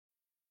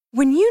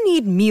When you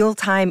need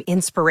mealtime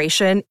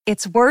inspiration,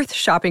 it's worth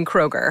shopping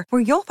Kroger,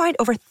 where you'll find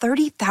over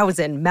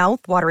 30,000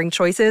 mouth-watering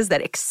choices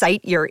that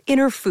excite your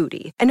inner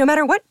foodie. And no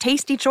matter what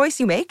tasty choice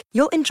you make,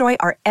 you'll enjoy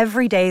our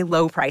everyday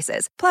low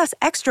prices, plus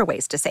extra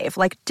ways to save,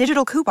 like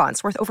digital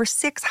coupons worth over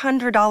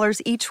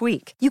 $600 each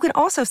week. You can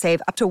also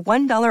save up to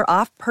 $1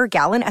 off per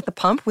gallon at the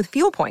pump with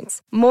fuel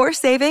points. More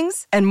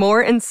savings and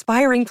more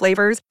inspiring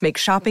flavors make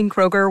shopping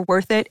Kroger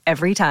worth it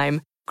every time.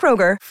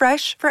 Kroger,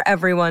 fresh for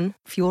everyone.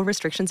 Fuel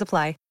restrictions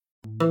apply.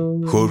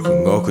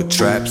 Хөрхөн охид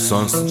trap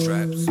сонсон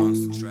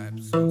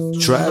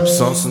trap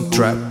сонсон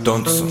trap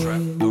донсон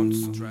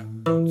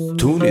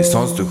түүний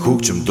сонсдог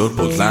хөгжим дур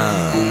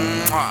булаан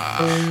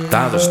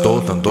даадаш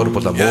дуулан дур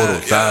булаа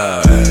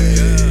мууруулаа.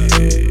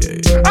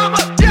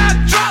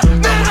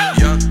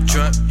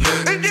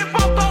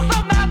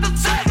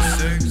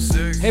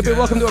 Hey, everybody,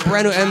 welcome to a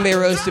brand new MMA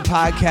Roasted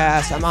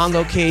podcast. I'm on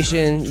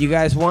location. You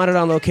guys wanted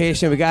on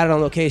location. We got it on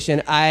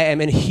location. I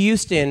am in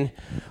Houston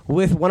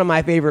with one of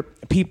my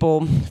favorite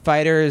people,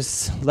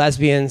 fighters,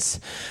 lesbians,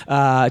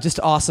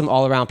 just awesome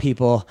all-around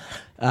people.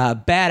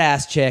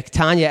 Badass chick,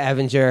 Tanya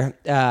Evinger.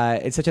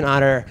 It's such an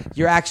honor.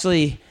 You're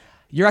actually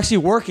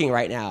working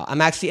right now.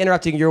 I'm actually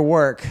interrupting your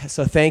work,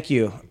 so thank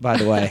you, by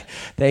the way.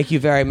 Thank you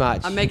very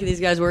much. I'm making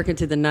these guys work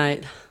into the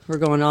night. We're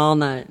going all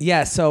night.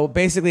 Yeah, so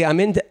basically I'm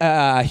in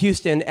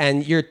Houston,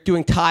 and you're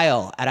doing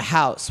tile at a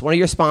house. One of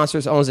your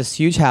sponsors owns this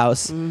huge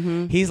house.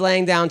 Mm-hmm. He's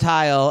laying down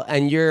tile,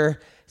 and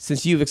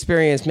since you've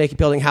experienced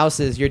building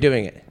houses, you're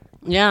doing it.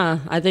 Yeah,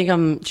 I think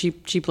I'm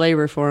cheap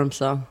labor for him,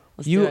 so...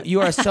 You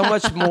are so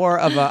much more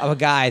of a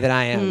guy than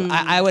I am.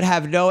 I would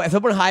have if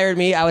someone hired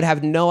me, I would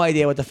have no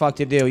idea what the fuck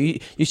to do. You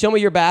show me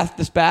your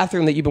this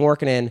bathroom that you've been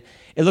working in.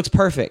 It looks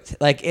perfect.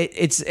 Like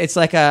it's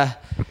like how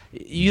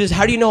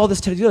do you know all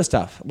this to do this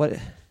stuff? What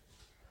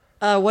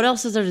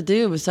else is there to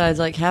do besides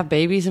like have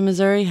babies in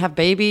Missouri, have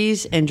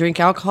babies and drink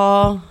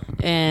alcohol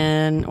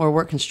or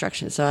work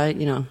construction? So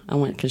I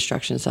went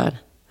construction side.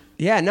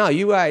 Yeah, no,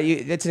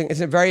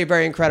 it's a very,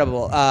 very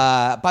incredible.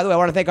 By the way, I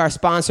want to thank our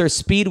sponsor,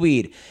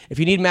 Speedweed. If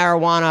you need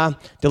marijuana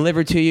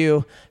delivered to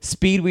you,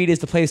 Speedweed is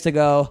the place to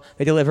go.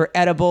 They deliver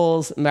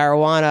edibles,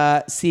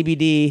 marijuana,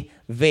 CBD,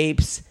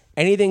 vapes,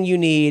 anything you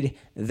need,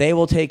 they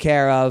will take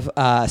care of.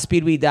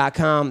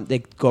 Speedweed.com. They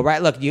go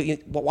right. Look,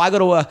 why go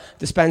to a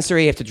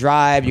dispensary? You have to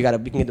drive. You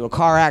can get into a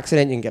car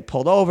accident. You can get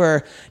pulled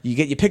over.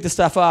 You pick the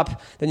stuff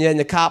up. Then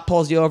the cop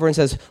pulls you over and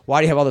says,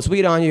 "Why do you have all this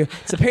weed on you?"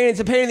 It's a pain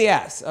in the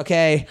ass.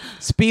 Okay,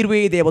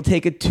 Speedweed. They will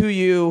take it to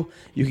you.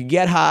 You can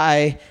get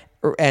high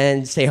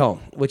and stay home,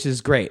 which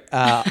is great.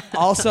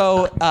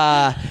 Also,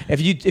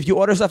 if you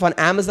order stuff on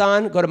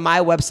Amazon, go to my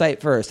website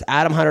first,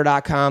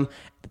 AdamHunter.com.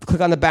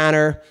 Click on the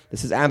banner.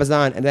 This is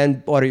Amazon, and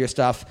then order your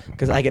stuff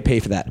because I get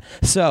paid for that.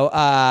 So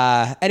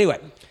anyway,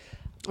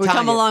 we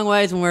come a long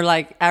ways when we're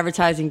like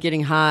advertising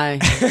getting high.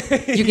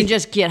 You can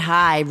just get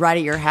high right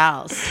at your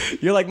house.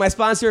 You're like, my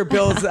sponsor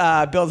builds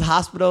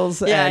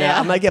hospitals. Yeah.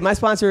 I'm like, my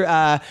sponsor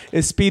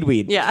is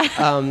Speedweed. Yeah.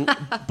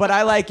 But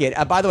I like it.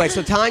 By the way,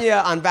 so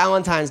Tanya, on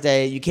Valentine's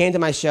Day, you came to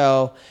my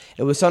show.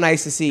 It was so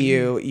nice to see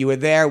you. You were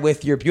there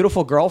with your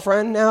beautiful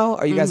girlfriend now.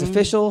 Are you guys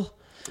official?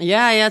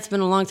 Yeah, it's been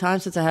a long time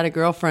since I had a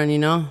girlfriend,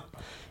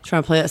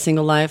 trying to play that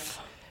single life.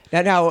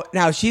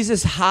 Now she's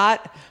this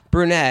hot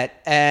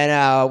brunette,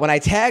 and when I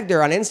tagged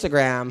her on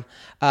Instagram,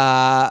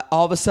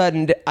 all of a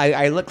sudden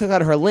I clicked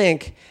on her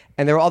link,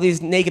 and there were all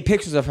these naked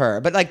pictures of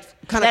her, but like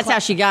kind of... That's how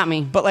she got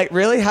me. But like,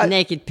 really? How,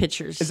 naked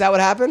pictures. Is that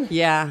what happened?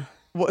 Yeah.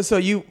 So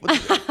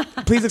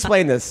please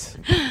explain this.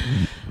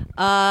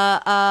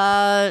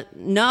 No,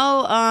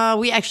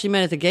 we actually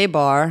met at the gay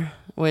bar,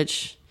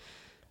 which...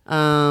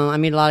 I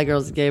meet a lot of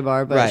girls at the gay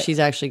bar, but she's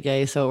actually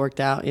gay, so it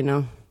worked out,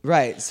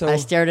 Right. So I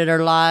stared at her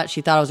a lot.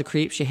 She thought I was a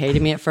creep. She hated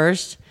me at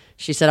first.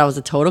 She said I was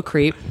a total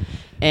creep,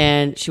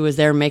 and she was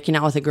there making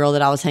out with a girl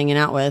that I was hanging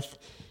out with,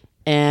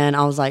 and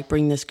I was like,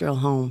 bring this girl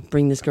home.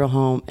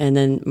 And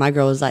then my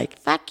girl was like,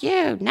 fuck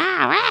you,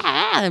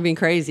 no, they're being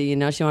crazy, she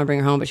want to bring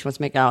her home, but she wants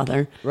to make out with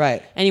her.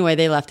 Right. Anyway,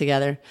 they left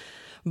together.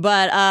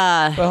 But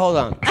hold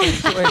on.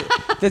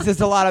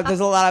 There's a lot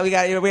of we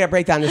got to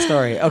break down this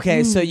story.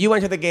 Okay, so you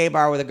went to the gay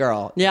bar with a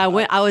girl. Yeah,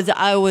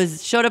 I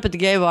showed up at the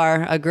gay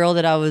bar. A girl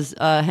that I was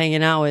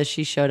hanging out with,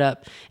 she showed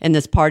up in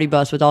this party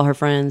bus with all her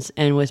friends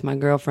and with my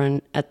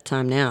girlfriend at the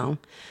time now.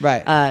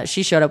 Right.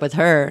 She showed up with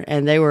her,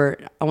 and I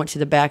went to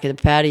the back of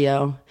the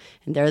patio,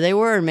 and there they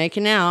were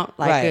making out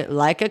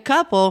like a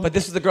couple. But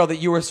this is the girl that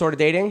you were sort of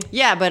dating?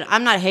 Yeah, but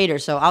I'm not a hater,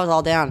 so I was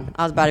all down.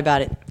 I was about it.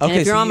 Okay, and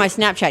if you're on my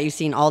Snapchat, you've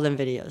seen all them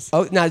videos.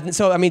 Oh, now,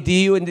 so I mean, do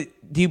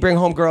you bring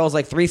home girls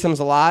like threesomes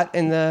a lot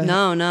in the?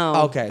 No.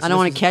 Okay. So I don't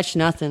want to catch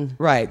nothing.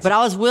 Right. But I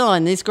was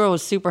willing. This girl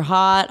was super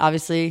hot.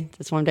 Obviously,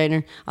 that's why I'm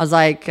dating her. I was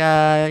like,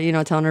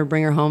 telling her to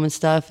bring her home and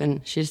stuff,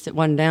 and she just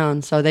wasn't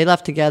down. So they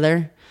left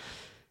together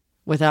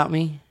without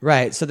me.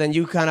 Right. So then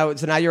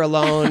so now you're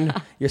alone.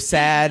 You're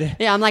sad.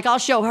 Yeah. I'm like, I'll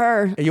show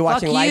her. Are you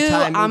watching Fuck Lifetime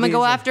you. I'm gonna movies?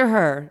 go after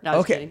her. No,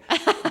 okay.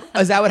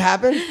 Is that what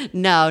happened?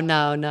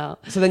 No.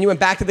 So then you went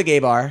back to the gay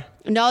bar.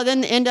 No,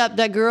 then end up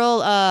that girl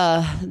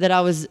that I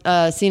was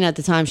seeing at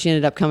the time, she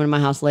ended up coming to my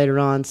house later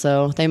on.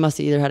 So they must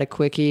have either had a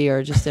quickie or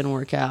it just didn't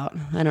work out.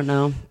 I don't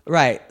know.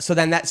 Right. So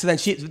then now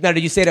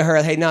did you say to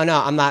her, hey, no,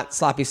 I'm not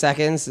sloppy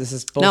seconds. This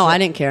is bullshit. No, I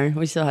didn't care.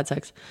 We still had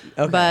sex.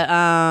 Okay. But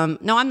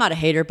no, I'm not a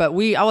hater, but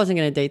I wasn't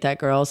going to date that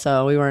girl.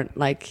 So we weren't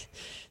like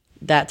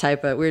that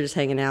type of, we were just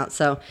hanging out.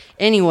 So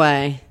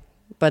anyway,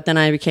 but then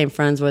I became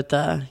friends with,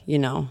 the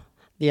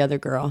other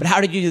girl. But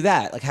how did you do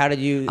that? Like, how did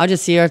you? I'll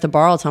just see her at the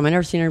bar all the time. I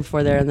never seen her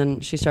before there, and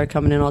then she started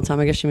coming in all the time.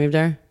 I guess she moved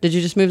there. Did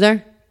you just move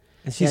there?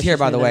 And she's here,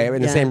 by the way,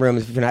 in the same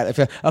room.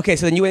 Okay,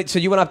 so then you went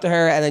up to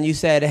her, and then you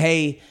said,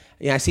 "Hey,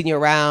 I've seen you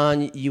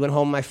around. You went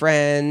home with my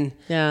friend.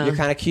 Yeah. You're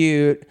kind of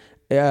cute."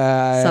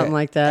 Something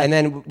like that. And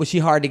then was she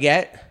hard to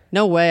get?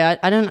 No way.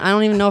 I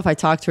don't even know if I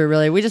talked to her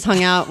really. We just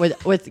hung out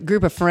with a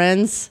group of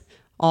friends.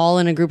 All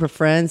in a group of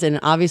friends, and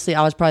obviously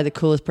I was probably the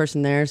coolest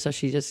person there, so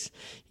she just,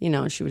 she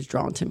was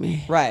drawn to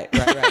me. Right.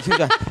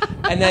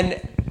 and then,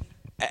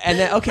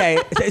 okay,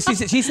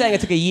 she's saying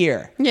it took a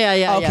year.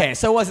 Yeah. Okay,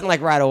 so it wasn't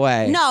like right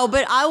away. No,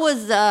 but I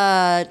was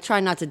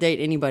trying not to date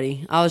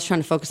anybody. I was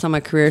trying to focus on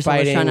my career, so I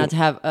was trying not to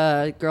have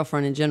a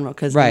girlfriend in general,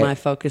 because my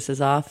focus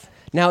is off.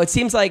 Now, it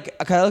seems like,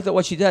 I looked at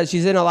what she does.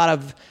 She's in a lot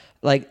of,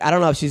 like, I don't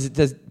know if she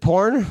does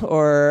porn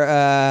or...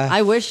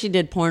 I wish she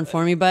did porn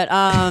for me, but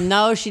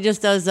no, she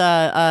just does... she's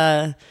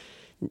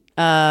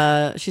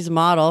a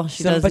model.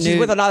 But she's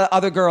with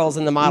other girls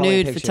in the modeling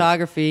nude pictures.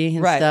 photography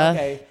and stuff.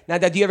 Okay. Now,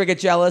 do you ever get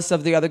jealous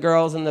of the other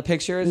girls in the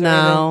pictures?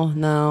 No.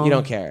 You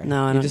don't care?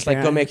 No, I don't You just care.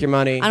 like, go make your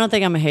money? I don't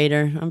think I'm a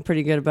hater. I'm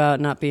pretty good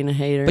about not being a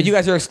hater. But you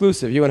guys are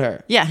exclusive, you and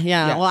her?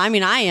 Yeah. Well, I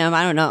mean, I am.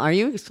 I don't know. Are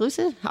you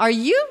exclusive? Are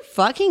you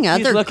fucking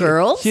other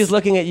girls? She's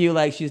looking at you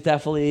like she's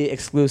definitely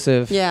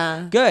exclusive.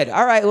 Yeah. Good.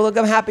 All right. Well, look,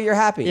 I'm happy you're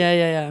happy.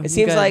 Yeah. It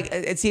seems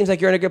like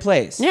you're in a good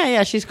place.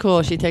 Yeah. She's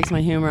cool. She takes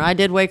my humor. I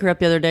did wake her up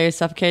the other day,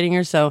 suffocating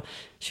her, so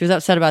she was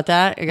upset about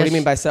that. I guess What do you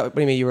mean by what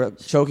do you mean you were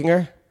choking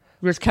her?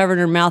 was covered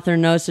her mouth and her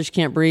nose so she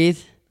can't breathe.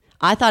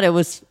 I thought it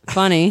was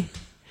funny.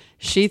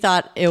 She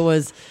thought it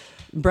was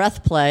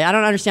breath play. I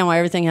don't understand why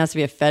everything has to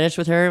be a fetish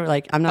with her.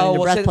 Like, I'm not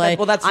into breath play.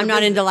 I'm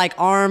not into like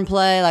arm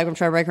play. Like, I'm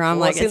trying to break her arm.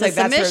 Like, it's a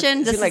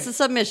submission. This is a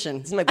submission.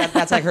 It seems like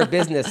that's like her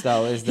business,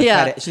 though. Is the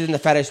fetish. She's in the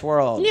fetish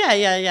world.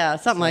 Yeah.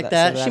 Something like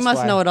that. She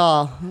must know it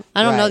all.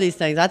 I don't know these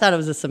things. I thought it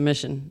was a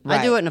submission. Right.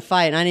 I do it in a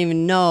fight, and I didn't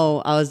even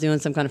know I was doing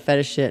some kind of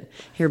fetish shit.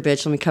 Here,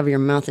 bitch, let me cover your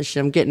mouth and shit.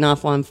 I'm getting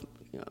off while I'm...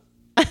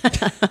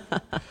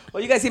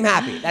 Well, you guys seem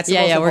happy. That's the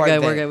most we're important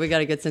good. thing. We're good. We got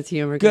a good sense of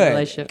humor. Good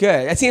relationship.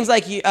 Good. It seems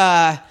like you,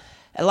 a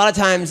lot of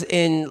times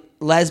in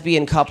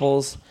lesbian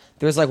couples,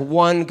 there's like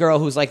one girl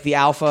who's like the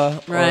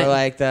alpha, Right. or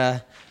like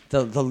the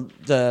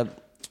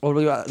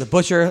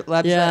butcher, and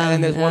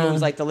then there's one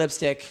who's like the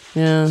lipstick.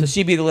 Yeah. So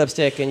she'd be the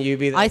lipstick, and you'd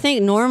be the... I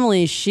think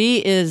normally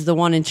she is the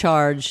one in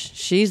charge.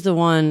 She's the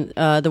one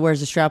that wears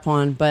the strap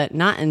on, but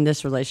not in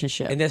this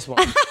relationship. in this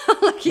one.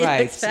 He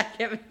Right. looks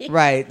back at me.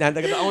 Right. Now,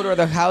 the owner of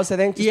the house, I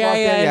think, just walked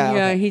in. Yeah.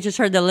 Okay. He just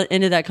heard the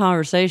end of that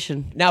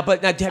conversation. Now,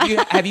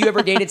 have you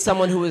ever dated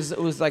someone who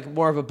was like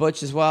more of a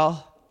butch as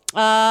well?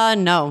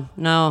 No.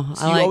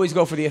 So you always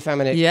go for the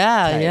effeminate. types.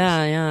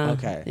 Yeah.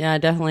 Okay. Yeah, I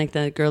definitely like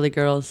the girly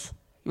girls.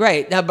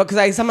 Right. Now,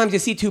 because sometimes you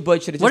see two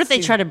butch. What if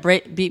they try to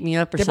beat me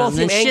up or They both something?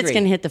 seem Then angry. shit's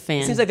gonna hit the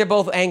fan. It seems like they're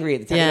both angry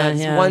at the time. Yeah,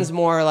 You know, One's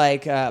more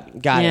like, got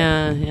it.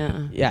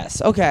 Yeah. Yes.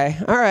 Okay.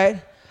 All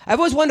right. I've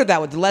always wondered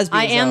that with the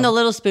lesbians. I am though. the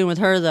little spoon with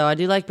her, though. I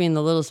do like being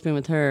the little spoon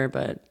with her,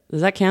 but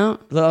does that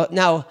count?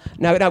 Now,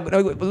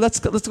 let's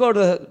go to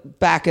the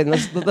back and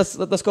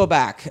let's go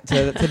back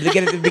to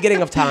the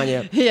beginning of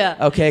Tanya. Yeah.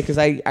 Okay, because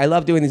I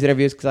love doing these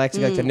interviews because I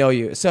actually like to know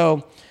you.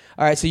 So,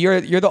 all right. So you're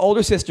the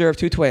older sister of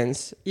two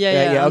twins.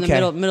 Yeah. I'm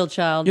Okay. the middle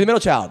child. You're the middle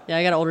child. Yeah,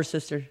 I got an older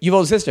sister. You have an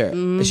older sister.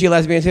 Is she a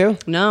lesbian too?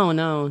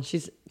 No.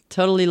 She's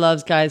totally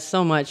loves guys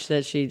so much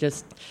that she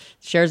just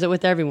shares it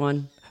with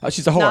everyone. Oh,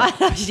 she's a whore.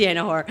 No, she ain't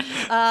a whore.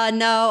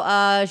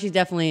 No, she's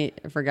definitely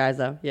for guys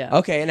though. Yeah.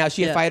 Okay, and now is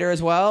she a fighter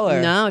as well?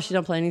 Or? No, she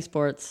don't play any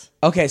sports.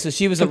 Okay, so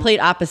she was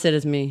Complete opposite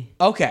as me.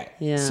 Okay.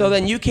 Yeah. So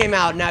then you came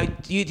out. Now,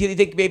 do you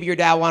think maybe your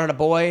dad wanted a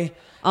boy?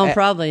 Oh,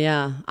 probably,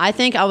 yeah. I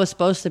think I was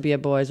supposed to be a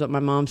boy, is what my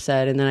mom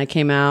said. And then I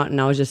came out and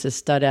I was just a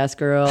stud ass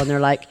girl. And they're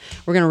like,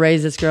 we're going to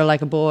raise this girl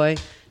like a boy.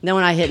 And then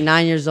when I hit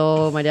 9 years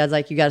old, my dad's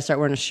like, you got to start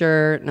wearing a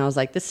shirt. And I was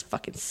like, this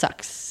fucking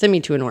sucks. Send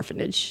me to an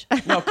orphanage.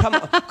 No, come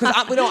on. Because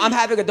I'm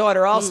having a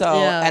daughter also.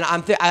 Yeah. And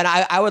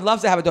I would love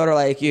to have a daughter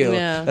like you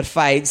that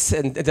fights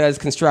and does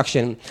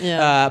construction.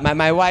 Yeah.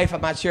 My wife,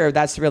 I'm not sure if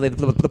that's really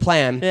the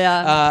plan.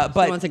 Yeah.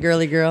 But She wants a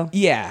girly girl.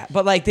 yeah.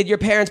 But like, did your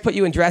parents put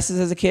you in dresses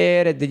as a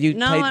kid? Or did you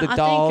No, play the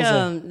dolls?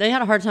 I think they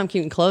had a hard time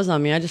keeping clothes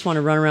on me. I just want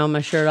to run around with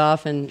my shirt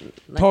off and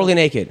like, totally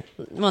naked.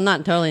 Well,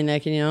 not totally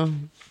naked, you know.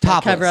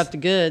 Topless. Cover up the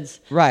goods.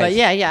 Right. But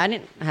yeah, I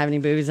didn't have any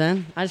boobies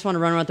then. I just want to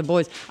run around with the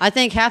boys. I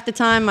think half the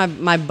time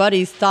my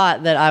buddies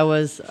thought that I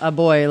was a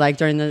boy, like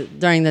during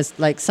this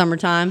like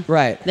summertime.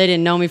 Right. They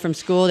didn't know me from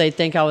school. They'd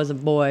think I was a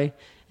boy.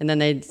 And then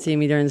they'd see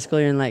me during the school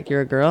year and like,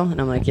 you're a girl?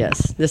 And I'm like,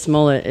 yes, this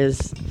mullet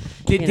is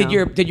Did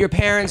your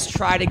parents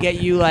try to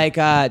get you like?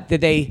 Did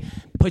they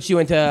put you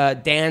into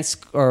dance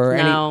or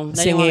No, any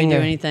they singing? didn't want me to or-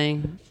 do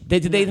anything.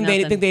 Did they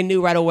Nothing. think they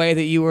knew right away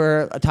that you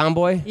were a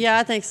tomboy? Yeah,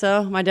 I think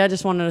so. My dad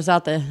just wanted us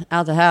out the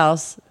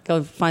house,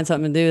 go find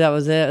something to do. That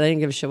was it. They didn't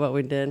give a shit what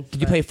we did.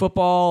 Did you play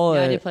football?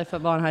 Yeah, I did play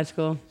football in high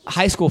school.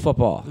 High school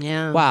football.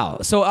 Yeah.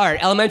 Wow. So all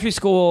right, elementary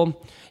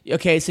school.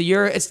 Okay, so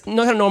it's not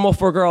kind of normal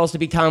for girls to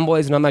be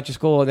tomboys in elementary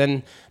school, and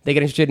then they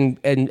get interested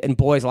in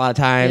boys a lot of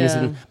times.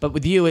 Yeah. But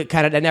with you, it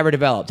never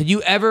developed. Did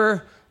you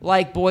ever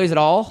like boys at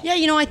all? Yeah,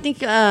 I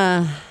think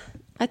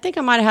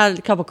I might have had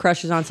a couple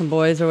crushes on some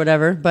boys or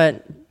whatever,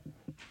 but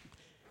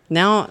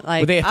now,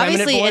 like, Were they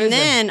effeminate obviously, boys, and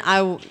then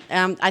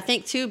I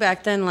think too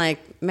back then, like,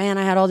 man,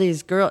 I had all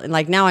these girls, and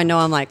like now I know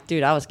I'm like,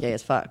 dude, I was gay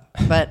as fuck.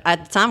 But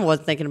at the time, I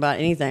wasn't thinking about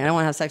anything. I don't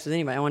want to have sex with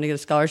anybody. I wanted to get a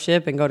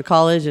scholarship and go to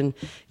college and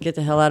get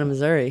the hell out of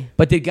Missouri.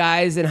 But did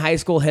guys in high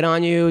school hit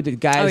on you? Did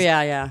guys? Oh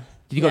yeah.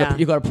 Did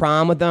you go to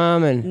prom with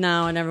them? And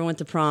No, I never went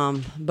to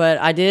prom, but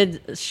I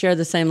did share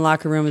the same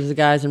locker room as the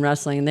guys in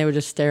wrestling, and they would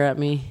just stare at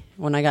me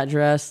when I got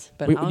dressed.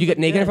 But Would you get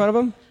naked in front of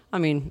them? I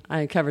mean,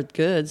 I covered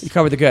goods. You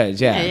covered the goods,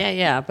 yeah.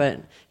 Yeah.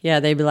 But yeah,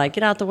 they'd be like,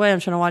 "Get out the way! I'm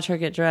trying to watch her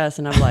get dressed,"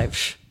 and I'm like,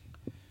 Psh.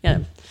 "Yeah."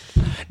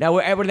 Now,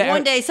 were they,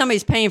 One day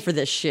somebody's paying for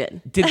this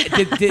shit. did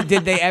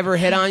they ever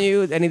hit on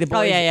you? Any of the boys?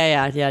 Oh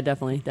yeah,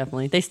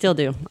 definitely. They still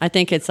do. I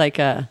think it's like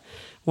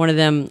one of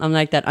them. I'm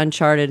like that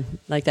Uncharted,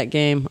 like that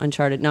game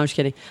Uncharted. No, I'm just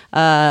kidding.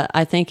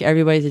 I think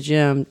everybody at the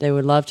gym, they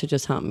would love to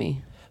just hump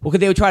me. Well,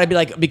 because they would try to be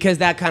like, because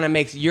that kind of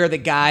makes you're the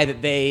guy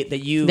that they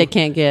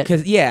can't get.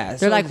 Because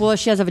They're like, well,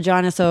 she has a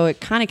vagina, so it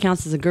kind of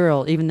counts as a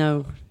girl, even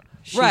though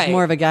she's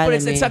more of a guy but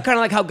than me. it's kind of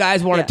like how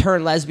guys want to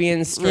turn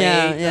lesbians straight.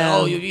 Yeah.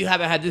 Oh, you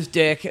haven't had this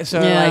dick,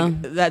 so Yeah.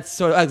 like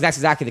that's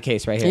exactly the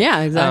case right here.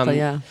 Yeah, exactly,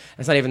 yeah.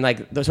 It's not even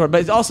like the sort,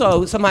 but it's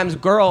also sometimes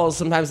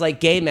girls like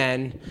gay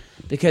men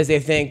because they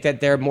think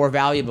that they're more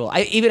valuable.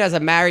 Even as a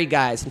married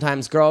guy,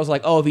 sometimes girls are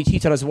like, oh, if he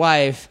cheats on his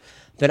wife,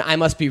 then I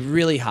must be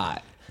really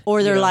hot.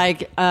 Or they're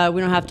like, we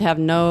don't have to have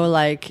no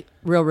like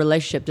real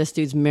relationship. This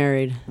dude's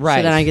married, Right.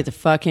 So then I get to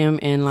fuck him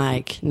and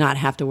like not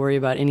have to worry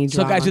about any So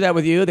drama. guys do that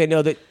with you? They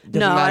know that doesn't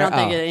No, I matter? don't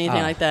think Oh,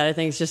 anything like that. I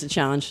think it's just a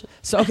challenge.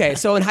 So okay,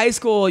 so in high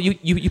school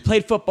you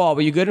played football.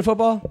 Were you good in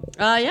football?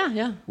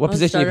 Yeah. What I was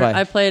a position you starter.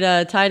 play? I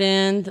played tight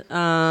end,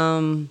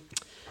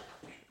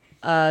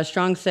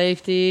 strong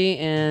safety,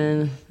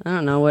 and I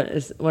don't know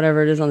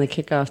whatever it is on the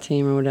kickoff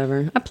team or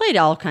whatever. I played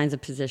all kinds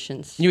of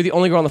positions. You were the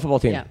only girl on the football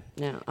team. Yeah.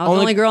 I was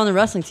the only girl on the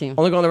wrestling team.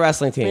 Only girl on the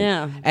wrestling team.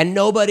 Yeah. And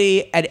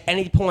nobody at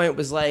any point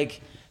was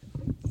like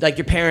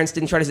your parents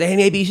didn't try to say, hey,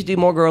 maybe you should do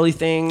more girly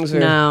things. Or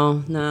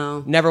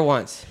No. Never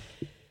once.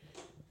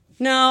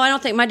 No, I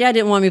don't think my dad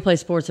didn't want me to play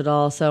sports at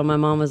all. So my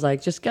mom was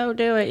like, "Just go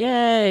do it,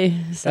 yay!"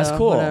 So, That's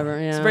cool. Whatever.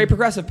 Yeah. It's very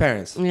progressive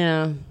parents.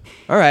 Yeah.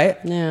 All right.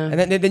 Yeah. And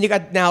then you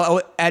got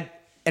now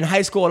in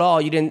high school at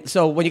all. You didn't.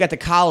 So when you got to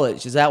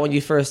college, is that when you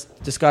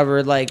first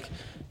discovered like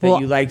that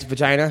you liked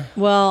vagina?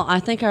 Well, I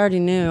think I already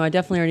knew. I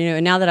definitely already knew.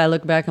 And now that I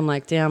look back, I'm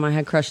like, damn, I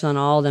had crushes on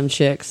all them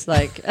chicks.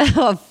 Like,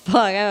 oh fuck,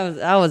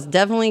 I was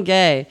definitely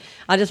gay.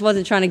 I just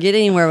wasn't trying to get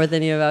anywhere with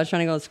any of it. I was trying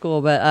to go to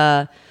school,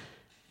 but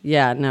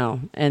yeah,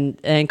 no. And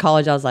in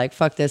college, I was like,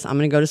 fuck this. I'm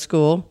gonna go to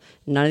school.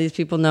 None of these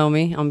people know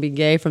me. I'm gonna be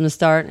gay from the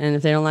start, and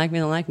if they don't like me,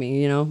 they don't like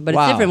me. But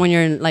Wow. it's different when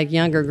you're like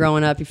younger,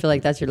 growing up. You feel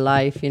like that's your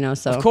life.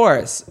 So Of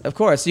course.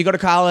 So you go to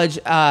college.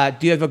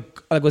 Do you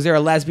have was there a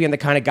lesbian that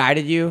kind of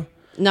guided you?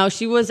 No,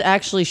 she was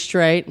actually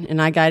straight,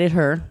 and I guided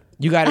her.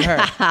 You guided her.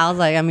 I was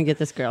like, I'm gonna get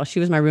this girl.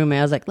 She was my roommate.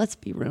 I was like, let's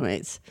be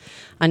roommates.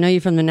 I know you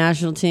from the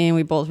national team.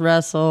 We both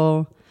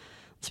wrestle.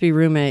 Let's be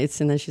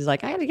roommates. And then she's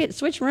like, I gotta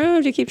switch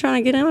rooms. You keep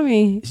trying to get on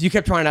me. So you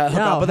kept trying to hook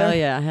up with her.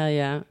 Hell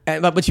yeah.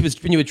 But she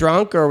was when you were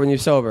drunk or when you were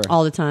sober.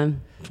 All the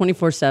time,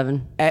 24/7.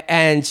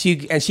 And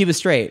she was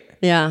straight.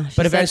 Yeah,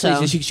 But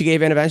eventually, she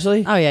gave in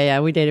eventually? Oh, yeah.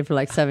 We dated for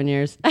like 7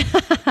 years.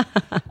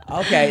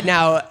 Okay.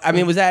 Now, I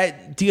mean,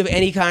 do you have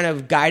any kind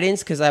of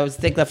guidance? Because I was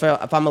thinking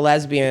if I'm a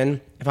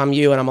lesbian, if I'm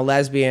you and I'm a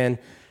lesbian,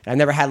 I've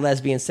never had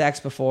lesbian sex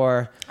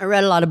before. I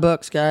read a lot of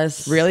books,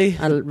 guys. Really?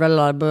 I read a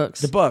lot of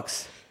books. The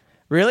books.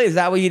 Really? Is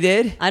that what you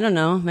did? I don't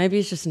know. Maybe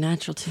it's just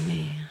natural to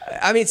me.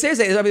 I mean,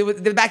 seriously.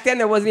 Back then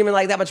there wasn't even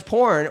like that much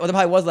porn. Well, there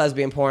probably was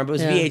lesbian porn, but it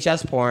was Yeah.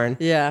 VHS porn.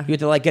 Yeah. You had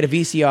to like get a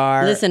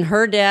VCR. Listen,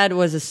 her dad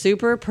was a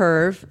super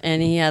perv,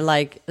 and he had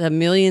like a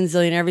million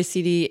zillion every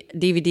CD,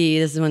 DVD.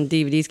 This is when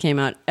DVDs came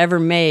out ever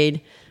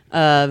made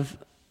of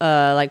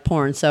like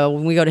porn. So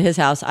when we go to his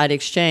house, I'd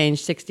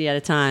exchange 60 at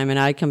a time, and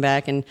I'd come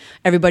back, and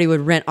everybody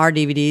would rent our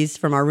DVDs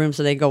from our room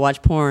so they'd go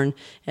watch porn,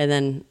 and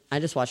then I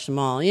just watched them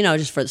all,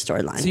 just for the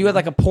storyline. So you had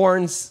like a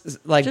porn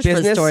like Just for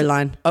the business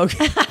storyline.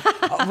 Okay.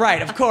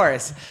 Right, of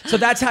course. So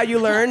that's how you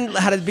learned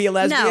how to be a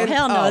lesbian? No,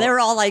 hell no. Oh. They were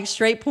all like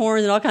straight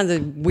porn and all kinds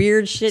of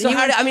weird shit. So he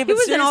how was, do, I mean, he but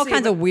was in all seriously,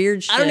 kinds of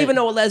weird shit. I don't even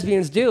know what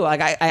lesbians do. Like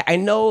I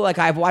know, like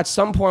I've watched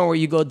some porn where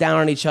you go down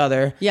on each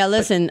other. Yeah,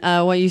 listen,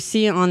 what you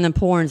see on the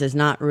porns is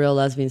not real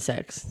lesbian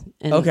sex.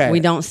 And Okay. we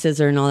don't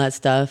scissor and all that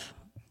stuff.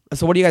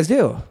 So what do you guys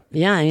do?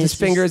 Yeah. And Just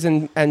it's fingers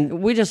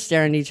and we just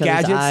stare into each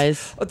other's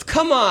gadgets. eyes.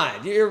 Come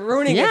on, you're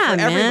ruining it Yeah, for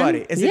man.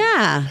 everybody.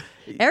 Yeah.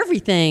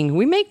 Everything.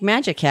 We make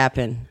magic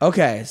happen.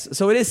 Okay,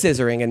 so it is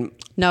scissoring and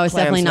No, it's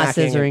clam definitely not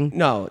smacking scissoring.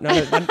 No, none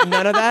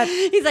of that.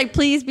 He's like,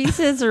 please be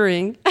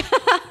scissoring.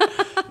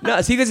 No,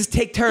 so you guys just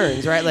take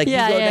turns, right? Like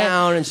Yeah, you go yeah.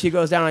 down and she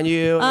goes down on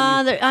you.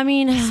 I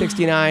mean,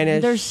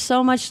 69-ish. There's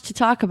so much to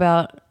talk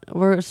about.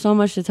 We're so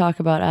much to talk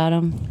about,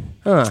 Adam.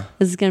 Huh.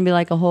 This is gonna be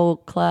like a whole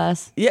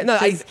class. Yeah, no,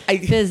 I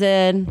Phys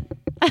ed.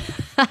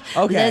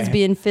 okay.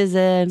 Lesbian phys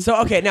ed.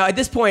 So okay, now at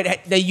this point,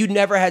 you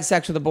never had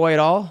sex with a boy at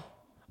all,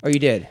 or you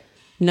did?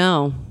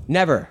 No,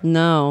 Never.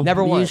 no.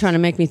 Never You're once. trying to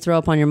make me throw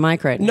up on your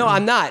mic right now. No,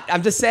 I'm not.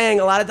 I'm just saying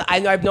a lot of.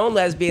 I've known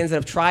lesbians that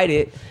have tried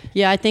it.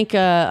 Yeah, I think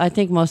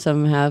most of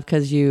them have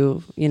because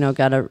you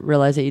got to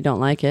realize that you don't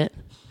like it.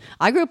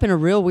 I grew up in a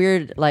real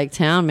weird like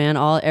town, man.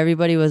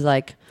 Everybody was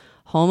like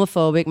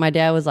homophobic. My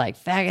dad was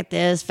like, faggot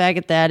this,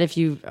 faggot that. If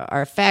you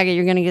are a faggot,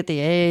 you're gonna get the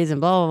AIDS and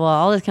blah blah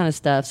blah, all this kind of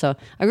stuff. So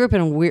I grew up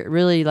in a weird,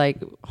 really like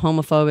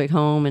homophobic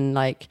home, and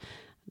like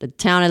the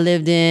town I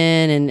lived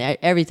in and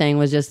everything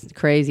was just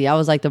crazy. I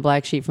was like the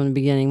black sheep from the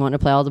beginning, wanting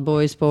to play all the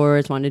boys'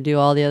 sports, wanting to do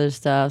all the other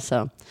stuff.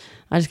 So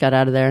I just got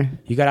out of there.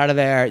 You got out of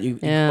there.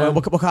 Yeah.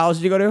 What college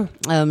did you go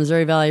to?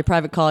 Missouri Valley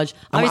Private College.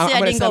 Obviously, I'm I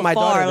gonna didn't send go my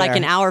daughter far, like there.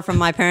 an hour from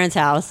my parents'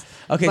 house.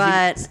 Okay,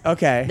 but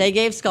okay. they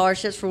gave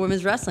scholarships for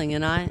women's wrestling,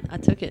 and I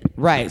took it.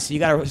 Right. So you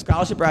got a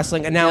scholarship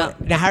wrestling, and now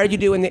how did you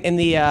do in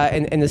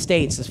the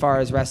States as far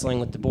as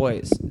wrestling with the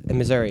boys in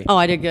Missouri? Oh,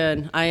 I did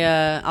good.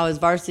 I was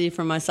varsity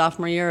from my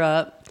sophomore year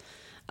up.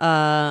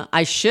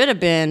 I should have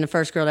been the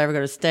first girl to ever go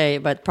to state,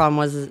 but the problem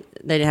was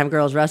they didn't have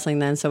girls wrestling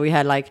then, so we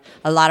had like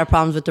a lot of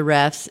problems with the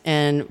refs,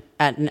 and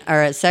at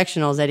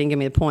sectionals they didn't give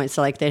me the points.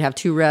 So like they'd have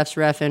two refs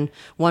reffing,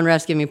 one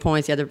ref's giving me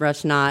points, the other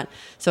ref's not.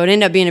 So it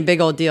ended up being a big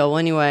old deal. Well,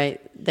 anyway,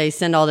 they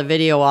send all the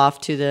video off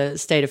to the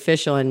state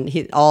official, and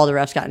all the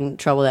refs got in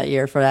trouble that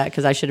year for that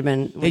because I should have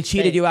been. They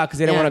cheated you out because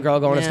they didn't want a girl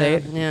going to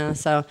state? Yeah,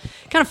 so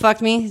kind of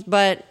fucked me,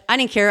 but I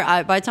didn't care.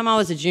 By the time I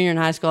was a junior in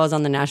high school, I was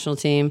on the national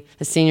team,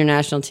 the senior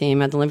national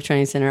team at the Olympic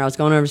Training Center. I was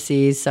going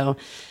overseas, so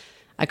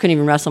I couldn't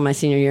even wrestle my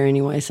senior year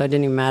anyway, so it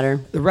didn't even matter.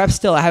 The ref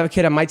still, I have a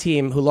kid on my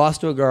team who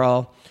lost to a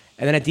girl,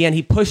 and then at the end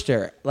he pushed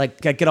her,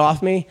 like, get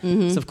off me.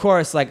 Mm-hmm. So of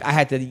course, like, I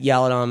had to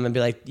yell at him and be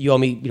like, you owe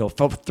me,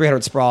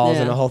 300 sprawls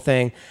and the whole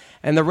thing.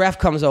 And the ref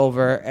comes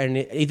over, and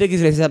he thinks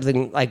he's going to say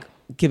something like,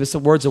 give us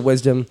some words of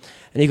wisdom.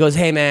 And he goes,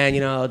 hey, man,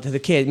 to the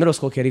kid, middle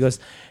school kid, he goes,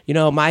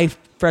 my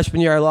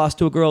freshman year I lost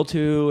to a girl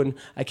too, and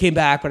I came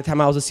back. By the time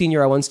I was a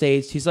senior, I won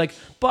states. He's like,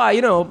 but,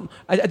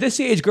 at this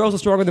age, girls are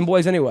stronger than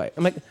boys anyway.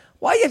 I'm like,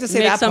 why do you have to say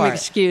Make that some part?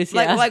 excuse,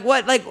 yeah. Like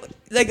what? Like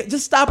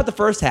just stop at the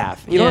first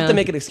half. You don't have to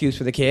make an excuse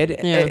for the kid.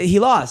 Yeah. He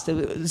lost.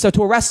 So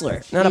to a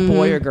wrestler, not a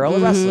boy or girl, a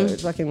wrestler.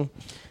 It's fucking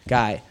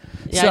guy.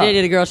 Yeah, So- I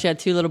dated a girl. She had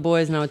two little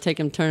boys, and I would take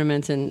them to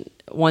tournaments. And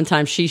one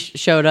time she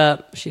showed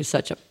up. She was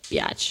such a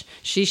biatch.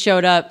 She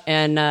showed up,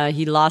 and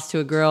he lost to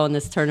a girl in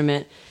this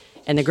tournament.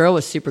 And the girl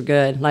was super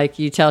good. Like,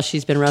 you tell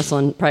she's been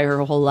wrestling probably her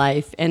whole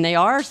life. And they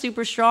are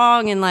super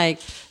strong. And,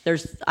 like,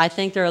 I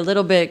think they're a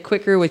little bit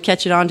quicker with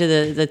catching on to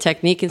the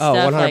technique and Oh,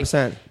 stuff.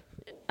 100%.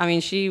 Like, I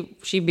mean,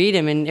 she beat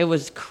him, and it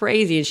was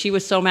crazy. And she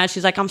was so mad.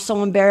 She's like, I'm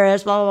so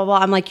embarrassed, blah, blah, blah.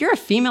 I'm like, you're a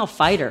female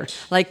fighter.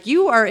 Like,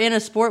 you are in a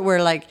sport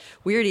where, like,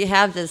 we already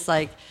have this,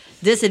 like,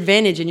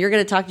 disadvantage, and you're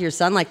going to talk to your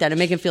son like that and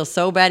make him feel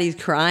so bad he's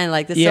crying.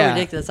 Like, this is so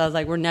ridiculous. I was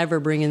like, we're never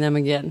bringing them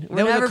again.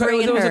 We're never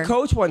bringing there was her. a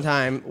coach one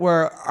time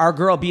where our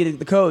girl beat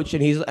the coach,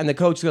 and the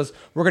coach goes,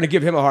 we're going to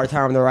give him a hard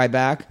time on the ride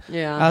back.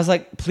 Yeah. I was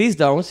like, please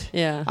don't.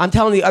 Yeah. I'm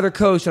telling the other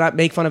coach to not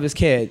make fun of his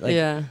kid. Like,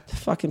 Yeah.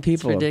 fucking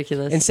people. It's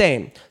ridiculous.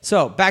 Insane.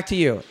 So back to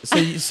you.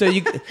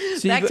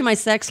 Back to my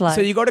sex life.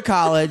 So you go to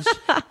college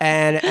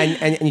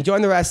and you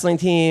join the wrestling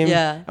team.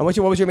 Yeah. And what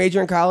was your major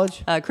in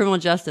college? Criminal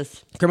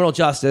justice. Criminal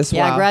justice.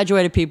 Yeah, Wow. I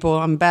graduated, people.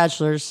 I'm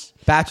bachelor's.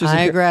 Bachelor's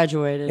I in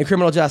graduated.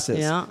 criminal justice.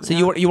 Yeah, So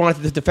yeah. you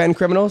wanted to defend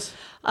criminals?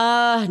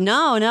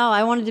 No.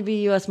 I wanted to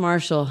be U.S.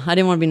 Marshal. I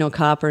didn't want to be no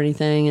cop or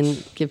anything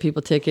and give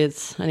people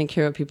tickets. I didn't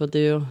care what people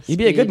do. You'd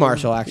be a good Speed.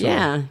 marshal, actually.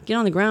 Yeah. Get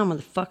on the ground,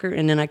 motherfucker.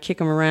 And then I kick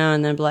them around,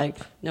 and then be like,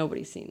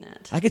 nobody's seen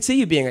that. I could see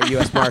you being a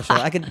U.S. Marshal.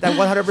 I could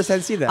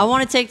 100% see that. I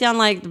want to take down,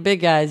 like, the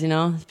big guys,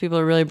 people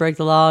that really break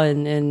the law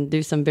and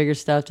do some bigger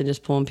stuff than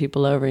just pulling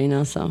people over,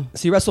 so.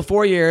 So you wrestled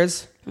 4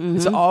 years. Mm-hmm.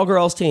 It's an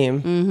all-girls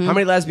team. How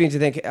many lesbians do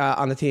you think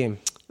on the team?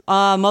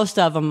 Most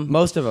of them.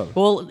 Most of them.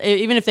 Well,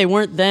 even if they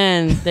weren't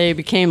then, they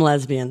became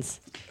lesbians.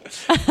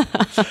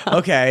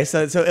 Okay,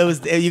 so it was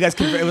you guys.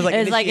 It was like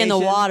It's like in the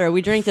initiation? water.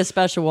 We drink this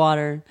special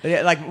water.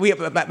 Yeah, like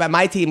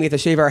my team, we had to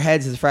shave our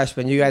heads as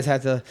freshmen. You guys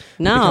had to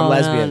become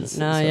lesbians.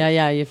 No, So-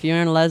 yeah. If you're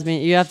in a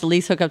lesbian, you have to at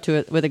least hook up to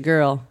it with a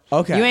girl.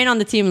 Okay. You ain't on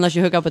the team unless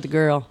you hook up with a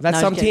girl. That's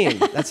No, some just kidding.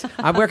 team. That's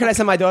where can I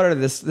send my daughter to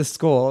this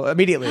school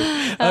immediately?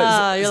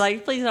 You're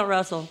like, please don't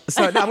wrestle.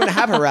 So no, I'm going to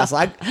have her wrestle.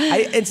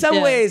 In some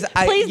Yeah. ways,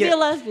 Please be a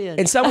lesbian.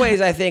 In some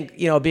ways, I think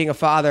being a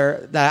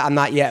father, that I'm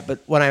not yet, but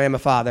when I am a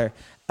father,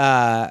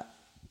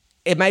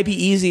 it might be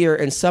easier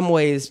in some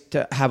ways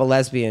to have a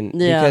lesbian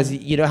because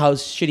you know how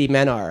shitty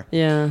men are.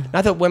 Yeah.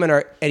 Not that women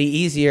are any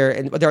easier,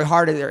 and they're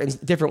harder in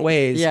different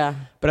ways. Yeah.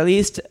 But at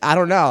least I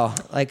don't know.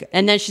 Like,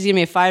 And then she's gonna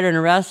be a fighter and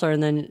a wrestler,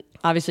 and then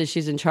obviously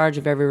she's in charge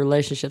of every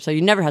relationship, so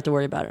you never have to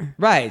worry about her.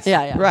 Right.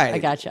 Yeah. Right. I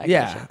got you.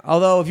 Yeah.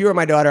 Although if you were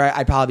my daughter,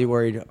 I'd probably be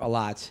worried a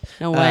lot.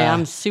 No way.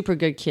 I'm a super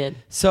good kid.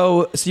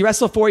 So you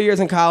wrestled 4 years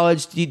in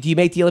college. Do you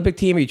make the Olympic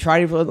team? Are you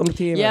trying for the Olympic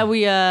team? Yeah, or?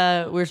 we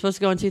were supposed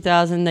to go in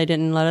 2000. They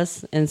didn't let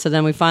us, and so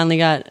then we finally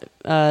got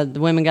the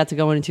women got to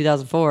go in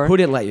 2004. Who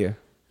didn't let you?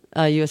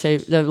 USA,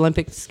 the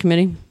Olympics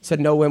committee. Said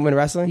no women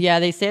wrestling?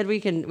 Yeah, they said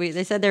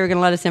they said they were going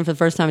to let us in for the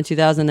first time in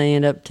 2000. They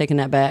ended up taking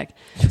that back.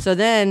 So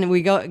then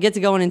we get to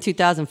go in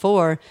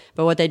 2004.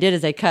 But what they did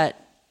is they cut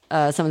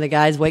some of the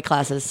guys' weight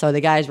classes. So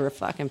the guys were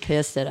fucking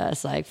pissed at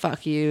us, like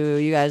 "fuck you,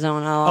 you guys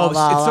don't know."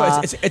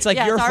 It's like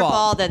your it's our fault.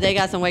 fault that they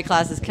got some weight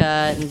classes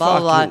cut and blah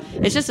blah blah.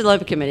 It's just the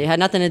Olympic committee. It had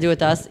nothing to do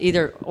with us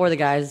either or the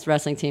guys'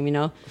 wrestling team, you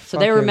know. So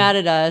they were Fucking- mad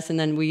at us, and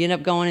then we ended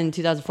up going in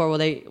 2004. Well,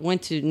 they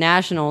went to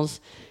nationals.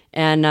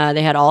 And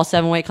they had all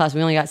 7 weight classes.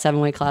 We only got 7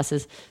 weight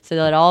classes. So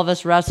they let all of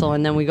us wrestle.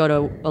 And then we go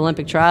to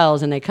Olympic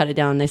trials and they cut it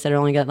down. And they said,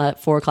 only got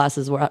let 4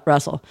 classes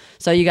wrestle.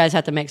 So you guys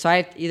have to make. So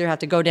I either have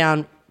to go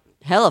down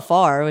hella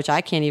far, which I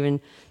can't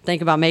even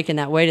think about making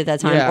that weight at that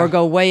time, Yeah. or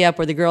go way up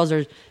where the girls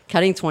are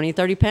cutting 20,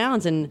 30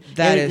 pounds. And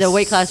the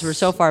weight classes were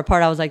so far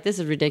apart. I was like, this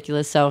is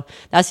ridiculous. So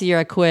that's the year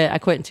I quit. I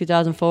quit in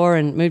 2004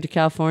 and moved to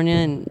California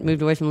and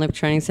moved away from Olympic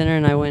Training Center.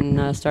 And I went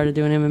and started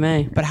doing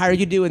MMA. But how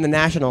did you do in the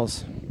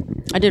nationals?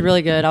 I did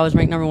really good. I was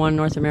ranked number 1 in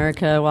North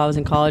America while I was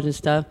in college and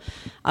stuff.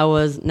 I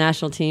was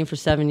national team for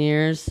 7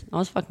 years. I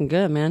was fucking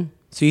good, man.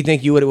 So you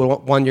think you would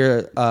have won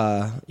your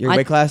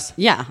weight class?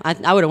 Yeah,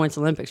 I would have went to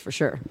Olympics for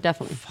sure.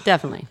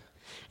 Definitely.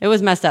 It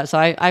was messed up. So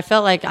I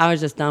felt like I was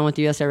just done with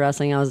USA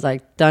Wrestling. I was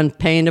like done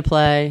paying to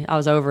play. I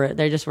was over it.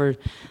 They just were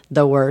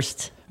the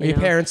worst. Are your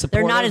parents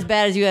supportive? They're not as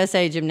bad as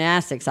USA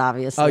Gymnastics,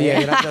 obviously. Oh yeah,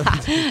 you're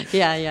not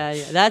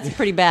yeah. That's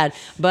pretty bad.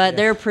 But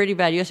they're pretty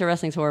bad. USA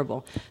Wrestling's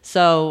horrible.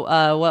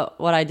 So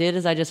what I did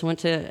is I just went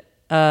to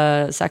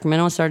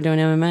Sacramento and started doing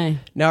MMA.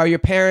 Now, are your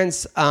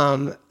parents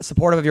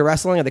supportive of your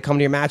wrestling? Are they come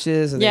to your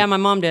matches? Yeah, my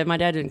mom did. My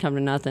dad didn't come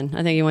to nothing.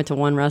 I think he went to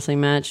 1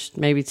 wrestling match,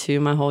 maybe 2.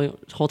 My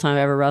whole time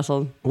I ever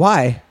wrestled.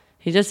 Why?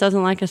 He just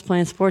doesn't like us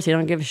playing sports. He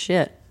don't give a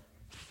shit.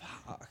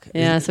 Fuck.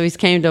 Yeah, so he's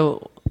came to.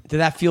 Did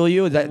that fuel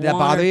you? Did that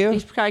bother you? He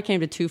probably came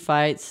to 2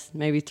 fights,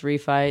 maybe 3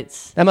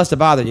 fights. That must have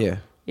bothered you.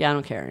 Yeah, I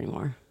don't care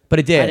anymore. But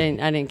it did.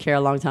 I didn't care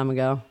a long time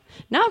ago.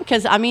 No,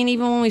 because I mean,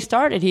 even when we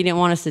started, he didn't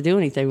want us to do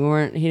anything.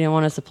 He didn't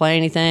want us to play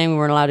anything. We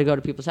weren't allowed to go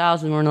to people's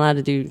houses. We weren't allowed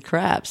to do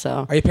crap.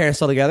 So. Are your parents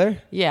still together?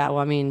 Yeah. Well,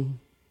 I mean,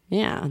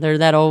 yeah, they're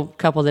that old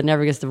couple that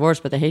never gets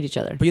divorced, but they hate each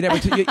other. But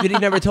you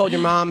never told your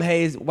mom,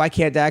 hey, why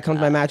can't dad come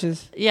to my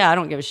matches? Yeah, I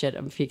don't give a shit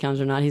if he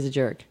comes or not. He's a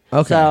jerk.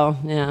 Okay. So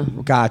yeah.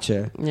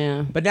 Gotcha.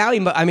 Yeah. But now,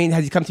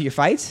 has he come to your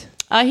fights?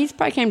 He's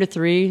probably came to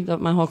 3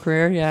 my whole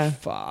career. Yeah.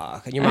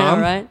 Fuck. And your I know, mom?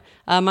 right?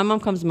 My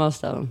mom comes to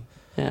most of them.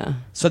 Yeah.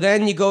 So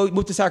then you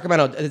move to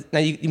Sacramento. Now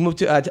you moved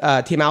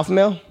to Team Alpha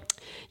Male?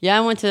 Yeah,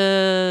 I went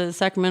to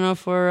Sacramento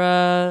for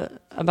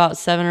about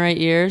 7 or 8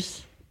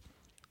 years.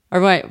 Or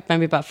wait,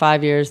 maybe about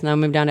 5 years. And then I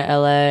moved down to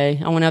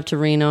LA. I went up to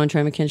Reno and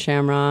trained with Ken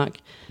Shamrock.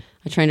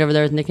 I trained over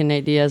there with Nick and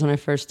Nate Diaz when I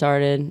first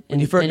started.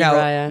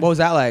 What was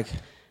that like?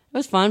 It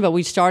was fun, but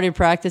we started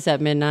practice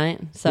at midnight.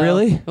 So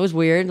Really? It was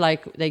weird.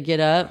 Like, they get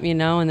up,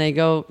 and they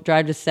go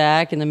drive to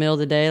Sac in the middle of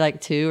the day,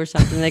 like 2 or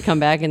something. And they come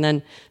back and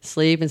then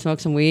sleep and smoke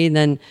some weed. And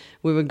then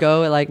we would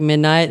go at like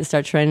midnight and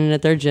start training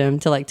at their gym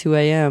till like 2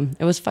 a.m.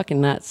 It was fucking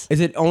nuts.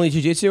 Is it only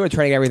jiu-jitsu or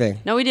training everything?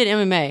 No, we did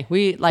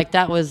MMA.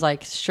 That was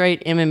like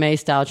straight MMA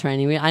style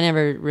training. I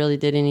never really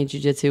did any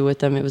jiu-jitsu with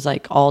them. It was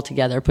like all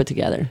together, put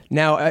together.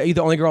 Now, are you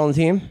the only girl on the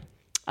team?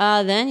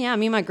 Then, yeah,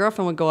 me and my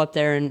girlfriend would go up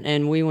there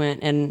and we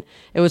went. And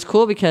it was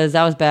cool because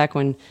that was back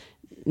when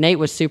Nate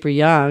was super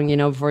young,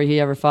 before he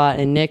ever fought.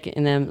 And Nick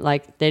and them,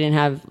 like, they didn't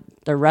have,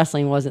 their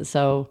wrestling wasn't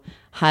so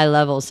high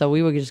level. So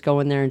we would just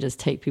go in there and just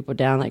take people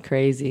down like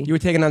crazy. You were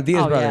taking on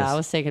Diaz brothers? Yeah, I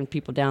was taking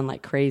people down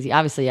like crazy.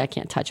 Obviously, I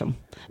can't touch them.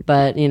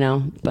 But,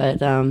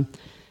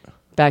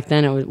 back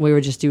then, we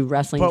would just do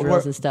wrestling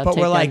drills and stuff. But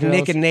were like drills.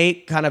 Nick and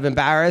Nate kind of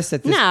embarrassed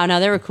at this? No,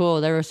 they were cool.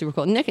 They were super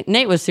cool.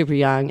 Nate was super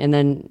young, and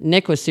then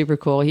Nick was super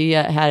cool. He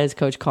had his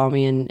coach call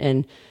me,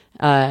 and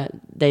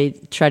they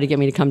tried to get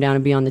me to come down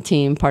and be on the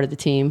team, part of the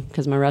team,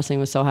 because my wrestling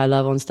was so high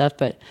level and stuff.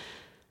 But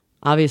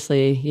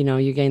obviously,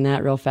 you gain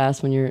that real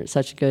fast when you're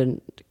such a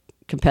good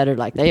competitor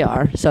like they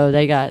are. So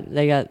they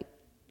got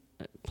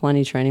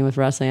plenty of training with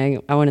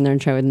wrestling. I went in there and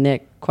trained with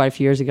Nick quite a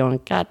few years ago,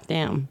 and god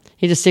damn,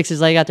 he just sticks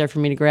his leg out there for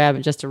me to grab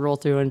it just to roll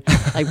through and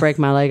like break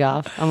my leg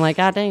off. I'm like,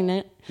 god dang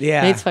it.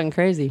 Yeah. Nate's fucking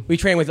crazy. We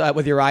trained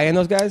with Uriah and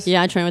those guys?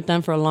 Yeah, I trained with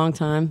them for a long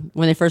time.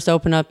 When they first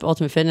opened up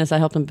Ultimate Fitness, I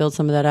helped them build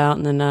some of that out,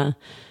 and then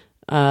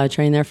I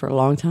trained there for a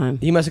long time.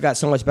 You must have got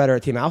so much better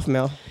at Team Alpha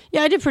Male.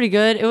 Yeah, I did pretty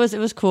good. It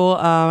was cool.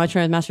 I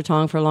trained with Master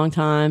Tong for a long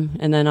time,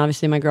 and then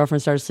obviously my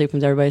girlfriend started sleeping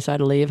with everybody, so I had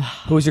to leave.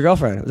 Who was your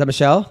girlfriend? Was that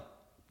Michelle?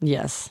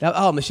 Yes.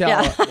 Oh, Michelle.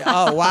 Yeah.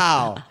 Oh,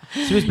 wow.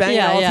 She was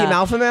banging all Team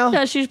Alpha Male?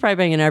 Yeah, she was probably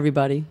banging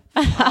everybody.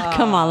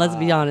 Come on, let's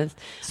be honest.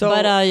 So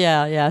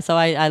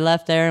I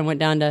left there and went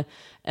down to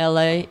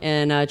L.A.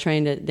 and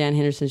trained at Dan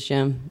Henderson's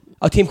gym.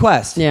 Oh, Team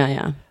Quest?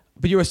 Yeah.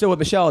 But you were still with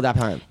Michelle at that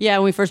time? Yeah,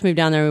 when we first moved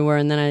down there, we were,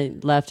 and then I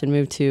left and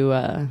moved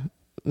to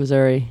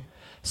Missouri.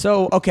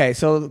 So, okay,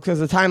 so because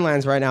the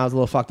timelines right now is a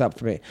little fucked up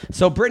for me.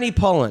 So, Brittany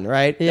Pullen,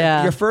 right?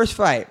 Yeah. Your first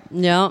fight.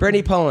 Yeah.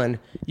 Brittany Pullen,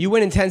 you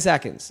win in 10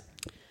 seconds.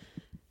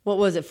 What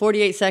was it?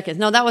 48 seconds.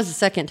 No, that was the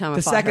second time I fought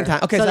her. The second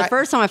time. Okay, So so the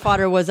first time I fought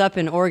her was up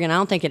in Oregon. I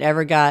don't think it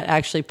ever got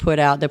actually put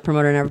out. The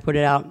promoter never put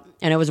it out.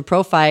 And it was a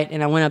pro fight,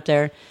 and I went up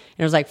there, and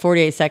it was like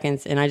 48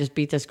 seconds, and I just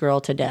beat this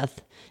girl to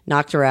death,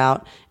 knocked her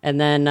out.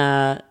 And then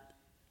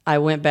I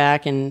went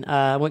back and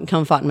went and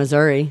come fought in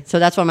Missouri. So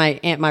that's why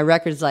my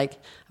record's like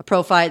a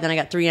pro fight. Then I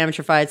got 3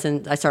 amateur fights,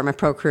 and I started my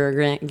pro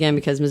career again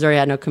because Missouri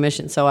had no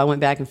commission. So I went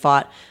back and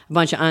fought a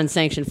bunch of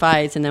unsanctioned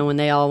fights, and then when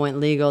they all went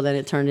legal, then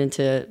it turned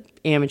into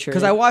amateur.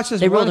 Because I watched this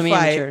They one ruled me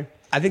fight. amateur.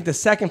 I think the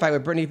second fight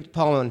with Brittany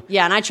Pullen.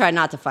 Yeah, and I tried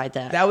not to fight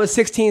that. That was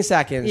 16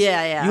 seconds.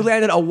 Yeah, yeah. You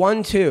landed a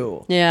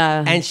 1-2.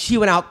 Yeah. And she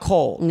went out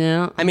cold.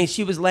 Yeah. I mean,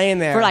 she was laying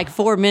there. For like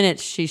 4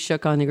 minutes, she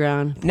shook on the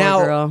ground. Poor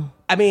now, girl.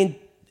 I mean,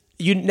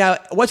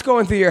 what's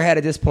going through your head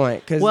at this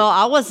point? 'Cause Well,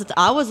 I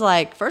was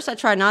like, first I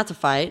tried not to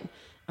fight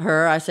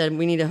her. I said,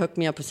 we need to hook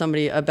me up with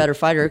somebody, a better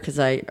fighter, because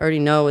I already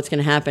know what's going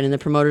to happen. And the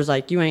promoter's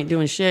like, you ain't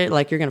doing shit.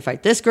 Like, you're going to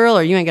fight this girl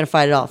or you ain't going to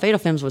fight at all. Fatal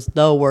Films was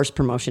the worst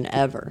promotion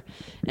ever.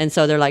 And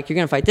so they're like, you're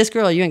going to fight this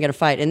girl or you ain't going to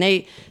fight. And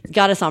they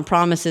got us on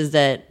promises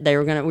that we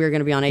were going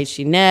to be on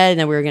HDNet and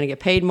then we were going to get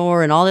paid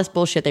more and all this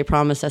bullshit they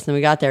promised us. And then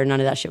we got there and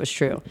none of that shit was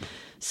true.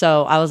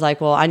 So I was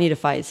like, well, I need to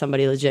fight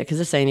somebody legit because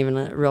this ain't even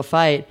a real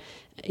fight.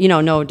 You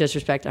know, no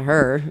disrespect to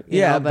her.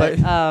 You know, but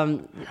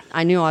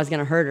I knew I was going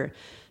to hurt her.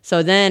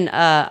 So then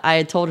I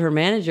had told her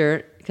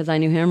manager, because I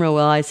knew him real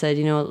well, I said,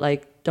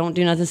 like, don't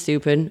do nothing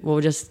stupid. We'll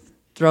just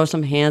throw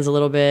some hands a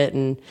little bit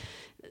and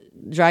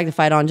drag the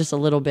fight on just a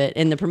little bit.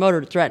 And the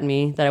promoter threatened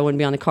me that I wouldn't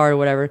be on the card or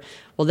whatever.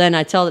 Well, then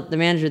I tell the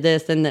manager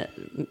this, then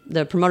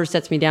the promoter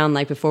sets me down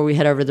like before we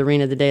head over to the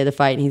arena the day of the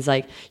fight. And he's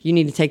like, you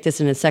need to take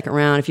this in the second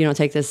round. If you don't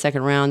take this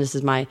second round, this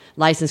is my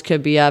license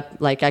could be up.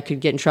 Like, I could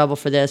get in trouble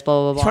for this, blah,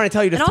 blah, blah. He's trying to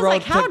tell you to and throw. I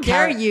was like, how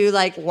dare you?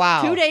 Like,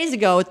 wow. 2 days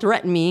ago,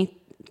 threaten me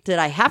that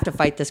I have to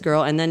fight this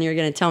girl, and then you're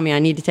going to tell me I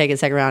need to take it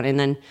second round. And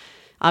then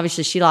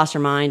obviously she lost her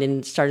mind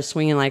and started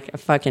swinging like a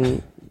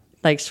fucking,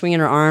 like swinging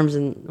her arms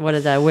and what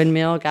is that,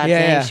 windmill? God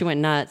dang, she went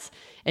nuts.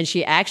 And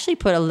she actually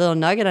put a little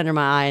nugget under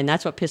my eye, and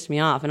that's what pissed me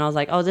off. And I was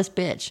like, oh, this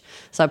bitch.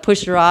 So I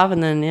pushed her off,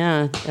 and then,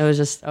 it was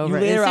just over.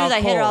 And as soon as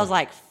I hit her, I was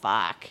like,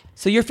 fuck.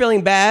 So you're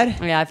feeling bad?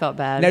 Yeah, I felt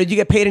bad. Now, did you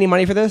get paid any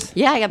money for this?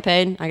 Yeah, I got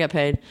paid.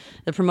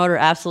 The promoter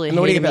absolutely hated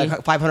me. What did you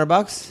get paid? Like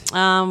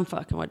 $500?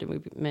 Fucking, what did we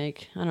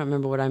make? I don't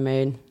remember what I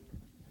made.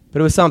 But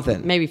it was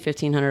something. Maybe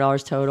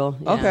 $1,500 total.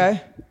 Yeah.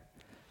 Okay.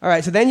 All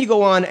right. So then you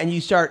go on and you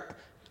start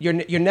your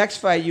next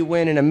fight. You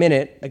win in a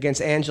minute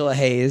against Angela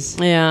Hayes.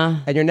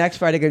 Yeah. And your next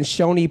fight against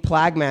Shoni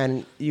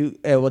Plagman,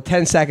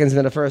 10 seconds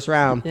in the first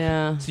round.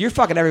 Yeah. So you're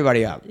fucking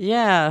everybody up.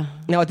 Yeah.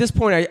 Now at this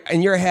point,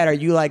 in your head, are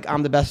you like,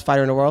 I'm the best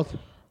fighter in the world?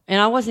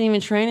 And I wasn't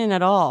even training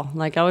at all.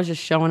 Like, I was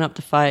just showing up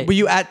to fight. Were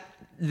you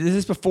this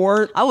is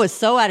before? I was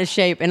so out of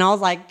shape, and I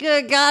was like,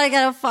 good God, I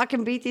gotta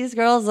fucking beat these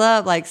girls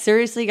up. Like,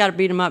 seriously, gotta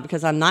beat them up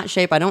because I'm not in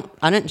shape. I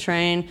didn't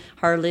train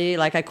hardly.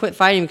 Like, I quit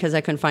fighting because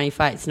I couldn't find any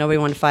fights. Nobody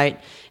wanted to fight.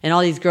 And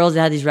all these girls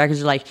that had these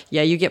records are like,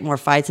 yeah, you get more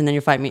fights, and then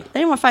you fight me. They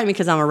didn't want to fight me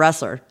because I'm a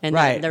wrestler. And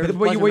right.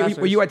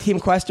 Were you at Team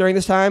Quest during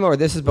this time, or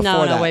this is before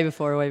that? No, way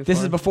before.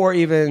 This is before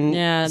even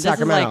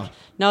Sacramento.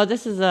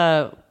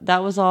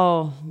 That was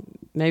all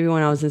maybe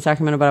when I was in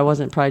Sacramento, but I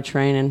wasn't probably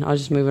training. I was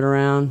just moving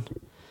around.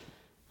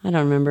 I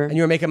don't remember. And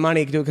you were making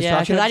money doing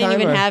construction? Yeah, because I didn't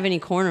even have have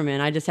any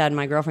cornermen. I just had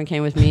my girlfriend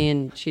came with me,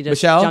 and she just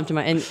Michelle? jumped in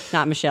and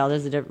not Michelle.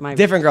 This is my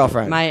different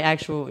girlfriend. My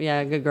actual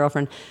good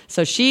girlfriend.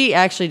 So she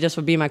actually just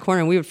would be my corner,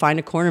 and we would find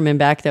a cornerman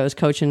back that was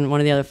coaching one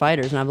of the other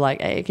fighters, and I'd be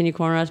like, hey, can you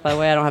corner us? By the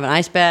way, I don't have an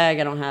ice bag.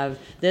 I don't have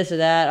this or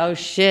that. Oh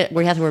shit,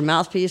 we have to wear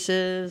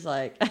mouthpieces.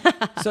 Like,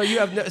 so you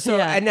have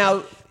and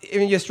now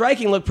your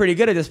striking looked pretty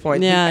good at this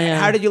point. Yeah.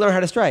 How did you learn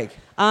how to strike?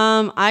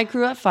 I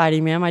grew up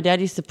fighting, man. My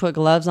dad used to put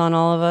gloves on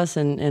all of us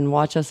and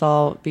watch us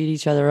all beat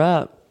each other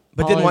up.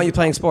 But didn't want you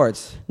playing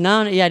sports?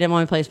 No, I didn't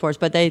want to play sports,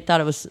 but they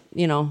thought it was,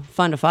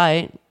 fun to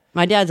fight.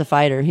 My dad's a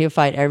fighter. He would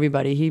fight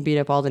everybody. He beat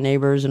up all the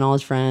neighbors and all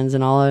his friends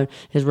and all of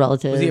his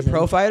relatives. Was he a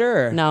pro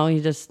fighter? Or? No, he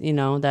just,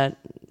 that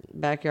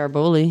backyard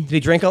bully. Did he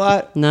drink a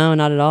lot? No,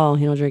 not at all.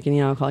 He don't drink any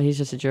alcohol. He's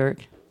just a jerk.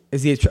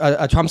 Is he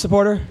a Trump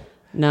supporter?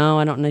 No,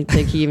 I don't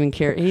think he even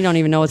cares. He don't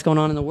even know what's going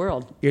on in the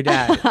world. Your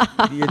dad.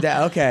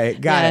 Okay,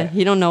 got it.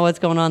 He don't know what's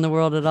going on in the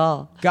world at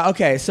all.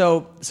 Okay,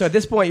 so at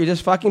this point, you're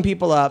just fucking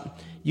people up.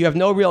 You have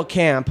no real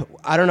camp.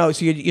 I don't know.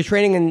 So you're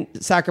training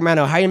in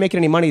Sacramento. How are you making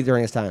any money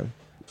during this time?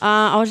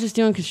 I was just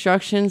doing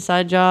construction,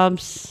 side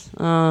jobs.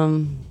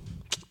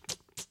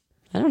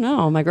 I don't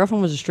know. My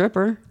girlfriend was a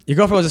stripper. Your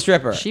girlfriend was a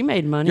stripper. She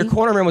made money. Your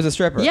cornerman was a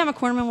stripper. Yeah, my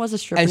cornerman was a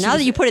stripper. And now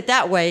that you put it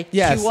that way,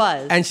 yes. she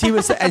was. And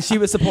she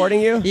was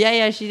supporting you?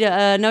 Yeah. She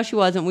no, she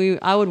wasn't.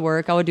 I would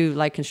work. I would do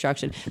like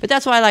construction. But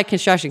that's why I like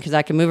construction because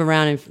I can move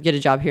around and get a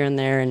job here and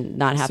there and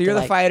not have to. So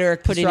you're the fighter,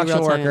 put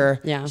construction worker.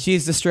 Yeah.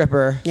 She's the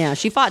stripper. Yeah,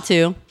 she fought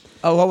too.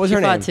 Oh, what was her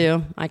name? She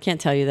fought too. I can't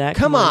tell you that.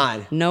 Come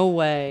on. No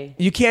way.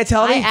 You can't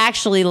tell me? I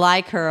actually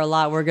like her a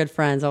lot. We're good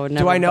friends. I would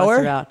never. Do I know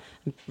bust her? Out.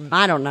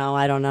 I don't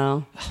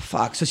know. Oh,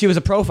 fuck. So she was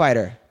a pro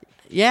fighter.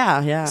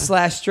 Yeah.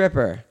 /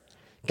 stripper.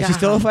 Is she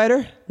still a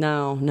fighter?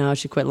 No,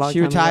 she quit long She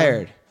time ago.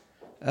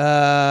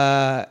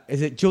 retired.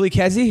 Is it Julie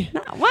Kedzie?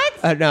 No,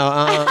 what?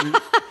 No.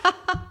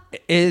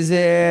 Is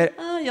it?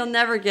 Oh, you'll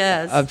never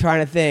guess. I'm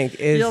trying to think.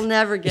 You'll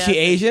never Is guess she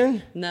it.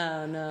 Asian?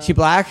 No. She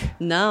black?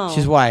 No.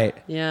 She's white.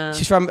 Yeah.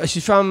 She's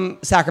from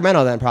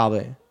Sacramento then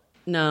probably.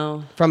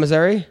 No. From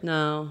Missouri?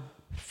 No.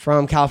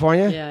 From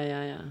California?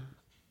 Yeah.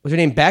 Was her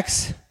name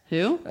Bex?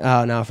 Who?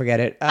 Oh no, forget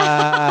it.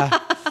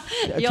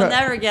 You'll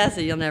never guess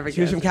it. You'll never guess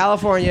She was from it.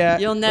 California.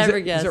 You'll never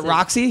Is guess it it.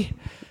 Roxy?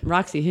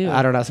 Roxy who?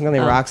 I don't know. Some girl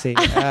named Roxy.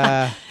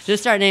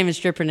 Just start naming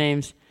stripper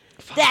names.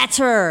 That's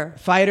her.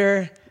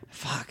 Fighter.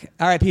 Fuck.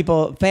 All right,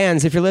 people,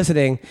 fans, if you're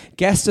listening,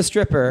 guess the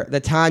stripper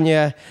that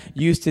Tanya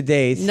used to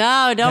date.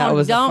 No, that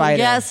was a don't fighter.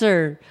 guess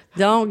her.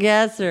 Don't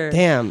guess her.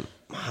 Damn.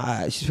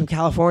 She's from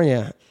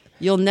California.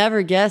 You'll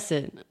never guess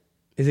it.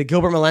 Is it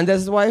Gilbert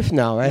Melendez's wife?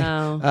 No, right?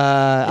 No.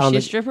 Is she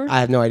a stripper? I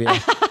have no idea.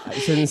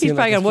 He's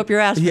probably gonna whoop your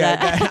ass for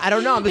that. I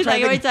don't know. I'm just He's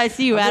trying like, to wait till I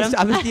see you, Adam.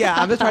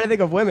 I'm just trying to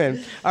think of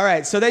women. All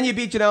right, so then you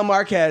beat Janelle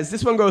Marquez.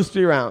 This one goes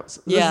 3 rounds.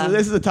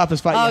 This is the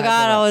toughest fight. Oh you had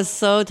God, so I far. was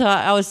so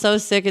tired. I was so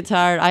sick and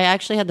tired. I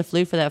actually had the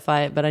flu for that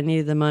fight, but I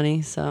needed the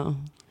money, so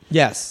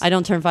Yes. I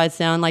don't turn fights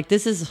down. Like,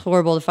 this is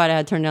horrible. The fight I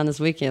had turned down this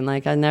weekend.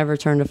 Like, I never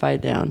turned a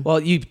fight down. Well,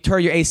 you tore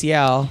your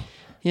ACL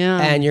Yeah.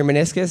 and your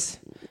meniscus.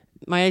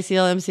 My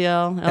ACL,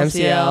 MCL, LCL,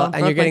 MCL, and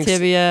broke you're getting my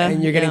tibia,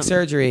 and you're getting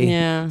surgery.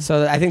 Yeah.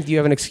 So I think you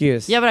have an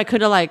excuse. Yeah, but I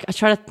could have I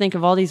try to think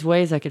of all these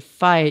ways I could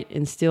fight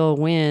and still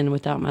win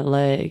without my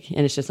leg,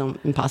 and it's just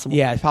impossible.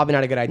 Yeah, it's probably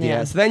not a good idea.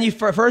 Yeah. So then you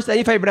fight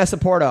Vanessa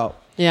Porto.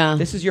 Yeah.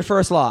 This is your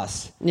first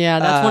loss. Yeah,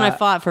 that's when I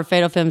fought for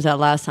Fatal Films that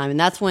last time, and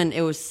that's when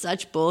it was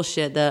such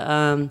bullshit.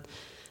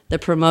 The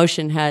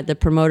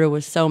promoter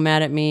was so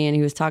mad at me, and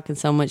he was talking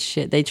so much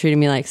shit. They treated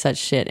me like such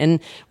shit.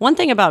 And one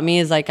thing about me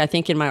is, like, I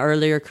think in my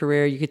earlier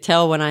career, you could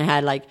tell when I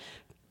had like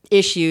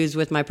issues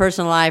with my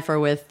personal life or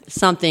with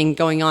something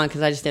going on,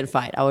 because I just didn't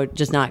fight. I would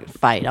just not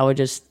fight.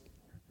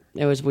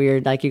 It was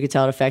weird. Like, you could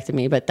tell it affected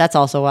me, but that's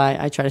also why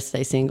I try to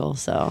stay single.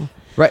 So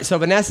Right. So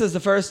Vanessa's the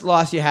first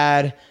loss you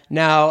had.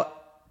 Now,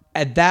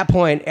 at that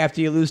point,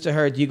 after you lose to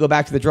her, do you go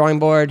back to the drawing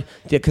board?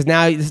 Because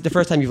now this is the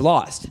first time you've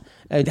lost.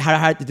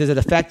 How does it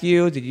affect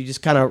you? Did you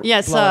just kind of yeah,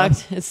 it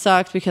sucked. It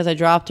sucked because I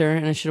dropped her,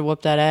 and I should have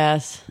whooped that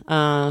ass.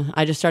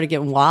 I just started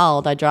getting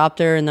wild. I dropped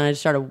her, and then I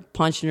just started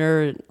punching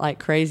her like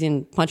crazy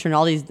and punching her in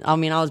all these. I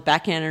mean, I was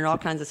backhanding her all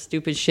kinds of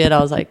stupid shit. I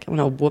was like, I'm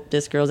gonna whoop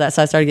this girl's ass.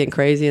 So I started getting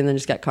crazy, and then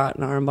just got caught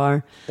in an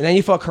armbar. And then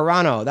you fought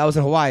Carano. That was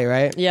in Hawaii,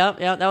 right? Yep.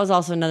 That was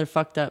also another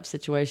fucked up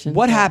situation.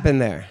 What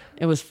happened there?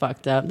 It was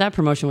fucked up. That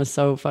promotion was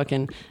so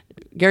fucking.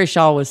 Gary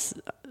Shaw was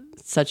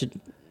such a.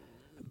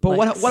 But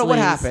like, what sleaze.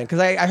 happened? Because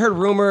I heard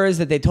rumors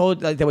that they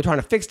told they were trying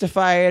to fix the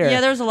fight. Or... Yeah,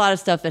 there was a lot of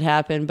stuff that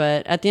happened,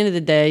 but at the end of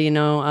the day,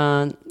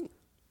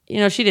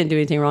 she didn't do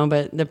anything wrong,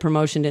 but the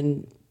promotion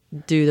didn't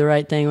do the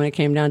right thing when it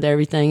came down to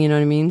everything. You know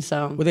what I mean?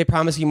 So. Were they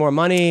promising you more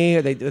money?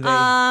 Or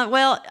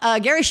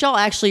Gary Shaw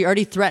actually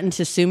already threatened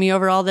to sue me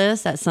over all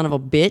this. That son of a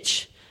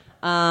bitch.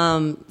 So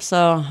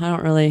I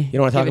don't really. You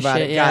don't want to talk give a about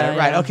shit. it. Got it.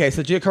 Right. Okay.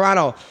 So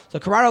Carano. So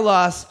Carano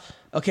lost.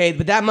 Okay,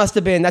 but that's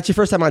your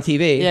first time on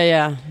TV.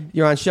 Yeah.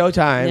 You're on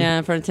Showtime. Yeah,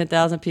 in front of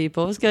 10,000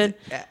 people. It was good.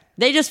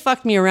 They just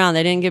fucked me around.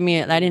 They didn't give me.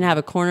 I didn't have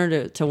a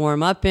corner to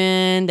warm up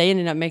in. They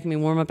ended up making me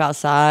warm up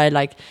outside.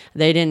 Like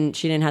she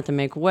didn't have to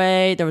make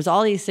weight. There was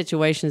all these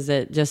situations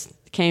that just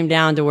came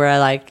down to where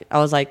I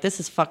was like, this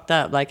is fucked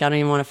up. Like, I don't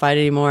even want to fight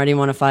anymore. I didn't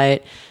want to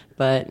fight,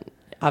 but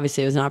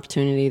obviously it was an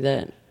opportunity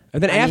that.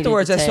 And then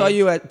afterwards, I saw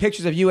you at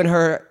pictures of you and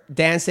her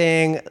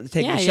dancing,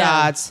 taking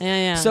shots.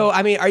 Yeah. So,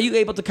 I mean, are you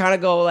able to kind of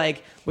go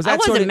like, was that I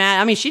wasn't sort of,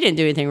 mad. I mean, she didn't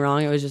do anything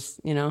wrong. It was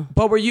just,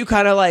 But were you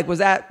kind of like, was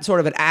that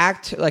sort of an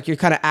act? Like you're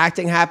kind of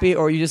acting happy,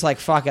 or are you just like,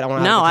 fuck it, I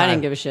want to have a good I time?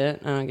 didn't give a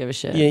shit. I don't give a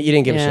shit. You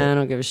didn't give a shit? Yeah, I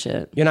don't give a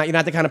shit. You're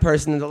not the kind of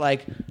person that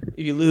like,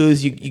 if you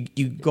lose, you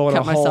go in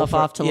Cut a hole. myself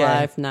off to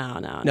life. No.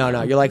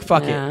 No, you're like,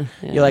 fuck Yeah, it.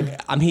 yeah. You're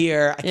like, I'm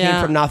here. I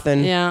came from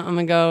nothing. Yeah, I'm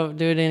going to go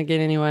do it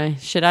again anyway.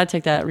 Shit, I'd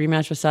take that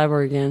rematch with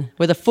Cyborg again.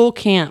 With a full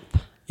camp.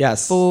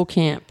 Yes. Full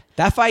camp.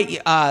 That fight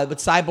with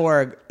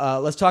Cyborg,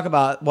 let's talk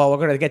about. Well, we're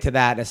going to get to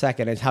that in a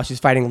second. Is how she's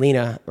fighting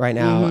Lena right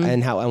now,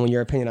 Mm-hmm. and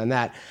your opinion on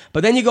that.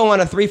 But then you go on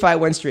a 3-fight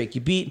win streak.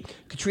 You beat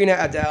Katrina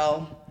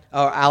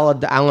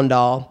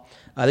Allendal.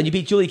 Then you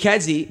beat Julie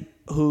Kedzie,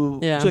 Julie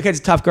Kedzie's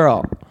a tough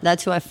girl.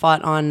 That's who I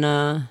fought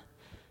on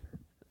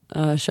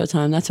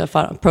Showtime. That's who I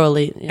fought on Pro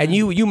Elite. Yeah. And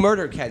you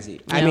murdered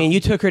Kedzie. I Yeah. mean, you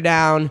took her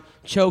down,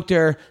 choked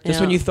her. Just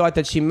when Yeah. you thought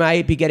that she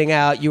might be getting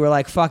out, you were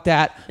like, fuck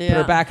that. Put her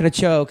Yeah. back in a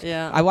choke.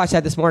 Yeah. I watched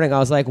that this morning. I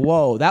was like,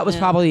 whoa. That was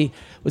probably,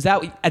 was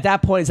that, at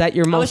that point, is that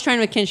your I was most...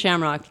 training with Ken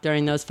Shamrock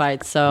during those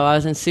fights, so I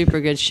was in super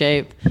good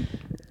shape.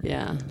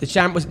 Yeah.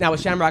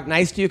 was Shamrock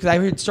nice to you? Because I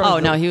heard stories... Oh,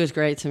 no, he was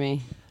great to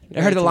me.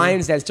 I heard the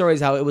Lions Den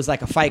stories how it was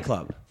like a fight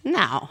club.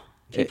 No.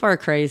 People are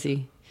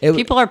crazy. it-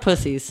 People are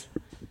pussies.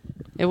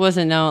 It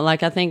wasn't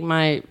I think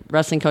my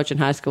wrestling coach in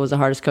high school was the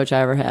hardest coach I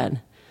ever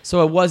had.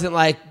 So it wasn't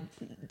like...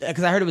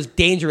 Because I heard it was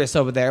dangerous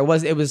over there.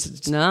 It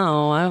was...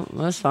 No, I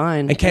was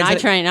fine. And Ken I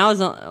said- trained. I was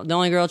the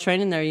only girl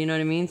training there, you know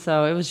what I mean?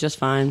 So it was just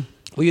fine.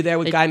 Were you there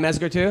with Guy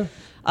Mesger too?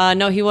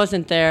 No, he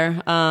wasn't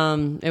there.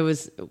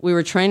 We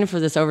were training for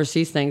this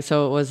overseas thing,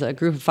 so it was a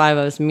group of 5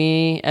 of us: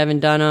 me, Evan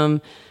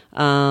Dunham,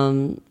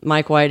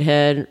 Mike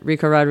Whitehead,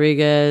 Rico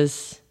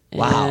Rodriguez,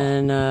 Wow.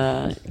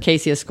 and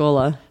Casey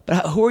Escola.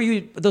 But who are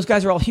you? Those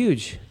guys are all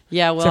huge.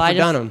 Yeah, well, Except for I just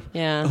Dunham.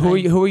 yeah.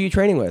 Who are you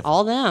training with?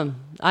 All them.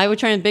 I would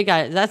train with big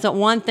guys. That's the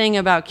one thing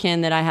about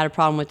Ken that I had a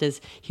problem with is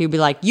he would be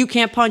like, "You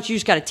can't punch. You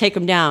just got to take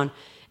them down."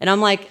 And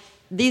I'm like,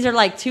 these are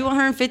like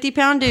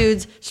 250-pound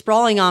dudes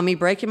sprawling on me,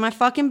 breaking my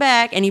fucking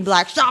back, and he'd be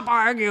like, "Stop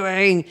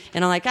arguing!"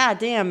 And I'm like, "God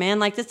damn, man!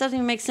 Like this doesn't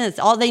even make sense.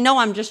 All they know,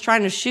 I'm just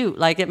trying to shoot.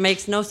 Like it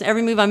makes no sense.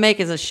 Every move I make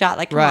is a shot.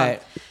 Like come Right.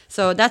 on."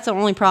 So that's the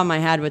only problem I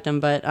had with them.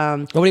 But What are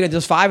you gonna?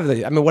 Just 5 of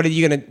them. I mean, what are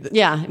you gonna?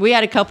 yeah, we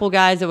had a couple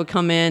guys that would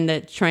come in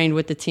that trained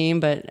with the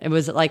team, but it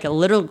was like a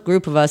little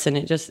group of us, and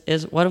it just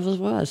is what it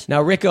was. Now,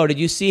 Rico, did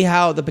you see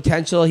how the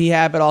potential he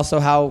had, but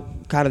also how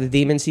kind of the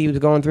demons he was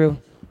going through?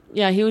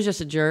 Yeah, he was just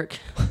a jerk.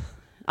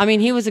 I mean,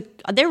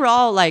 they were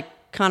all like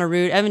kind of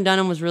rude. Evan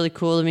Dunham was really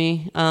cool to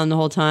me the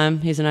whole time.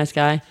 He's a nice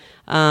guy.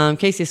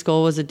 Casey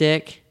Skull was a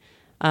dick.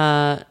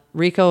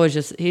 Rico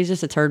he's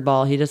just a turd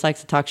ball. He just likes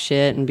to talk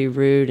shit and be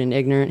rude and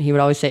ignorant. He would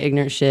always say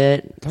ignorant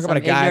shit. Talk about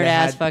a guy that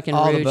ass had fucking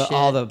all rude the shit.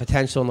 all the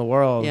potential in the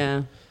world.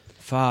 Yeah.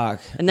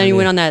 Fuck. And then he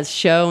went on that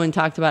show and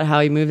talked about how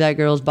he moved that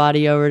girl's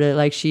body over to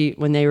like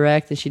when they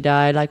wrecked and she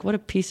died. Like what a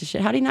piece of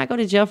shit. How did he not go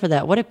to jail for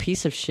that? What a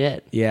piece of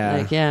shit. Yeah.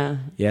 Like yeah.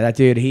 Yeah, that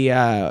dude. He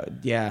has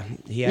Yeah,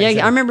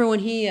 I remember when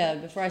he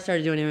before I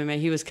started doing MMA,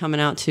 he was coming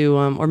out to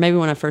or maybe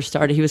when I first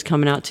started, he was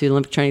coming out to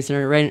Olympic Training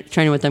Center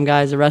training with them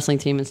guys, the wrestling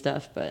team and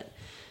stuff. But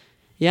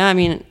yeah, I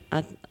mean,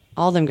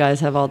 all them guys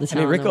have all the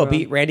talent. I mean, Rico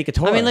beat Randy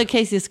Couture. I mean, look,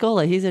 Casey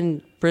Escola. He's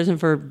in prison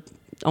for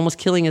almost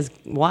killing his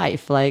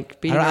wife. Like,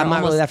 beating her I'm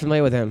not really that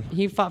familiar with him.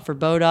 He fought for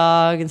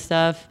Bodog and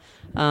stuff.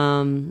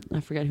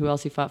 I forget who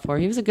else he fought for.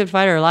 He was a good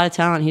fighter, a lot of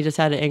talent. He just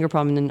had an anger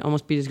problem and then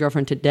almost beat his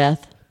girlfriend to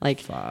death.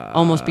 Like,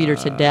 almost beat her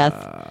to death.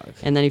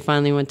 And then he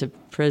finally went to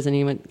prison.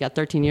 He got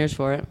 13 years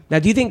for it. Now,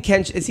 do you think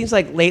it seems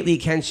like lately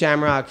Ken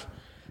Shamrock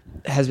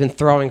has been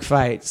throwing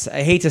fights.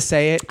 I hate to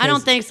say it. I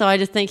don't think so. I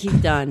just think he's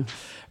done.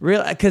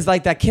 Really? Because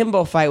like that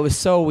Kimbo fight was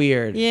so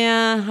weird.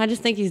 Yeah, I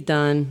just think he's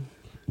done.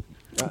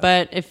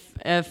 But if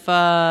And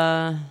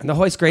the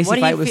Hoist Gracie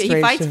fight was strange.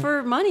 he fights too.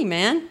 for money,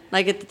 man.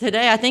 Like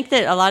today, I think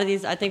that a lot of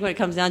these. I think when it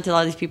comes down to a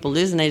lot of these people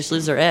losing, they just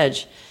lose their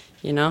edge,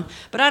 you know.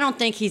 But I don't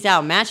think he's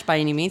outmatched by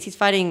any means. He's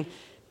fighting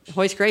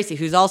Hoist Gracie,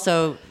 who's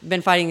also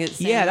been fighting the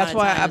same Yeah, that's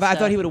amount why of time I and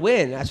thought he stuff. would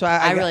win. That's why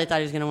I really thought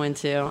he was going to win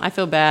too. I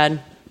feel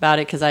bad about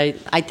it because I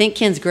think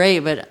Ken's great,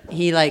 but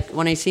he like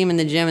when I see him in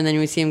the gym and then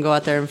we see him go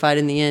out there and fight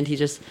in the end,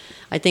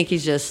 I think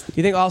he's just.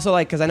 You think also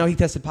like because I know he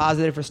tested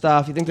positive for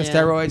stuff. You think the Yeah.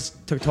 steroids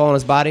took a toll on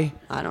his body?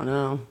 I don't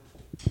know.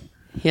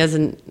 He has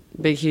a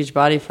big, huge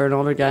body for an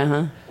older guy,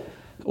 huh?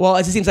 Well,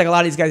 it just seems like a lot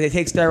of these guys they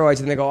take steroids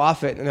and they go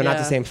off it and they're not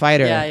the same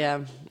fighter.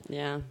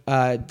 Yeah.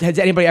 Has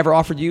anybody ever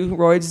offered you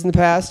roids in the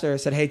past or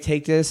said, "Hey,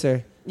 take this"?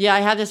 Or Yeah,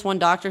 I have this one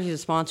doctor. He's a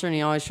sponsor, and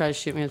he always tries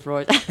to shoot me with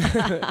roids.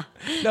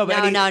 no,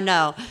 but No.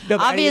 No, but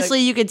Obviously,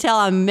 any, you could tell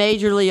I'm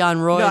majorly on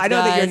roids. No, I know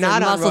that you're guys, not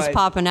and on muscles roids.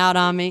 popping out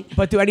on me.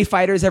 But do any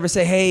fighters ever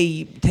say,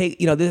 "Hey, take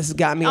this has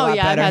got me a Oh lot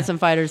yeah, better"? I've had some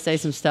fighters say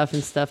some stuff,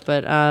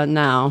 but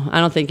no, I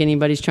don't think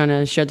anybody's trying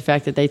to show the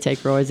fact that they take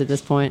roids at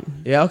this point.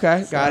 Yeah,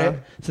 okay, got So- it.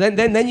 So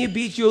then you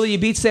beat Julie, you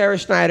beat Sarah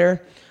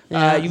Schneider,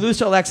 Yeah. you lose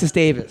to Alexis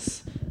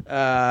Davis.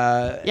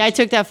 Yeah, I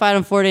took that fight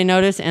on 4-day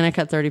notice, and I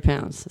cut 30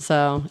 pounds.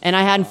 So, and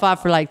I hadn't fought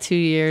for like 2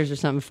 years or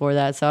something before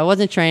that, so I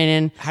wasn't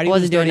training. How do you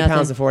wasn't lose doing 30 nothing.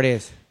 pounds in 4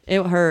 days?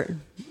 It hurt.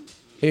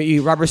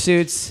 You rubber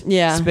suits,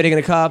 Yeah. spitting in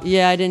a cup.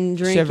 Yeah, I didn't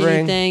drink Shivering.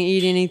 anything,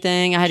 eat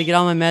anything. I had to get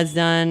all my meds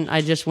done. I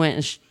just went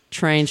and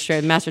trained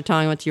straight. Master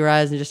Tong went to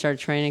Uriah's and just started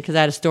training because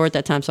I had a store at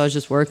that time, so I was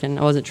just working.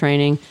 I wasn't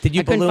training. Did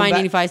you I couldn't balloon find back-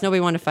 any fights. Nobody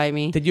wanted to fight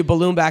me. Did you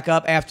balloon back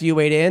up after you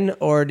weighed in,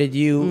 or did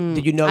you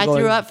know? I going,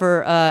 threw up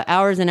for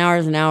hours and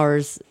hours and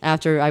hours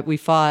after we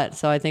fought,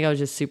 so I think I was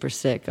just super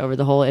sick over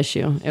the whole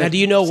issue. Now, do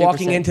you know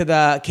walking into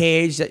the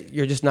cage that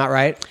you're just not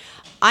right?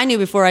 I knew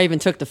before I even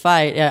took the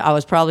fight, I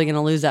was probably going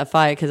to lose that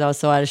fight because I was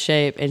so out of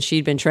shape, and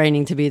she'd been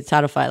training to be the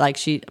title fight.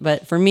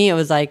 But for me, it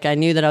was like I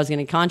knew that I was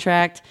going to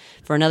contract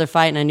for another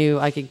fight, and I knew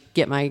I could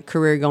get my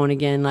career going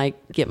again, like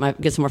get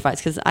some more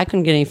fights because I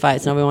couldn't get any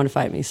fights. Nobody wanted to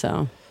fight me,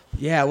 so.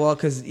 Yeah, well,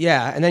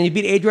 and then you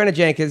beat Adriana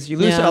Jenkins. You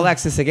lose to Yeah.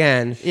 Alexis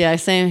again. Yeah,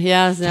 same.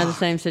 Yeah, it's another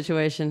same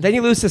situation. Then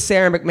you lose to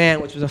Sarah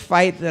McMahon, which was a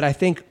fight that I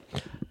think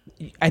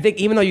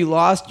even though you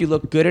lost, you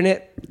looked good in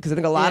it because I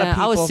think a lot of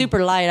people. I was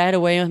super light. I had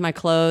to weigh in with my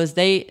clothes.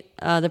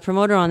 The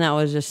promoter on that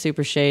was just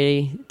super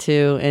shady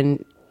too,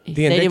 and The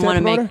they didn't Invicta want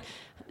to make. promoter?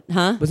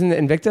 Huh? Wasn't it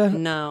Invicta?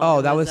 No. Oh,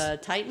 it that was.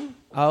 Titan.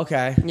 Oh,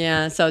 okay.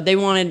 Yeah, so they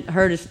wanted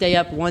her to stay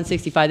up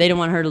 165. They didn't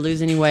want her to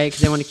lose any weight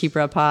because they wanted to keep her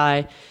up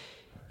high.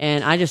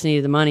 And I just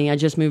needed the money. I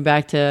just moved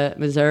back to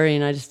Missouri,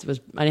 and I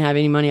didn't have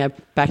any money. I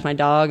packed my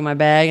dog in my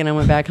bag, and I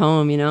went back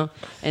home,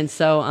 And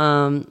so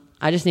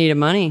I just needed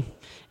money.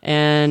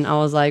 And I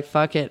was like,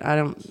 fuck it.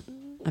 I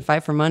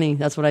fight for money.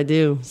 That's what I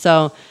do.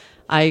 So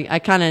I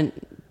kind of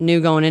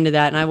knew going into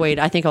that, and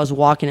I think I was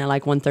walking at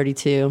like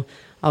 132.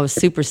 I was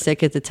super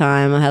sick at the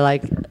time. I had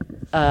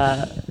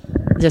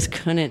just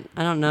couldn't.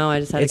 I don't know. I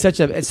just had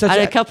I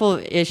had a couple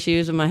of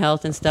issues with my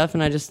health and stuff,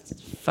 and I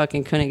just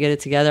fucking couldn't get it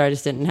together. I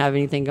just didn't have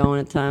anything going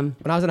at the time.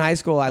 When I was in high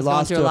school, I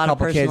lost to through a lot of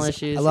couple personal kids.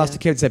 issues, I lost yeah. to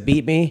kids that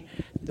beat me.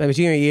 I was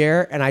junior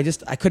year, and I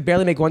could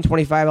barely make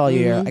 125 all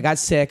year. Mm-hmm. I got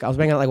sick. I was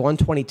making like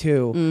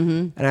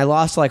 122, and I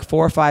lost to like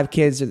 4 or 5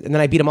 kids, and then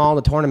I beat them all in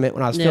the tournament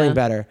when I was feeling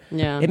better.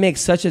 Yeah. It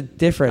makes such a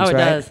difference, Oh, it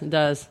right? does. It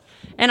does.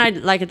 And I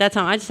like at that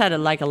time, I just had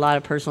like a lot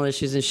of personal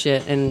issues and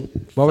shit. And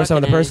What were some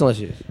of the fucking personal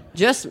issues?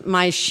 Just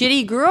my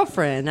shitty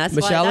girlfriend. That's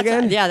Michelle why,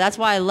 again? Yeah, that's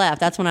why I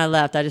left. That's when I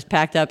left. I just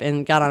packed up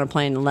and got on a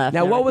plane and left.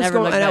 Now, what was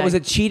going on? back. Was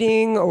it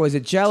cheating or was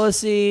it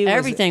jealousy?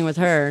 Everything with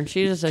her.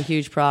 She's just a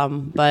huge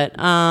problem. But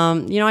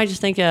I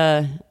just think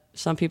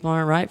some people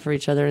aren't right for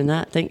each other, and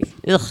that thing.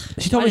 Ugh.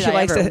 She told me she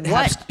likes to have.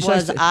 What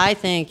was I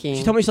thinking?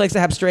 She told me she likes to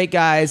have straight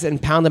guys and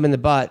pound them in the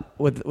butt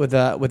with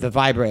a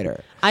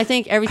vibrator. I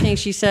think everything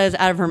she says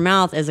out of her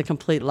mouth is a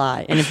complete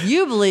lie. And if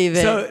you believe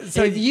it,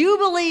 So if you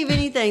believe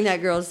anything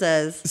that girl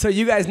says. So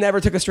you guys never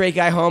took a straight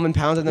guy home and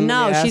pounded them?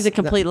 No, in the ass? she's a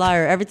complete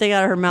liar. Everything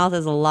out of her mouth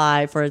is a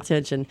lie for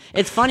attention.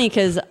 It's funny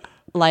because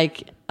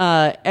like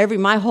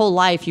my whole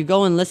life, you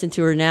go and listen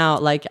to her now.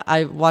 Like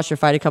I watched her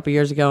fight a couple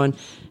years ago,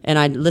 and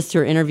I'd listen to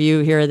her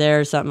interview here or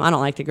there or something. I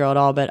don't like the girl at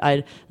all, but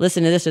I'd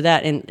listen to this or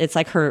that, and it's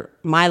like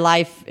my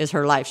life is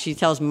her life. She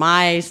tells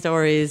my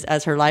stories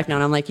as her life now,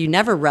 and I'm like, you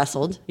never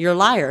wrestled. You're a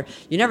liar.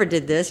 You never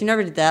did this. You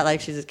never did that.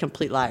 Like she's a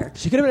complete liar.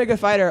 She could have been a good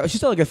fighter. She's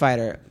still a good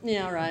fighter.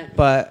 Yeah, right.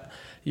 But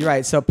you're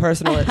right. So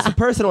personal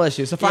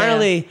issues. So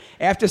finally,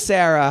 after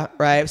Sarah,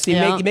 right? So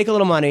you make a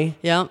little money.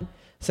 Yeah.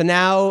 So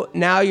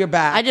now you're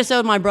back. I just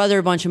owed my brother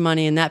a bunch of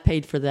money, and that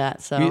paid for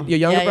that. So Your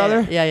younger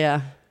brother? Yeah.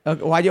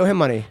 Okay, why'd you owe him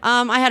money?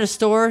 I had a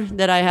store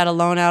that I had a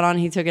loan out on.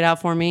 He took it out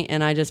for me,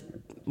 and I just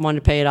wanted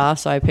to pay it off,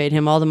 so I paid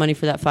him all the money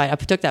for that fight. I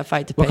took that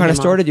fight to pay him What kind of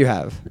store off. did you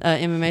have?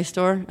 MMA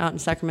store out in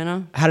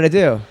Sacramento. How did it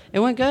do? It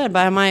went good,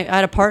 but I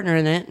had a partner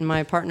in it, and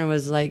my partner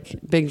was like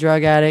big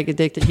drug addict,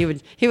 addicted. He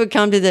would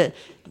come to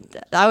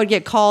I would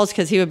get calls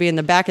because he would be in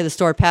the back of the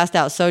store, passed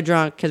out, so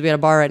drunk because we had a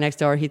bar right next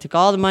door. He took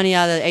all the money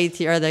out of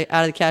the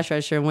out of the cash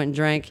register and went and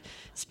drank,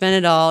 spent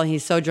it all.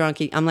 He's so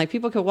drunk. I'm like,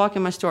 people could walk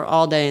in my store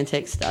all day and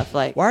take stuff.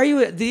 Like, Why are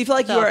you? Did you feel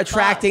like you were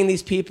attracting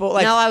these people?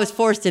 Like, no, I was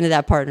forced into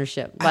that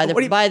partnership by What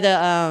do you-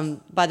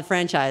 by the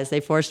franchise. They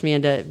forced me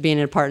into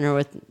being a partner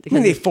with. I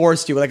mean, they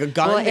forced you like a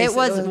gun. Well, They it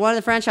was said- one of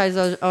the franchise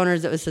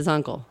owners that was his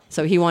uncle.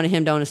 So he wanted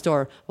him to own a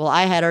store. Well,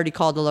 I had already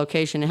called the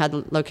location and had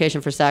the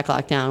location for Sac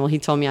Lockdown. Well, he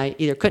told me I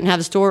either couldn't have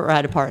a store or I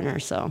had a partner.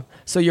 So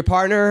your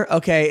partner,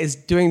 is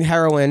doing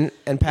heroin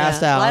and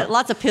passed out.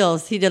 Lots of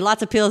pills. He did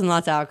lots of pills and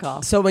lots of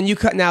alcohol. So when you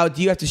cut now,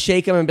 do you have to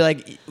shake him and be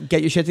like,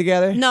 get your shit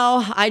together?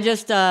 No, I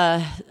just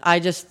left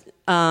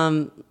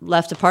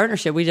a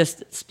partnership. We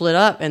just split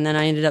up, and then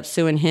I ended up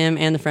suing him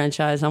and the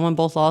franchise. I won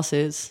both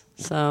lawsuits.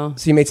 So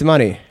you made some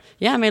money.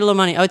 yeah, I made a little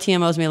money.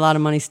 OTM owes me a lot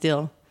of money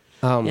still.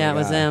 Oh my Yeah, it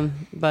was God.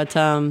 them. But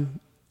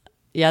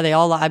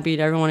I beat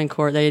everyone in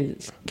court. They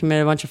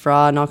committed a bunch of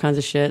fraud and all kinds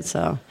of shit.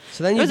 So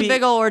then it you was a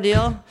big old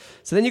ordeal.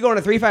 So then you go on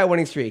a 3-fight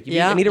winning streak. You beat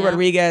Anita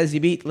Rodriguez, you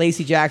beat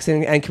Lacey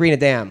Jackson, and Karina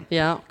Dam.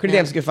 Yeah. Karina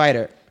Dam's a good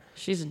fighter.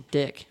 She's a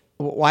dick.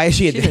 Why is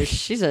she a dick?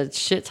 She's a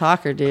shit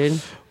talker,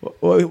 dude.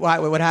 What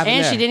happened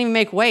And there? she didn't even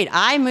make weight.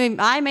 I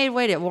made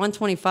weight at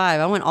 125.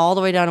 I went all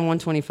the way down to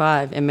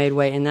 125 and made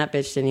weight, and that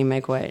bitch didn't even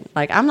make weight.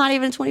 Like, I'm not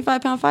even a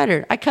 25-pound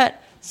fighter. I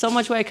cut so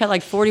much weight. I cut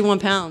like 41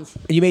 pounds.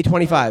 You made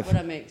 25. What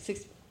did I make?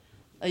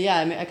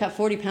 I cut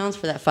 40 pounds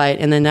for that fight,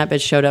 and then that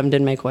bitch showed up and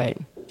didn't make weight.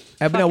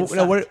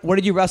 What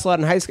did you wrestle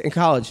at in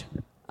college?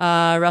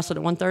 I wrestled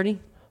at 130.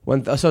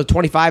 So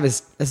 25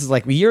 this is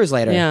like years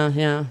later.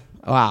 Yeah.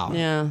 Wow.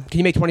 Yeah. Can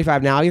you make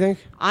 25 now, you think?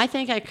 I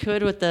think I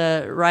could with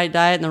the right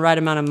diet and the right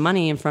amount of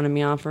money in front of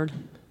me offered.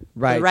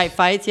 Right. The right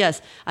fights,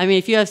 yes. I mean,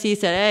 if UFC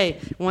said, hey,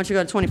 once you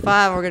go to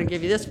 25, we're going to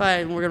give you this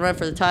fight and we're going to run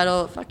for the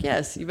title, fuck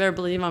yes. You better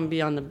believe I'm going to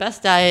be on the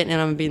best diet and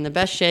I'm going to be in the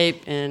best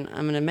shape and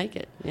I'm going to make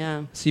it.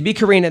 Yeah. So you beat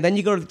Karina, then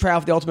you go to the trial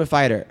for the Ultimate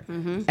Fighter.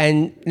 Mm-hmm.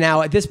 And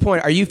now at this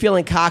point, are you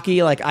feeling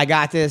cocky? Like, I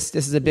got this.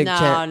 This is a big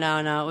chance.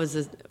 No. It was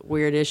a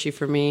weird issue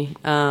for me.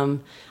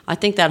 I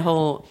think that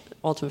whole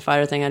Ultimate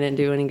Fighter thing, I didn't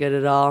do any good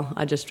at all.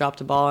 I just dropped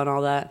the ball and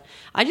all that.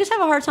 I just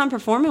have a hard time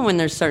performing when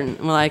there's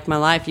like my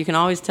life. You can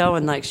always tell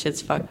when like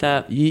shit's fucked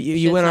up.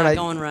 You went on not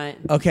going right.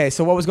 Okay,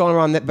 so what was going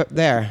on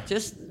there?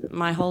 Just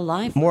my whole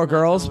life. More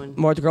girls?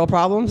 More girl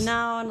problems? No,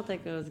 I don't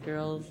think it was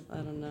girls. I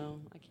don't know.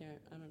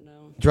 I don't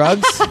know.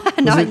 Drugs?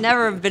 No, I've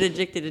never been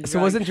addicted to drugs. So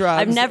it wasn't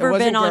drugs. I've never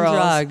been on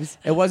drugs.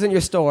 It wasn't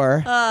your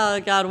store. Oh,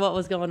 God, what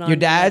was going on? Your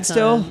dad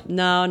still?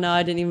 No,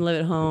 I didn't even live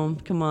at home.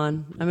 Come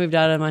on. I moved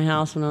out of my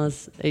house when I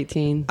was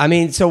 18. I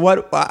mean, so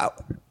what?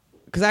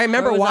 Because I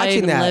remember Where was I watching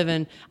even that.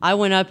 living? I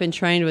went up and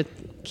trained with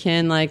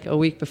Ken like a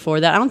week before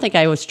that. I don't think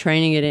I was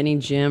training at any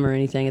gym or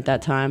anything at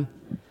that time.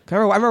 I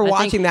remember I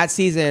watching think that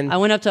season. I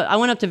went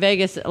up to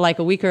Vegas like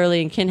a week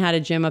early, and Ken had a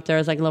gym up there.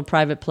 It was like a little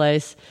private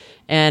place,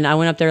 and I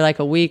went up there like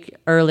a week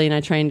early, and I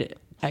trained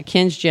at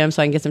Ken's gym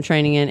so I can get some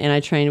training in, and I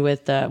trained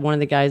with one of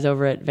the guys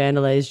over at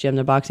Vandelay's gym,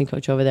 their boxing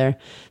coach over there.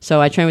 So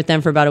I trained with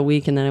them for about a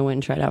week, and then I went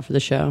and tried out for the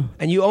show.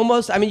 And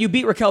you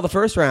beat Raquel the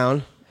first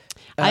round.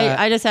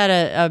 I just had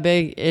a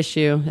big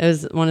issue. It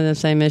was one of the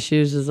same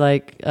issues as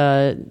like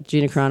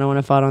Gina Carano when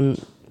I fought on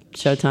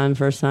Showtime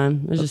first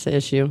time. It was just an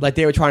issue. Like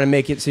they were trying to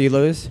make it so you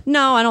lose?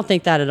 No, I don't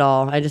think that at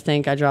all. I just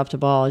think I dropped a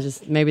ball. It's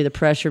just maybe the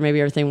pressure,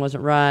 maybe everything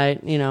wasn't right.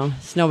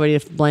 It's nobody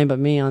to blame but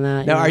me on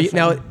that.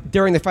 Now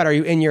during the fight, are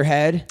you in your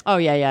head? Oh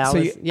yeah.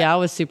 I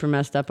was super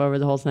messed up over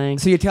the whole thing.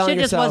 So you're telling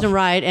Shit yourself just wasn't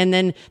right, and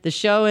then the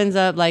show ends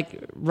up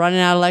like running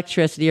out of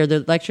electricity, or the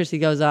electricity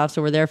goes off.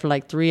 So we're there for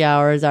like 3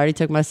 hours. I already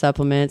took my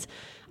supplements.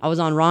 I was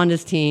on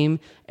Rhonda's team.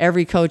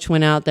 Every coach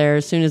went out there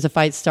as soon as the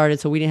fight started,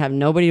 so we didn't have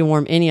nobody to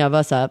warm any of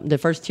us up. The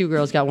first 2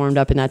 girls got warmed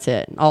up, and that's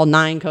it. All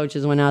 9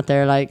 coaches went out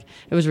there. Like,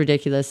 it was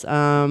ridiculous.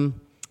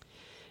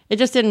 It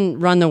just didn't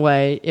run the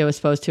way it was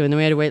supposed to, and then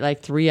we had to wait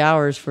like 3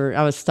 hours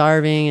I was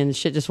starving, and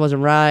shit just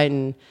wasn't right,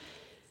 and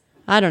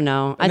I don't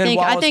know. I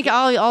think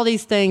all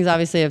these things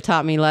obviously have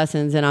taught me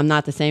lessons, and I'm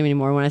not the same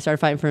anymore. When I started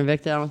fighting for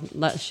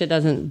Invicta, shit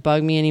doesn't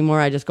bug me anymore.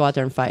 I just go out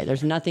there and fight.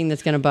 There's nothing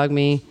that's going to bug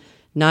me.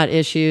 Not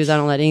issues. I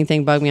don't let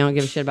anything bug me. I don't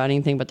give a shit about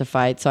anything but the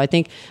fight. So I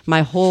think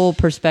my whole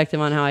perspective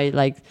on how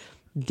I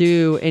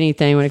do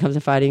anything when it comes to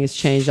fighting has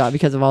changed out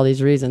because of all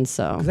these reasons.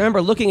 So I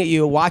remember looking at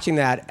you, watching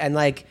that, and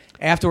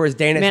afterwards,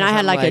 Dana. Man, I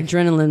had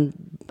adrenaline.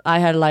 I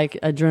had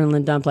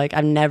adrenaline dump like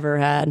I've never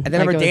had. And then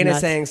I remember Dana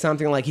saying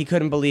something like he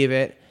couldn't believe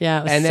it.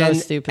 Yeah, it was so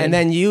stupid. And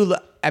then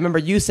I remember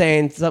you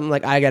saying something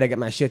like, "I got to get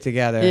my shit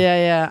together."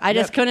 Yeah. I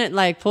just couldn't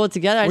pull it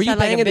together. Were you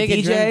banging the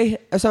DJ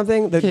or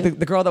something?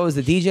 The girl that was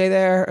the DJ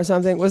there or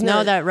something?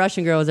 No, that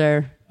Russian girl was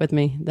there with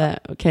me.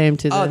 That came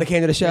to. That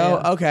came to the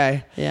show. Yeah.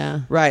 Okay.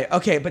 Yeah. Right.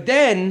 Okay, but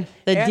then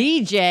the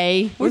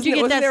DJ. Where'd you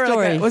get that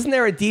story? Wasn't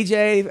there a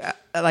DJ?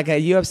 Like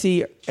a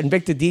UFC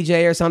Invicta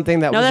DJ or something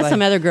that was that's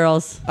some other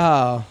girls.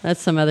 Oh.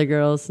 That's some other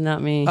girls,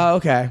 not me. Oh,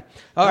 okay.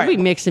 All right. Don't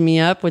be mixing me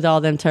up with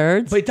all them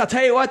turds. But I'll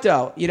tell you what,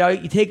 though. You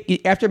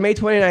take after May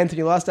 29th when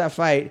you lost that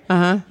fight,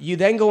 you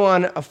then go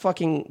on a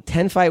fucking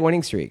 10-fight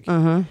winning streak,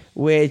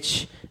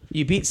 which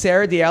you beat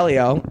Sarah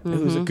D'Aleo,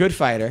 who's a good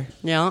fighter.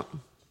 Yeah.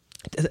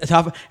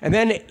 Tough. And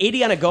then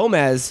Adriana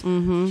Gomez,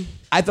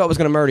 I thought was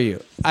going to murder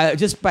you.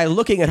 Just by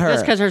looking at her.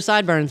 Just because her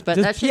sideburns, but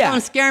that shit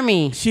don't scare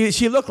me.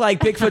 She looked like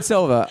Bigfoot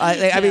Silva.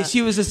 I mean,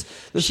 she was just...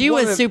 She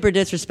was super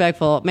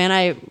disrespectful. Man,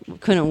 I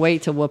couldn't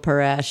wait to whoop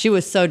her ass. She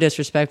was so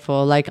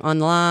disrespectful. Like,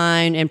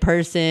 online, in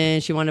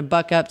person, she wanted to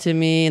buck up to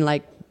me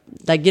and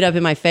get up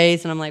in my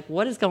face. And I'm like,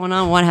 what is going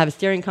on? I want to have a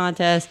staring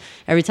contest.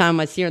 Every time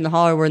I see her in the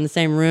hall or we're in the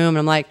same room. And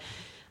I'm like,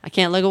 I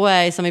can't look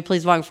away. Somebody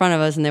please walk in front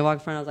of us. And they walk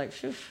in front. I was like,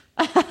 phew.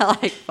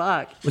 Like,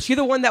 fuck. Was she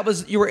the one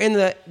that you were in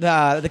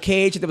the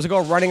cage, there was a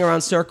girl running around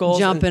circles?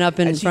 Jumping up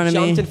in front of me.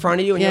 She jumped in front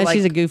of you? And yeah,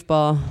 she's a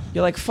goofball.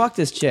 You're like, fuck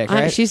this chick,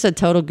 right? She's a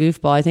total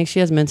goofball. I think she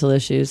has mental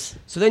issues.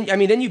 So then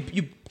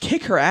you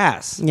kick her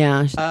ass.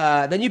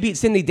 Yeah. Then you beat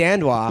Cindy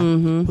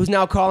Dandois, who's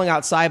now calling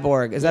out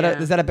Cyborg. Is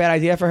that a bad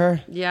idea for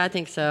her? Yeah, I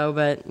think so.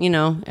 But,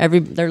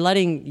 they're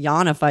letting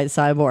Yana fight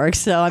Cyborg.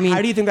 So, I mean...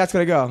 How do you think that's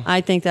going to go? I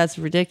think that's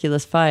a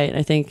ridiculous fight.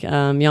 I think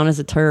Yana's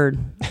a turd.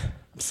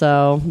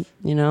 So,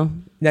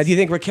 Now, do you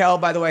think Raquel,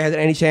 by the way, has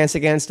any chance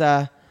against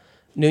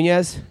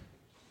Nunez?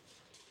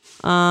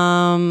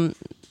 No.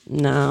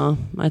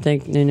 I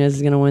think Nunez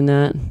is going to win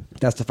that.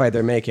 That's the fight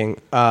they're making.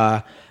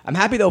 I'm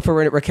happy, though, for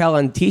Raquel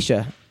and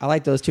Tisha. I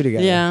like those two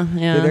together. Yeah.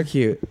 They're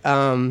cute.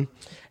 Then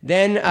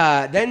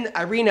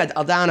Irene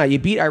Aldana, you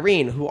beat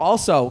Irene, who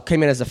also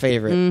came in as a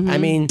favorite. I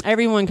mean...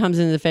 Everyone comes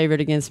in as a favorite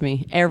against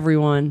me.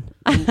 Everyone.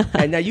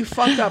 And now you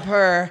fucked up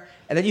her...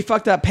 And then you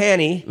fucked up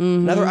Panny,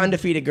 another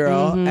undefeated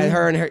girl,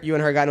 and you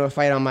and her got into a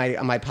fight on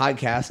my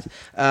podcast.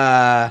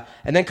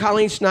 And then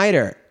Colleen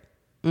Schneider.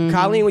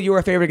 Colleen, you were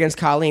a favorite against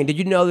Colleen. Did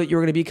you know that you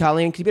were going to beat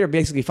Colleen? Because you beat her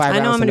basically 5 rounds.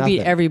 I know I'm going to beat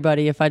nothing.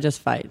 everybody if I just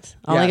fight.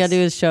 All I got to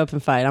do is show up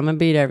and fight. I'm going to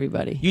beat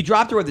everybody. You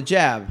dropped her with a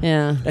jab.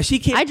 Yeah. Now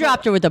I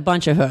dropped her with a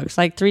bunch of hooks.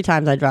 Like 3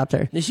 times I dropped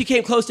her. And she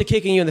came close to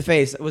kicking you in the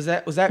face. Was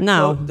that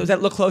no? Does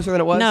that look closer than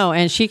it was? No,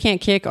 and she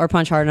can't kick or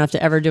punch hard enough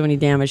to ever do any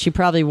damage. She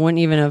probably wouldn't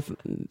even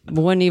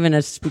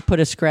have put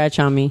a scratch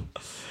on me.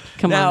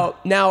 Come on.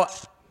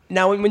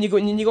 Now, when you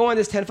go on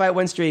this 10-fight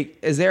win streak,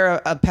 is there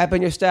a pep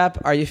in your step?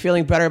 Are you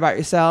feeling better about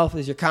yourself?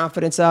 Is your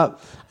confidence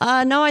up?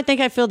 No, I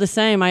think I feel the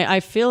same. I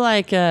feel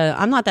like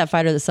I'm not that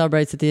fighter that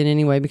celebrates at the end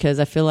anyway, because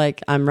I feel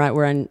like I'm right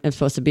where I'm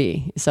supposed to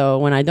be. So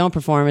when I don't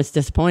perform, it's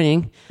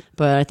disappointing.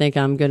 But I think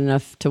I'm good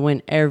enough to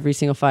win every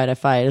single fight I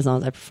fight as long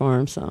as I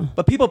perform. So.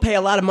 But people pay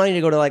a lot of money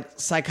to go to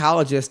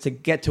psychologists to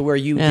get to where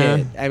you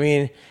did. I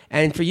mean,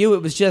 and for you,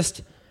 it was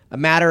just a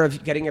matter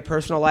of getting your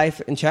personal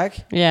life in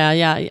check?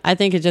 Yeah. I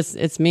think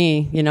it's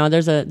me.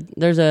 There's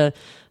a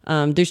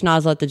douche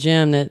nozzle at the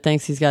gym that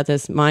thinks he's got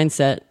this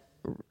mindset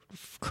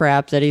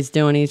crap that he's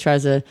doing. He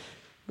tries to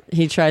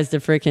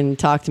freaking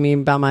talk to me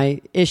about my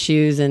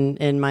issues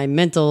and my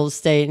mental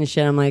state and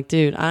shit. I'm like,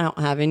 dude, I don't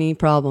have any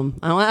problem.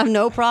 I don't have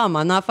no problem.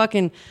 I'm not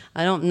fucking,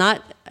 I don't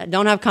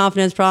have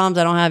confidence problems.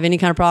 I don't have any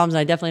kind of problems. And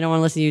I definitely don't want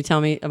to listen to you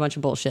tell me a bunch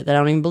of bullshit that I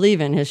don't even believe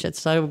in. His shit's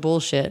so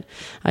bullshit.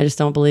 I just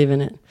don't believe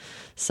in it.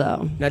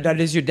 So now,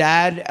 does your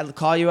dad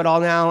call you at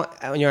all now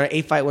when you're on an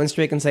 8-fight win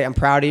streak and say, I'm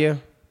proud of you?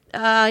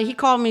 He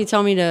called me to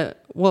tell me to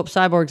whoop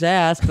Cyborg's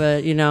ass,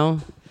 but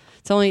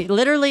It's only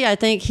literally, I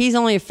think he's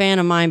only a fan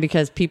of mine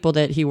because people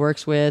that he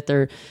works with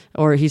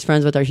or he's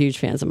friends with are huge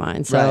fans of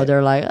mine. So Right.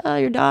 they're like, oh,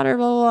 your daughter,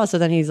 blah, blah, blah. So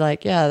then he's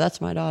like, yeah, that's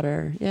my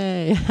daughter.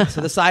 Yay. So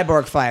the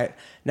Cyborg fight.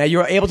 Now you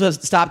were able to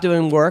stop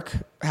doing work,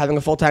 having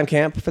a full-time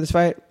camp for this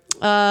fight?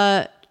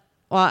 Well,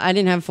 I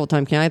didn't have a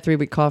full-time camp. I had a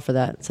 3-week call for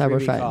that Cyborg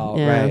 3-week fight. call,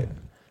 Yeah. right.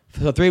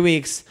 So 3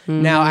 weeks.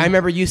 Now, I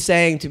remember you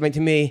saying to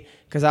me,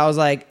 because I was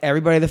like,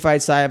 everybody that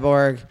fights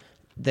Cyborg,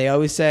 they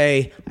always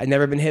say, I've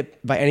never been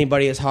hit by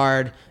anybody as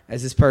hard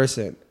as this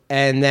person.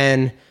 And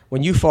then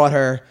when you fought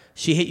her,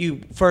 she hit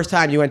you first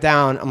time you went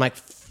down. I'm like,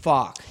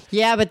 fuck.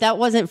 Yeah, but that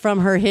wasn't from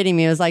her hitting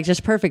me. It was like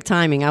just perfect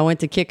timing. I went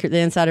to kick her, the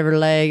inside of her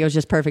leg. It was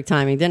just perfect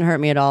timing. Didn't hurt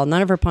me at all.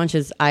 None of her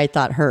punches I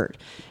thought hurt.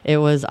 It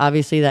was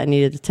obviously that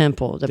needed the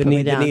temple to put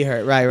me down. The knee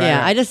hurt. Right. Yeah,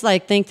 right. I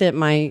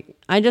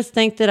just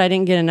think that I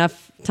didn't get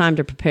enough time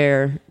to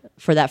prepare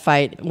for that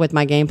fight with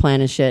my game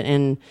plan and shit.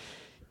 And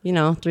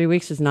 3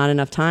 weeks is not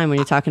enough time when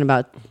you're talking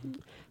about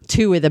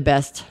two of the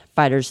best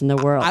fighters in the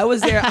world. I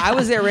was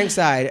there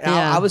ringside. And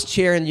Yeah. I was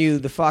cheering you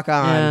the fuck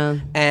on. Yeah.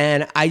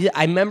 And I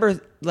remember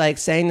like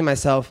saying to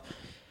myself,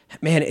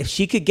 man, if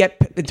she could get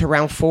into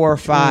round 4 or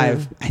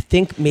 5, I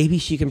think maybe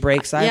she can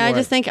break Cyborg. Yeah,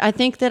 I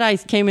think that I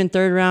came in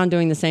third round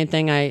doing the same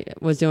thing I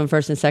was doing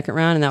first and second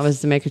round, and that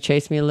was to make her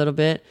chase me a little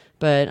bit.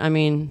 But I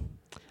mean,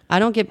 I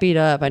don't get beat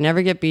up. I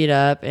never get beat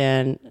up,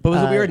 and But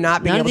was it weird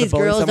not being none able of to these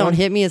bully girls someone? don't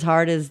hit me as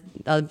hard as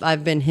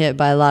I've been hit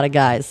by a lot of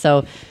guys.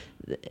 So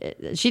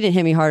she didn't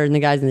hit me harder than the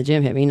guys in the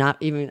gym hit me, not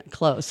even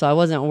close. So I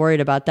wasn't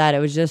worried about that. It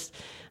was just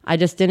I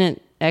just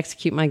didn't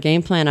execute my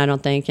game plan, I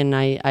don't think, and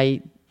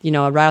I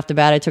right off the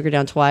bat, I took her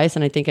down twice,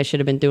 and I think I should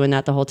have been doing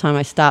that the whole time.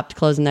 I stopped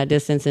closing that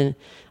distance, and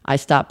I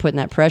stopped putting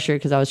that pressure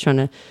because I was trying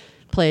to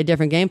play a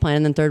different game plan.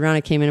 And then third round,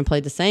 I came in and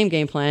played the same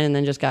game plan, and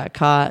then just got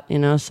caught.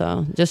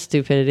 So just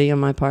stupidity on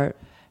my part.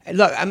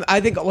 Look,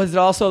 I think, was it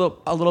also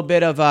a little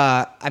bit of,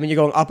 you're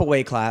going up a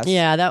weight class.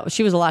 Yeah,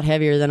 she was a lot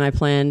heavier than I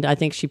planned. I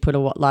think she put a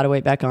lot of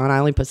weight back on. I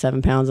only put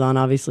 7 pounds on,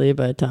 obviously,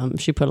 but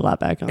she put a lot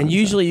back on. And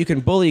usually you can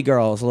bully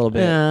girls a little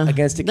bit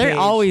against a They cage.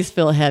 always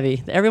feel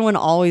heavy. Everyone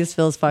always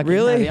feels fucking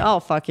Really? heavy. Oh,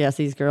 fuck yes,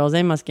 these girls.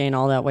 They must gain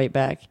all that weight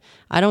back.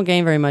 I don't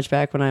gain very much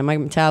back when my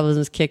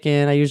metabolism's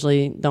kicking. I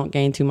usually don't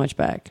gain too much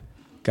back.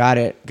 Got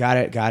it.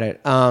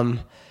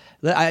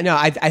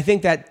 I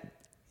think that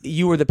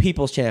you were the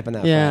people's champ in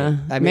that Yeah.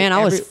 fight.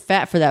 I was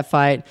fat for that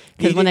fight.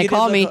 Because You when did- they you did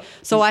called me, look-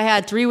 so I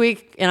had 3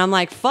 weeks, and I'm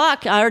like,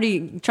 fuck, I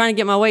already trying to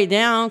get my weight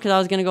down because I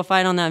was going to go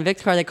fight on that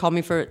Vicks card. They called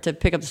me to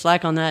pick up the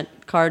slack on that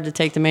card to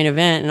take the main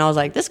event. And I was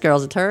like, this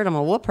girl's a turd. I'm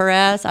going to whoop her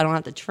ass. I don't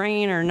have to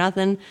train or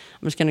nothing.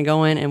 I'm just going to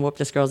go in and whoop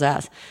this girl's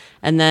ass.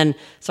 And then,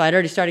 so I'd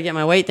already started getting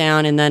my weight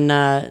down, and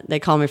then they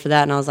called me for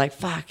that, and I was like,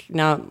 fuck,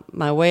 now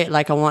my weight,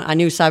 I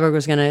knew Cyborg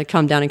was going to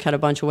come down and cut a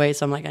bunch of weight,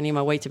 so I'm like, I need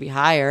my weight to be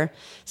higher.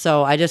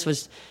 So I just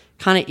was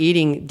kind of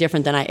eating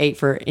different than I ate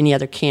for any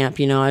other camp.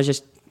 I was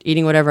just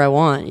eating whatever I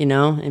want,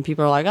 and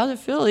people are like, how's it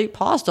feel to eat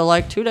pasta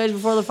like 2 days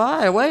before the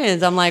fight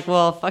weigh-ins? I'm like,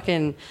 well,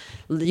 fucking,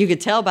 you could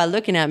tell by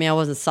looking at me, I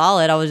wasn't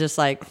solid. I was just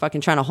like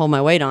fucking trying to hold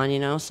my weight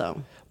on,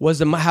 so.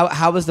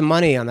 How was the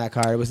money on that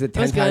card? Was it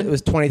 10 was times? good. It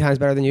was 20 times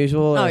better than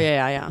usual? Oh, or-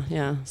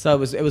 yeah. So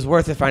it was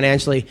worth it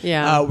financially.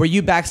 Yeah. Were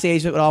you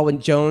backstage with all when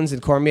Jones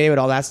and Cormier with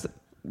all that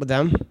with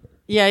them?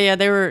 Yeah,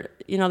 they were,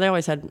 they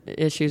always had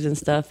issues and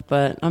stuff,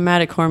 but I'm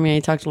mad at Cormier.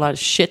 He talked a lot of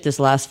shit this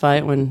last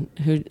fight who'd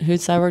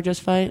Cyborg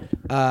just fight?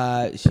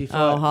 She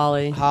fought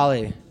Holly.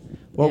 Holly.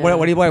 What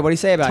Yeah. do you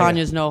say about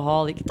Tanya's no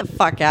Holly. Get the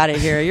fuck out of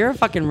here. You're a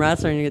fucking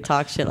wrestler and you can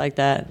talk shit like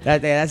that.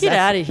 That's Get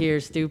out of here,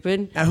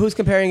 stupid. Now, who's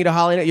comparing you to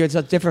Holly? You're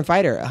a different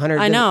fighter. 100.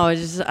 I know.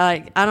 It's just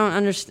like I don't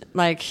understand.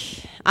 Like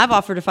I've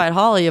offered to fight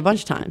Holly a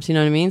bunch of times. You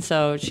know what I mean?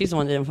 So she's the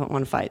one that didn't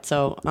want to fight.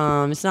 So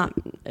it's not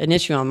an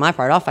issue on my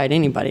part. I'll fight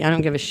anybody. I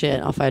don't give a shit.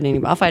 I'll fight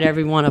anybody. I'll fight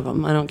every one of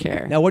them. I don't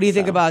care. Now, what do you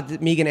think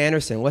about Megan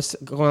Anderson? What's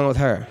going on with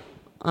her?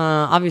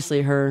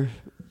 Obviously, her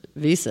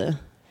visa.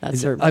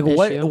 That's her Like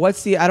issue.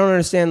 what's the? I don't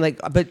understand. Like,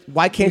 but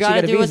why can't You she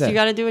gotta get a do visa? you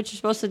gotta do what you're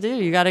supposed to do.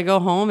 You gotta go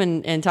home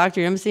and talk to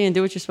your embassy and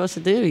do what you're supposed to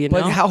do. You know.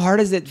 But how hard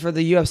is it for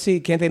the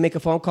UFC? Can't they make a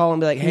phone call and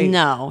be like, "Hey,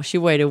 No, she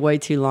waited way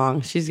too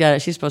long. She's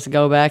supposed to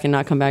go back and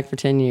not come back for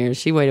 10 years.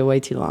 She waited way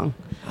too long.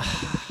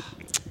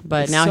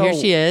 But now here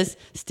she is,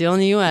 still in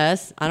the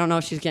U.S. I don't know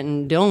if she's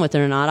dealing with it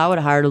or not. I would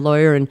have hired a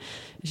lawyer, and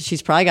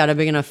she's probably got a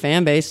big enough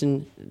fan base,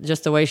 and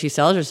just the way she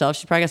sells herself,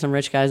 she's probably got some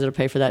rich guys that'll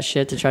pay for that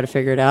shit to try to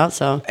figure it out.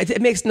 So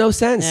It makes no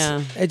sense.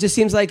 Yeah. It just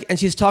seems like, and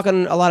she's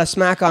talking a lot of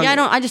smack on.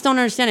 yeah, I just don't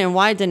understand it. And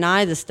why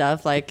deny the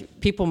stuff? Like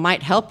people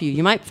might help you.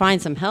 You might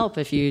find some help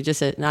if you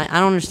just. I don't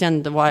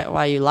understand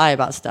why you lie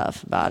about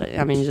stuff about it.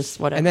 I mean, just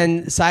whatever. And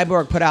then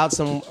Cyborg put out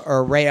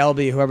or Ray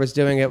Elby, whoever's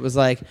doing it, was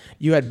like,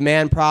 you had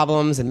man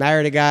problems and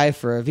married a guy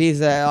for a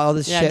visa, all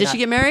this yeah, shit. did she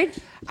get married?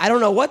 I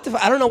don't know what to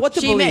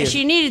believe.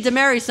 She needed to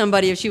marry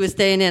somebody if she was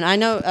staying in. I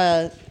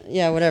know.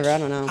 Yeah, whatever. I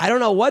don't know. I don't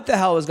know what the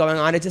hell was going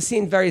on. It just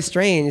seemed very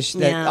strange.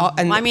 That Yeah.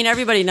 and I mean,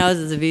 everybody knows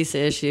it's a visa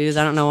issues.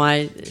 I don't know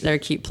why they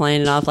keep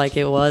playing it off like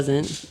it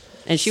wasn't.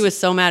 And she was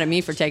so mad at me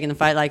for taking the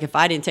fight. Like, if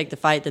I didn't take the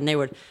fight, then they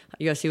would,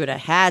 You go see what I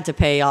had to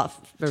pay off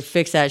or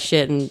fix that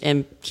shit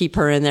and keep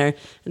her in there.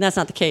 And that's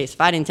not the case. If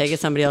I didn't take it,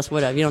 somebody else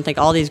would have. You don't think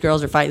all these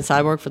girls are fighting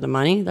Cyborg for the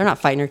money? They're not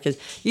fighting her because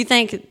you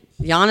think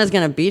Yana's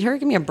going to beat her?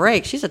 Give me a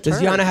break. She's a turd.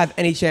 Does Yana have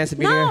any chance of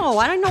beating her? No,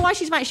 I don't know why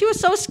she's fighting. She was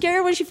so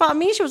scared when she fought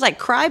me. She was like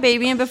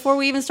crybabying before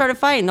we even started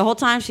fighting. The whole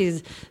time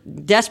she's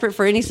desperate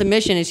for any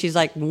submission and she's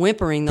like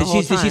whimpering the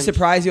whole time. Did she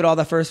surprise you at all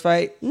the first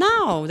fight?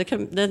 No,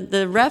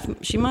 the ref,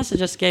 she must have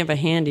just gave a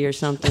handy or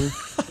something.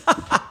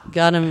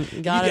 Got him.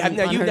 You've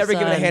never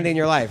given a handy in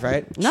your life,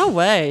 right? No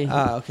way.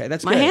 Oh, okay,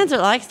 that's my good. hands are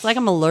like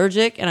I'm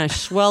allergic and I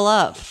swell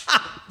up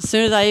as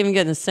soon as I even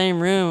get in the same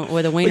room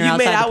with a wiener But you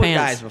outside made out the with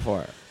pants. guys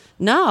before.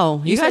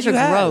 No, you guys said are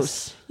have.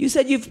 gross. You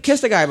said you've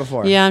kissed a guy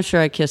before. Yeah, I'm sure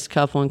I kissed a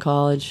couple in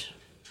college.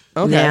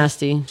 Okay.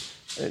 Nasty.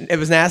 It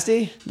was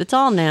nasty. It's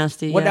all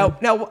nasty. What yeah.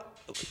 now?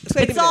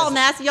 Explain to It's me all this.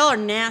 nasty. Y'all are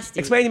nasty.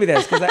 Explain to me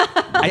this, because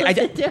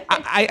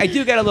I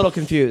do get a little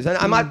confused.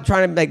 I'm not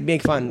trying to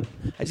make fun.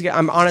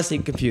 I'm honestly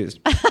confused.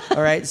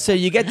 All right, so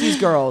you get these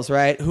girls,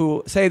 right,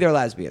 who say they're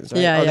lesbians,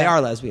 right? Yeah, They yeah.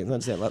 are lesbians.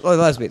 Let's say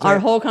lesbians. Our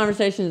right? whole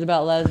conversation is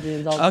about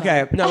lesbians. All the Okay,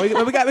 time. no,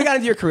 we got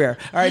into your career.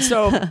 All right,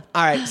 so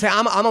say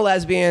I'm a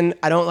lesbian.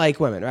 I don't like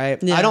women,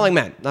 right? Yeah. I don't like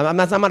men. I'm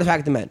not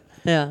attracted to men.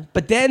 Yeah.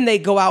 But then they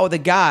go out with a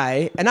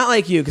guy, and not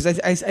like you, because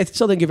I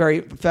still think you're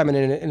very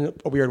feminine in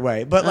a weird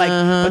way. But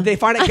but they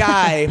find a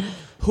guy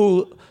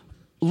who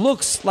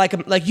looks like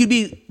you'd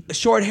be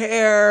short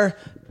hair,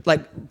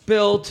 like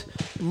built,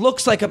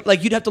 looks like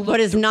you'd have to look. But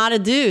it's not a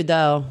dude,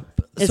 though.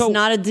 It's So-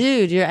 not a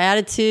dude. Your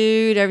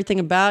attitude, everything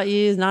about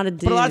you is not a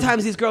dude. But a lot of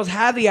times these girls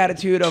have the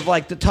attitude of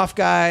like the tough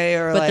guy,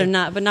 or But like, they're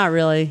not. But not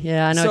really.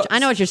 Yeah, I know. So- I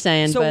know what you're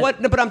saying. So but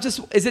what? No, but I'm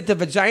just. Is it the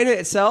vagina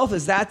itself?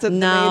 Is that the main?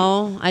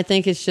 No, I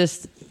think it's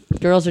just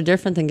girls are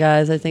different than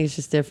guys. I think it's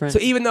just different. So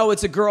even though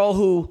it's a girl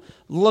who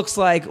looks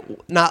like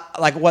not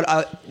like what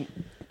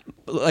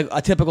like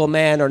a typical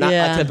man, or not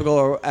Yeah. a typical,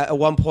 or at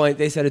one point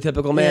they said a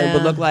typical man would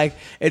Yeah. look like,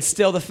 it's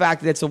still the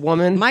fact that it's a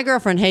woman. My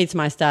girlfriend hates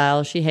my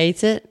style. She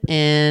hates it,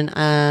 and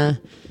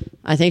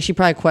I think she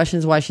probably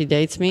questions why she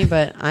dates me.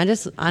 But I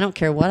don't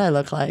care what I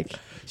look like.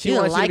 She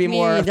either wants you to like be me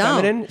more or you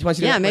don't. feminine? She wants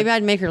you to yeah, look maybe like-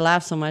 I'd make her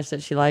laugh so much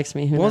that she likes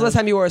me. Who When was the knows? last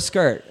time you wore a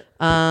skirt?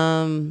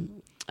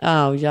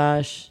 Oh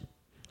gosh,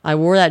 I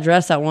wore that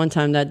dress that one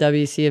time, that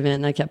WC event,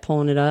 and I kept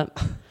pulling it up.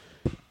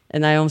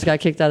 And I almost got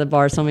kicked out of the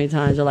bar so many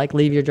times. They're like,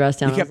 leave your dress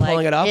down. You kept I was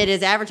pulling like, it up? It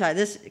is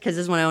advertised. Because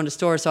this is when I owned a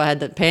store, so I had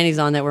the panties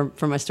on that were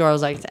from my store. I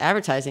was like, it's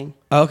advertising.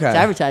 Okay. It's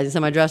advertising.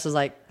 So my dress was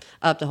like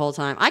up the whole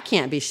time. I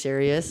can't be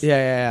serious.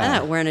 Yeah. I'm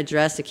not wearing a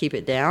dress to keep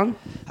it down.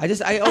 I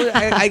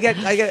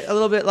get a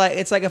little bit like,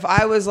 it's like if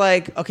I was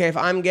like, okay, if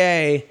I'm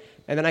gay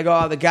and then I go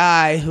out with a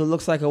guy who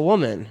looks like a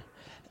woman,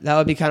 that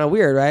would be kind of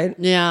weird, right?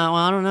 Yeah, well,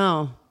 I don't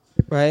know.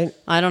 Right?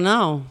 I don't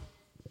know.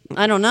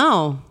 But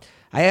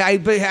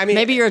I mean,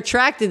 Maybe you're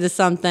attracted to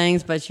some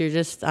things, but you're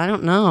just, I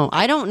don't know.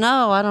 I don't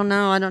know. what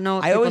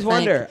I always people think.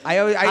 wonder.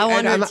 I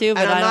wonder I'm, too,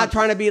 but and I'm I not don't-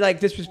 trying to be like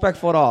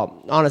disrespectful at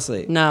all,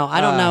 honestly. No,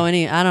 I don't know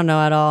any. I don't know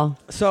at all.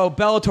 So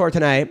Bellator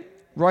tonight,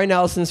 Roy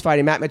Nelson's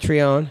fighting Matt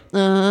Mitrione.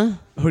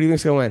 Who do you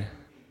think's gonna win?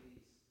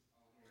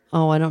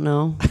 Oh, I don't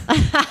know.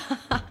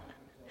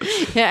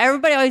 Yeah,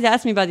 everybody always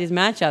asks me about these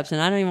matchups, and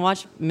I don't even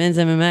watch men's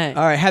MMA.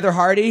 All right, Heather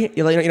Hardy.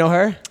 You know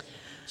her?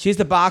 She's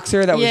the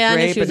boxer that was yeah,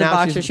 great, I knew she was but a now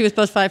boxer. she's, She was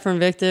supposed to fight for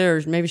Invicta,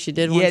 or maybe she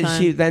did one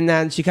time.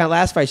 then she kind of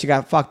last fight she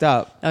got fucked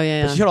up. Oh,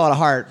 yeah, But yeah. she showed a lot of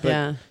heart. But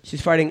Yeah. she's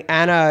fighting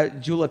Anna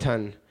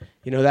Julaton.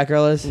 You know who that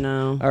girl is?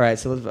 No. All right,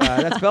 so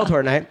that's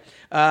Bellator night.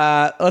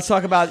 Let's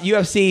talk about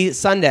UFC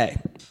Sunday.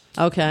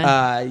 Okay.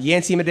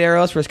 Yancy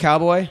Medeiros versus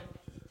Cowboy.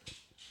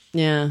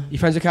 yeah. You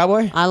friends with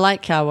Cowboy? I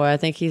like Cowboy. I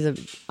think he's a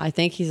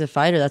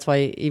fighter. That's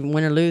why even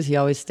win or lose, he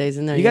always stays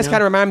in there. You guys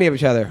kind of remind me of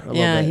each other. A little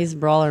Yeah, bit. he's a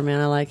brawler, man.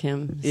 I like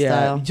him. His Yeah.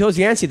 Style. Joe's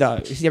Yancey though.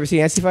 You ever see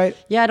Yancey fight?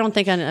 Yeah, I don't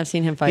think I've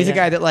seen him fight. He's a yet.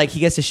 guy that like he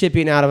gets the shit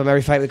beaten out of him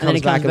every fight, but And then comes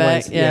he back comes and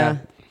back, wins.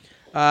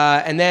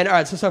 yeah. And then all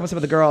right, so let's talk about some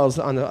of the girls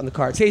on the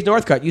card. Sage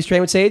Northcutt. You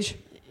train with Sage?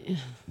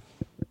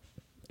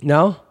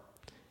 No.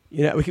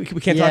 You know we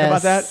can't talk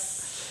about that.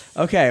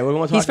 Okay, we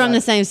won't talk. He's from about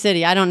the same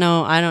city. I don't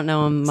know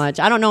him much.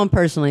 I don't know him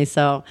personally.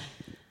 So,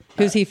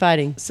 who's he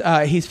fighting?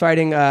 He's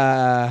fighting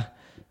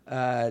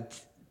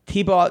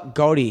Thibaut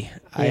Gody.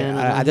 Yeah, I don't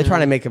know They're him. trying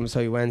to make him so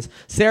he wins.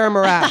 Sarah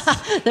Moras.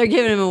 They're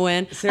giving him a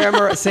win. Sarah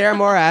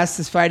Moras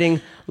is fighting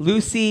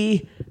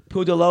Lucy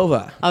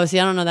Pudilova. Oh, see,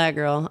 I don't know that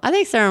girl. I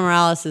think Sarah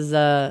Morales is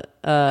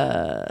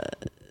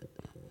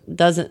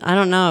doesn't. I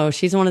don't know.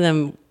 She's one of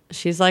them.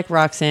 She's like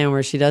Roxanne,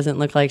 where she doesn't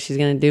look like she's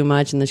going to do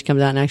much, and then she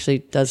comes out and actually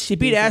does. She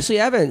beat Ashley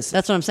Evans.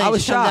 That's what I'm saying. I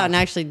was She comes shocked. out and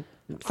actually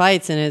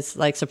fights, and it's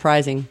like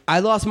surprising.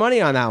 I lost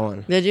money on that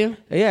one. Did you?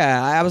 Yeah,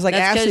 I was like,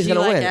 That's Ashley's because you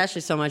going to like win. Ashley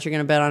so much, you're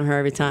going to bet on her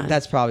every time.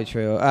 That's probably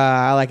true.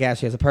 I like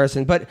Ashley as a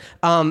person. But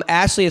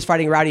Ashley is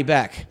fighting Rowdy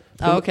Beck.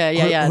 Oh, okay.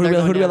 Yeah. Who They're do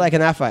going we down. like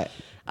in that fight?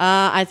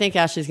 I think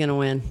Ashley's going to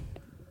win.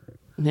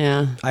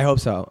 Yeah. I hope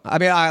so. I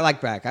mean, I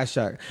like Beck. I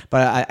sure.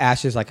 But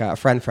Ashley's like a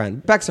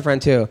friend. Beck's a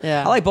friend, too.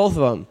 Yeah. I like both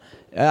of them.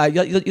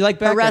 You like Beck?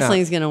 But or no?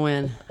 wrestling's going to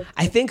win.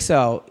 I think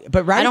so.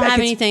 But Rowdy I don't Beck have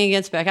gets- anything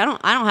against Beck. I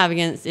don't have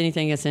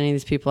anything against any of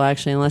these people,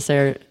 actually, unless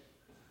they're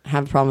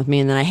have a problem with me,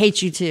 and then I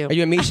hate you too. Are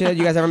you and Misha?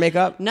 You guys ever make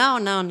up? No.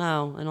 I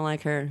don't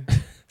like her.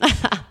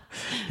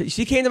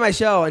 She came to my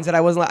show and said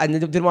I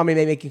didn't want me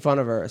making fun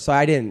of her, so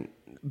I didn't.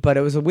 But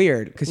it was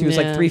weird because she was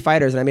like 3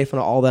 fighters, and I made fun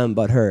of all them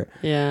but her.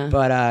 Yeah.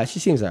 But she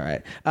seems all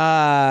right.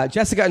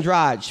 Jessica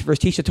Andrade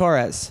versus Tisha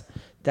Torres.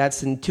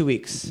 That's in 2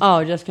 weeks.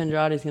 Oh, Jessica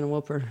Andrade's gonna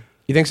whoop her.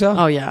 You think so?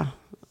 Oh yeah.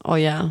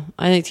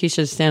 I think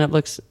Tisha's stand up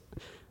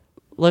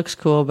looks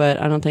cool, but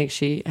I don't think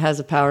she has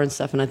the power and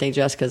stuff. And I think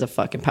Jessica's a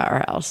fucking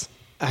powerhouse.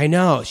 I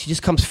know. She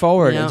just comes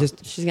forward and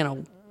just. She's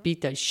gonna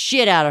beat the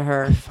shit out of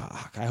her.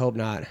 Fuck. I hope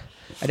not.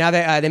 And now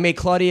they made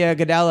Claudia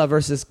Gadella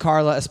versus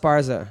Carla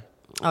Esparza.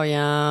 Oh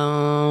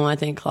yeah, I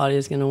think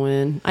Claudia's gonna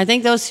win. I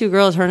think those two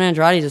girls, her and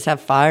Andrade, just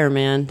have fire,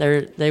 man.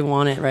 They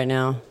want it right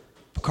now.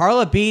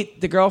 Carla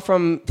beat the girl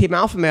from Team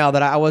Alpha Male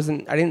that I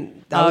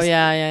didn't.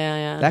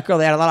 Yeah. That girl,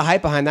 they had a lot of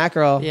hype behind that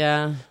girl.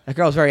 Yeah. That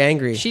girl was very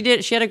angry. She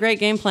had a great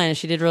game plan. And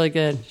she did really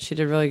good.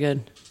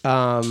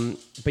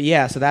 But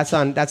yeah, so that's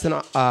in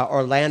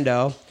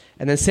Orlando,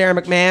 and then Sarah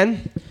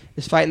McMahon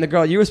is fighting the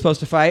girl you were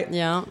supposed to fight.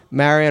 Yeah.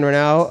 Marion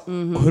Renault.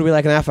 Mm-hmm. Who do we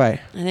like in that fight?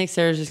 I think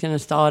Sarah's just gonna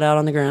stall it out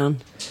on the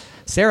ground.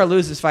 Sarah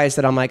loses fights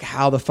that I'm like,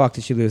 how the fuck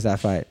did she lose that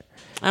fight?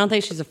 I don't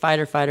think she's a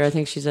fighter. I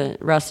think she's a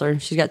wrestler.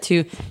 She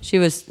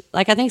was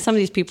like, I think some of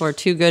these people are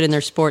too good in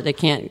their sport. They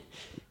can't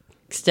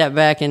step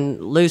back and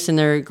loosen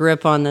their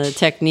grip on the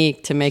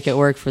technique to make it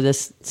work for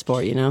this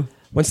sport, you know?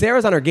 When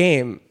Sarah's on her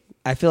game,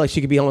 I feel like she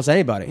could be almost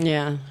anybody.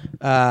 Yeah.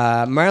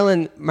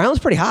 Marilyn's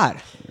pretty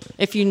hot.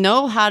 If you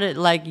know how to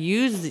like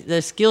use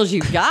the skills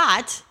you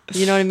got,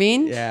 you know what I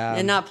mean? Yeah.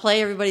 And not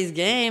play everybody's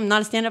game.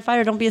 Not a stand-up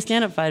fighter. Don't be a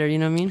stand-up fighter. You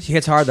know what I mean? She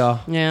hits hard though.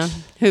 Yeah.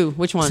 Who?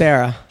 Which one?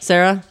 Sarah.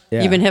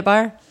 Yeah. You been hit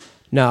by her?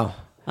 No.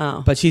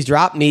 Oh. But she's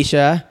dropped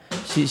Misha.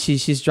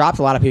 She's dropped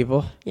a lot of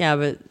people. Yeah,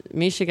 but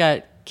Misha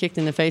got kicked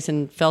in the face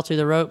and fell through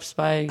the ropes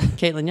by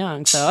Caitlin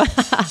Young. So.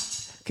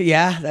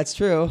 Yeah, that's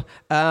true.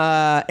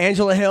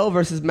 Angela Hill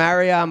versus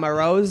Maria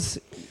Moroz.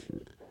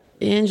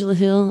 Angela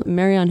Hill,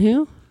 Marion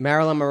who?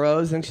 Marilyn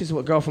Moroz. I think she's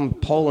a girl from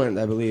Poland,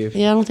 I believe.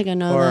 Yeah, I don't think I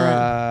know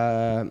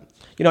that.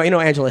 You know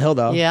Angela Hill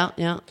though. Yeah.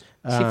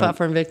 She fought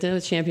for Invicta,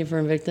 was champion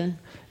for Invicta.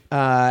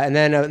 And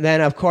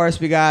then of course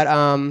we got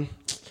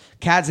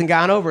Kat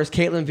Zingano versus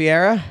Caitlin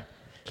Vieira.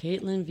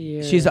 Caitlin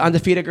Vieira. She's the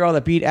undefeated girl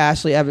that beat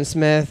Ashley Evans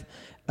Smith,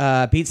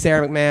 beat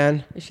Sarah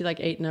McMahon. Is she like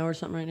 8-0 or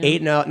something right now?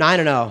 8-0,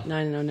 9-0.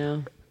 9-0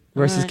 now.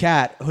 Versus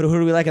Kat. Who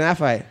do we like in that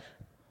fight?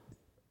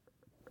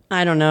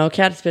 I don't know.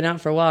 Kat's been out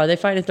for a while. Are they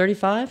fighting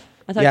 35?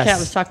 I thought Yes. Kat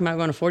was talking about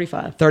going to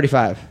 45.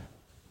 35.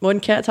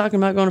 Wasn't Kat talking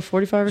about going to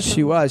 45 or something?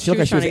 She was. She looked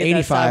like she was trying to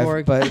get that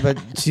 85, cyborg.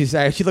 but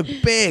she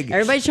looked big.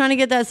 Everybody's trying to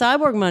get that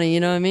cyborg money, you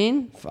know what I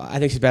mean? I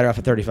think she's better off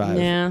at 35.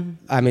 Yeah.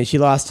 I mean, she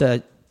lost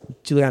to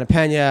Juliana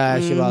Pena.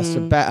 She lost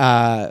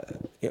to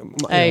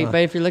Hey,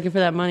 but if you're looking for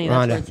that money, that's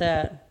Ronda. where it's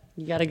at.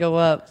 You got to go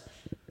up.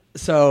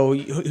 So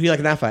who do you like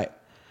in that fight?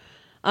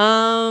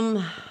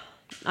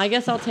 I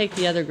guess I'll take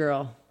the other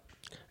girl.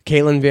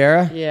 Caitlin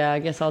Vieira? Yeah, I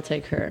guess I'll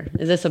take her.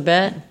 Is this a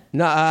bet?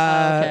 No.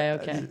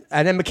 Okay.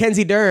 And then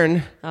Mackenzie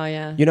Dern. Oh,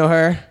 yeah. You know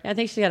her? I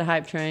think she got a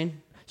hype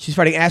train. She's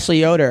fighting Ashley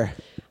Yoder.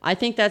 I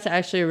think that's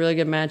actually a really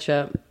good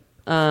matchup.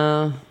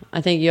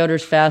 I think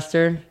Yoder's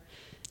faster,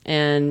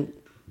 and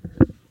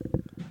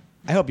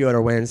I hope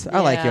Yoder wins.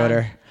 I like yeah.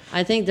 Yoder.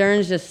 I think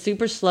Dern's just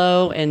super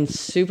slow and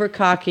super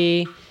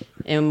cocky.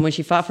 And when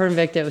she fought for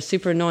Invicta, it was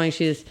super annoying.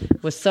 She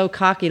was so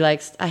cocky.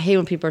 Like, I hate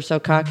when people are so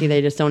cocky they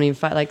just don't even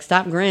fight. Like,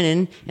 stop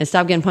grinning and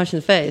stop getting punched in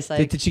the face.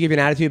 Like, Did she give you an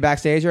attitude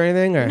backstage or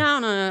anything? Or?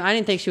 No. I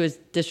didn't think she was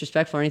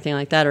disrespectful or anything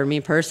like that, or a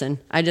mean person.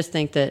 I just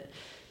think that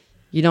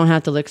you don't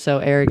have to look so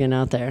arrogant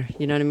out there.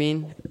 You know what I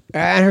mean?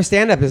 And her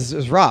stand-up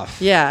is rough.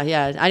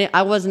 Yeah.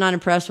 I was not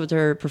impressed with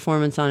her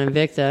performance on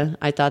Invicta.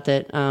 I thought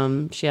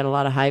that she had a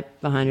lot of hype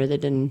behind her that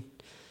didn't,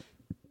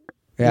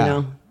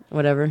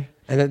 whatever.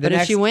 And then but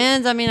if she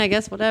wins, I mean, I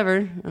guess whatever.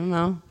 I don't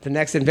know. The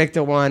next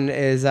Invicta one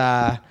is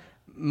Milana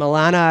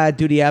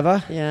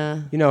Dudieva.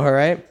 Yeah. You know her,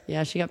 right?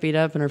 Yeah, she got beat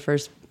up in her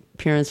first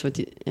appearance with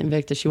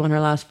Invicta. She won her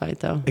last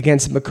fight, though.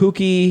 Against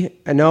Makuki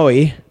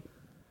Inoue.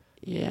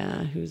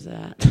 Yeah, who's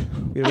that?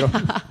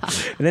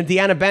 And then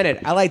Deanna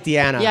Bennett. I like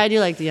Deanna. Yeah, I do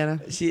like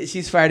Deanna.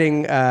 She's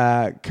fighting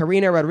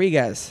Karina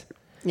Rodriguez.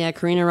 Yeah,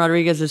 Karina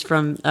Rodriguez is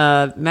from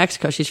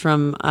Mexico. She's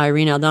from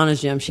Irene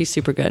Aldana's gym. She's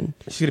super good.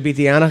 She's going to beat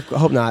Deanna? I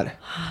hope not.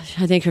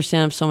 I think her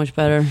stand-up's so much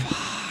better.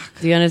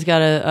 Deanna's got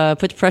to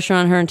put the pressure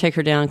on her and take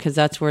her down, because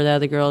that's where the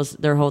other girls,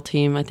 their whole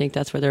team, I think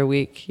that's where they're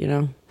weak, you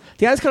know?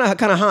 Deanna's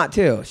kind of hot,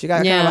 too. She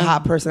got kind of a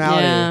hot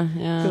personality.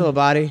 Yeah. Good little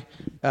body.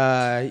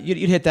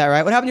 You'd hit that,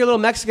 right? What happened to your little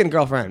Mexican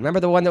girlfriend? Remember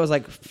the one that was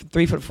like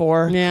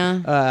 3'4"?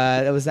 Yeah.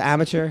 That was the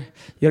amateur.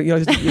 You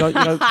don't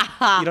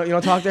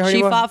talk to her She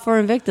anymore? fought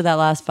for Invicta that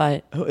last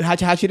fight.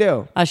 How'd she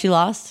do? She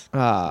lost.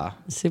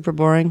 Super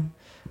boring.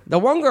 The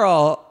one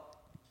girl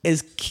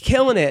is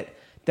killing it.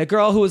 The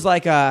girl who was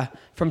like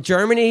from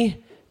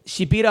Germany.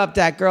 She beat up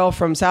that girl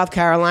from South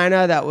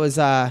Carolina that was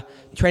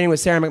training with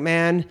Sarah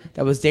McMahon,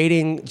 that was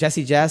dating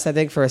Jessie Jess, I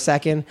think, for a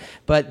second.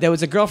 But there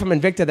was a girl from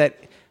Invicta that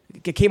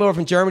came over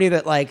from Germany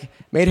that like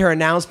made her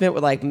announcement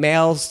with like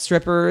male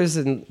strippers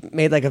and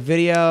made like a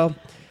video.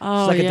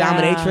 Oh, She's like yeah.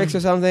 a dominatrix or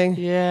something.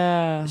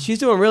 Yeah. She's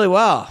doing really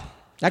well.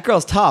 That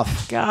girl's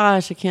tough.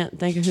 Gosh, I can't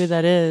think of who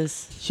that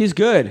is. She's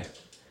good.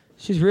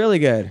 She's really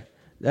good.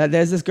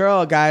 There's this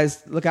girl,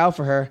 guys. Look out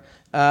for her.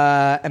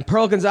 And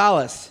Pearl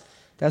Gonzalez.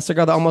 That's the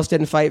girl that almost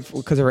didn't fight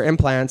because of her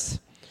implants.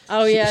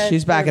 Oh yeah,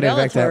 She's back for at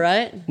Bellator, Invicta.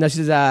 right? No,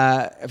 she's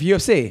for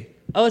UFC.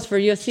 Oh, it's for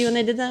UFC when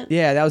they did that.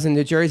 Yeah, that was in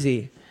New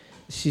Jersey.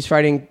 She's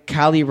fighting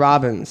Callie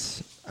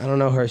Robbins. I don't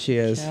know who she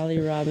is. Callie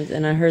Robbins,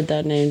 and I heard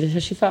that name.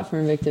 Has she fought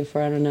for Invicta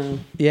before? I don't know.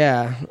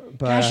 Yeah,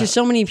 but Gosh, there's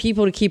so many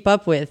people to keep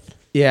up with.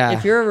 yeah,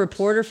 If you're a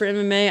reporter for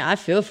MMA, I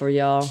feel for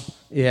y'all.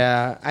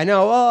 yeah, I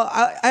know. Well,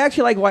 I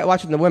actually like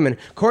watching the women.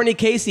 Courtney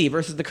Casey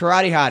versus the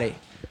Karate Hottie.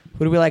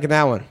 Who do we like in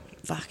that one?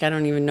 Fuck, I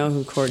don't even know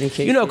who Courtney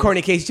Casey You know is.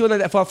 Courtney Casey. She's the one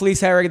that fought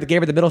Felice Herrig that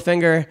gave her the middle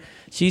finger.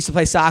 She used to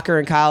play soccer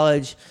in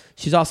college.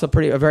 She's also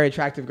a very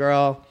attractive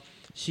girl.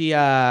 She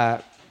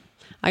I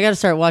got to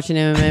start watching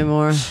MMA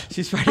more.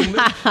 she's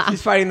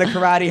fighting the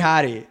Karate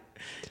Hottie.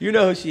 You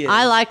know who she is.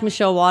 I like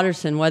Michelle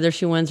Watterson, whether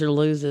she wins or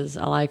loses.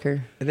 I like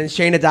her. And then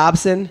Shayna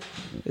Dobson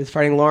is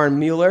fighting Lauren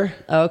Mueller.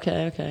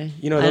 Okay.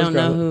 You know I those don't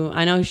know girls. who.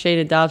 I know who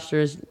Shayna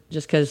Dobster is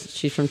just because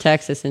she's from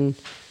Texas and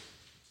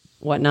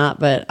whatnot,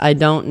 but I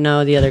don't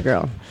know the other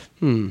girl.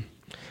 And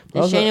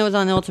Shayna was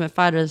on the Ultimate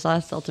Fighter, this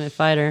last Ultimate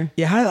Fighter.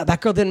 Yeah, how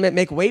that girl didn't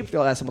make weight for the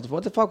last month.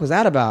 What the fuck was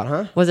that about,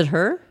 huh? Was it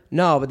her?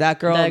 No, but that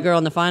girl. That girl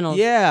in the finals.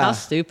 Yeah. How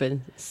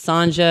stupid.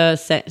 Sanja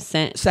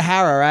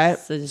Sahara, right?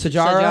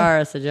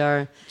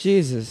 Sajara.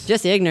 Jesus.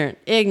 Just ignorant.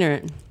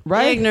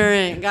 Right?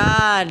 Ignorant.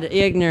 God,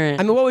 ignorant.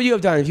 I mean, what would you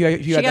have done if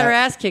you she had got that? her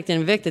ass kicked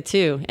in Invicta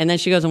too, and then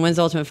she goes and wins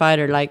the Ultimate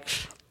Fighter. Like,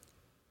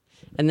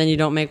 and then you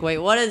don't make weight.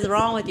 What is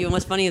wrong with you? And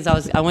what's funny is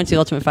I went to the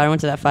Ultimate Fighter, I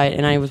went to that fight,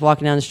 and I was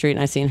walking down the street and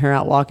I seen her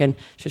out walking.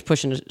 She was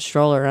pushing a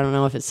stroller. I don't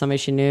know if it's somebody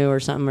she knew or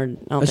something. Or I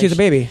don't think She's a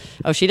baby.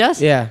 Oh, she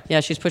does? Yeah. Yeah,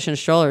 she's pushing a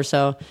stroller.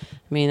 So,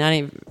 I mean, that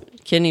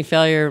ain't kidney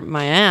failure.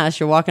 My ass.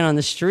 You're walking on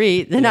the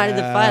street the night of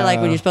the fight, like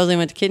when you supposedly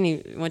went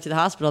to the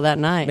hospital that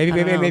night. Maybe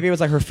I don't know. it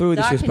was like her food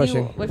that Doc, she was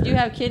pushing. if you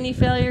have kidney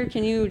failure,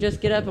 can you just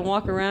get up and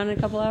walk around in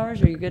a couple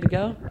hours? Are you good to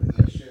go?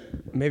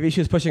 Maybe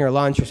she was pushing her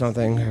lunch or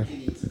something.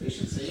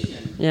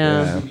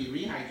 Yeah. Be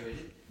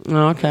rehydrated.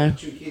 Oh, okay.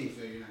 True kidney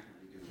failure, you're not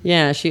gonna be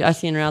doing Yeah, I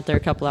seen her out there a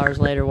couple hours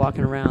later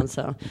walking around.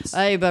 So,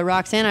 hey, but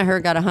Roxanne, I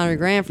heard got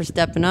 $100,000 for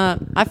stepping up.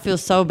 I feel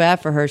so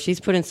bad for her. She's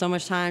put in so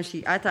much time.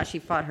 I thought she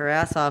fought her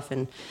ass off,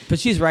 and But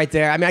she's right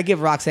there. I mean, I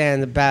give Roxanne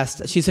the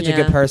best. She's such a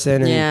good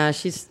person. And yeah,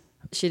 she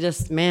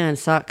just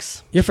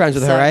sucks. You're friends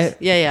with her, Sucks. right?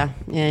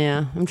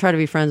 Yeah. I'm trying to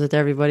be friends with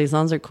everybody as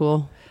long as they're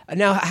cool.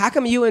 Now, how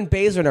come you and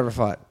Baszler never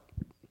fought?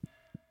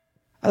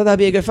 I thought that'd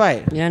be a good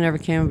fight. Yeah, it never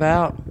came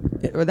about.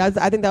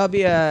 I think that would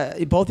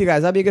be both you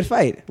guys. That'd be a good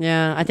fight.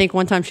 Yeah, I think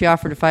one time she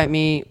offered to fight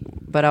me,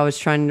 but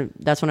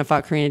that's when I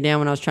fought Karina Dan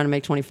when I was trying to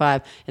make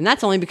 25. And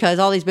that's only because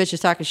all these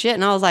bitches talking shit,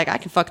 and I was like, I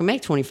can fucking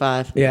make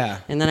 25. Yeah.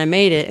 And then I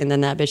made it, and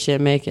then that bitch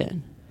didn't make it.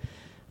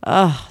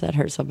 Oh, that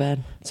hurt so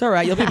bad. It's all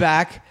right. You'll be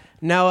back.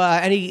 Now,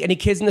 any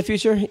kids in the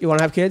future? You want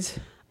to have kids?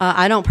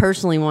 I don't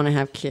personally want to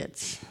have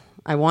kids.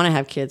 I want to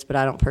have kids, but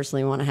I don't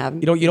personally want to have.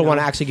 You don't want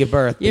to actually give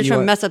birth. You're but trying to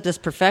want- mess up this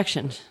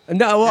perfection.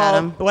 No, well,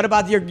 Adam. what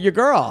about your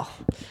girl?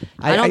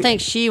 I don't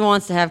think she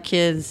wants to have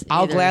kids.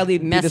 I'll either. gladly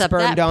be mess the up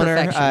sperm that donor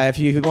perfection. if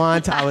you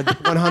want. I would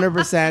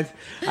 100%.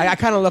 I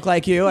kind of look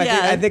like you.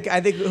 Yeah. I think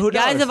who knows?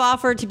 Guys have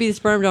offered to be the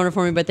sperm donor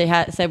for me, but they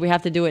said we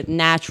have to do it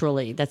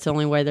naturally. That's the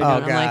only way they're Oh,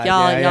 doing it. I'm like,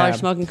 God. y'all Yeah. are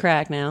smoking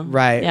crack now.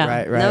 Right, Yeah.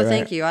 right, No, right.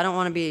 thank you. I don't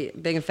want to be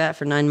big and fat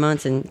for 9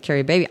 months and carry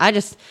a baby. I'm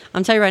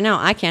telling you right now,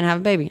 I can't have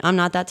a baby. I'm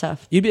not that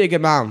tough. You'd be a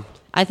good mom.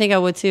 I think I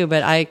would too,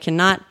 but I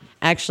cannot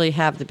actually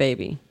have the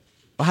baby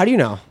Well, how do you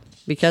know?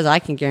 because I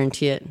can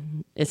guarantee it.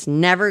 It's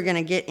never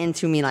gonna get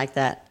into me like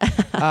that.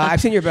 I've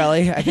seen your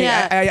belly. I think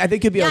I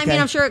think you'd be yeah, okay. I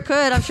mean, I'm sure it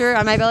could. I'm sure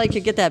my belly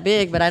could get that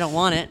big, but I don't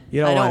want it.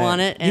 You don't I don't want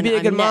want it. it. You'd be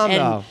a good mom,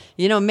 though.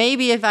 You know,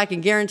 maybe if I can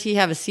guarantee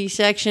have a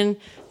C-section,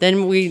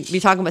 then we'd be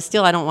talking. But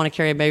still, I don't want to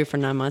carry a baby for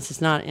 9 months. It's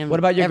not. What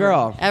about your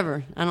girl?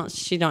 Ever?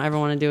 She don't ever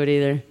want to do it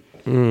either.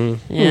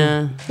 Mm-hmm.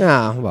 Yeah.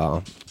 Ah,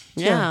 well.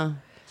 Yeah.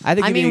 I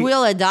think.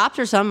 we'll adopt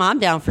or something. I'm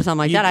down for something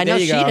like that. I know there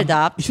you she'd go.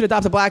 adopt. You should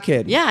adopt a black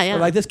kid. Yeah. Or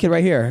like this kid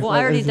right here. Well, I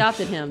already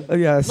adopted him. Oh,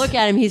 yes. Look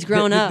at him. He's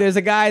grown up. There's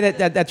a guy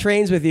that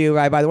trains with you,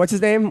 right? By the what's his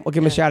name? We'll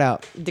give him a shout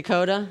out.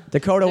 Dakota.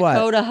 Dakota what?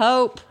 Dakota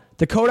Hope.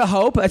 Dakota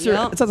Hope. That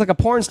sounds like a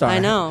porn star. I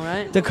know,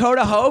 right?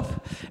 Dakota Hope,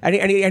 and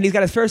he's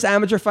got his first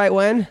amateur fight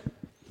when?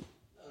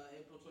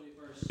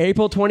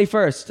 April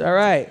 21st. All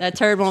right. That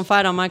turd won't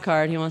fight on my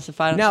card. He wants to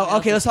fight on Now, somebody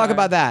okay, let's else's talk card.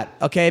 about that.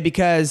 Okay,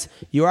 because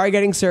you are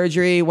getting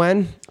surgery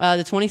when?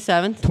 The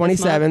 27th.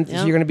 27th. Yep.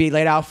 So you're going to be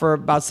laid out for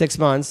about 6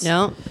 months.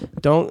 No.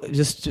 Don't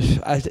just my I'm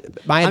just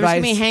advice. going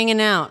to be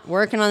hanging out,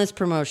 working on this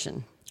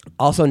promotion.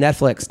 Also,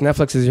 Netflix.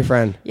 Netflix is your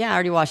friend. Yeah, I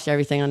already watched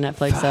everything on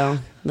Netflix, so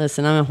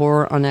listen, I'm a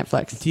horror on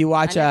Netflix. Do you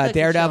watch My Netflix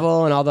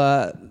Daredevil and all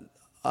the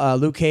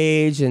Luke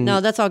Cage and?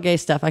 No, that's all gay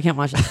stuff. I can't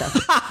watch that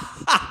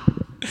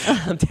stuff.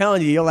 I'm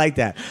telling you, you'll like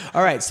that.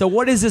 All right. So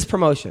what is this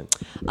promotion?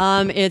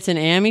 It's an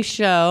AMI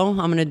show.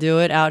 I'm going to do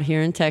it out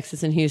here in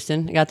Texas, in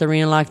Houston. I got the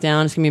arena locked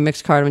down. It's going to be a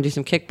mixed card. I'm going to do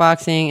some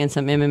kickboxing and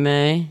some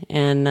MMA,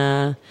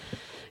 and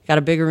got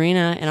a big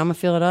arena, and I'm going to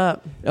fill it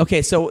up.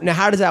 Okay. So now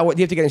how does that work?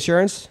 Do you have to get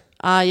insurance?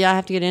 Yeah, I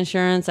have to get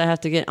insurance. I'm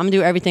going to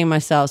do everything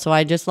myself. So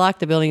I just locked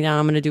the building down.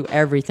 I'm going to do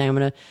everything. I'm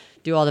going to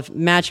do all the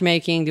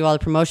matchmaking, do all the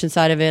promotion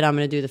side of it. I'm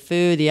going to do the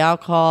food, the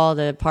alcohol,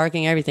 the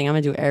parking, everything. I'm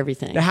going to do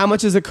everything. Now, how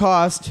much does it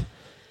cost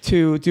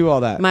to do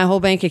all that? My whole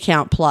bank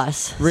account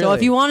plus. Really? So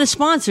if you want to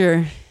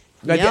sponsor,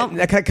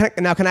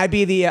 Now, can I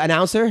be the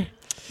announcer?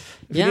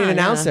 If you need an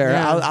announcer,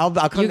 yeah. I'll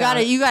come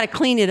down. You gotta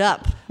clean it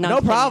up. No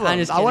problem. I'm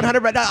just I'll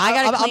kidding. 100%. I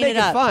gotta I'll clean make it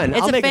up. it fun.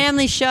 It's a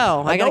family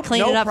show. I gotta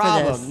clean it up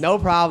for this. No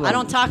problem. I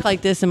don't talk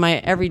like this in my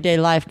everyday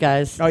life,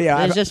 guys. Oh,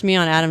 yeah. It's just me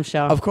on Adam's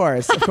show. Of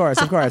course.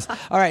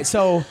 All right.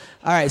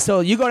 So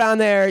you go down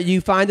there,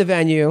 you find a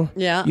venue.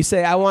 Yeah. You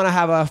say, I want to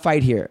have a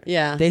fight here.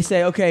 Yeah. They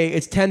say, okay,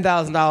 it's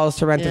 $10,000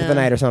 to rent it for the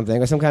night or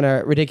something, or some kind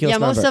of ridiculous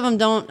number. Most of them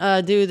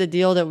don't do the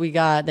deal that we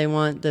got. They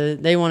want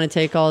to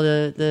take all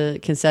the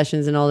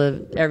concessions and all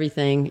the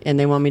everything, and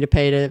they want me to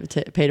pay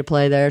to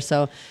play there.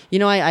 So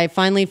I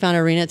finally found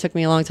an arena. It took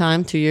me a long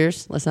time, 2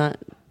 years. Let's not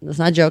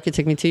joke. It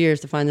took me 2 years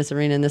to find this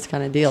arena and this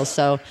kind of deal.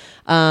 So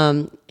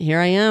here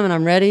I am, and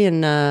I'm ready.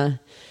 And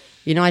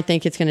I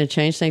think it's going to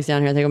change things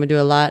down here. I think I'm going to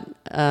do a lot.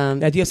 Now,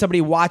 do you have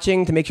somebody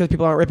watching to make sure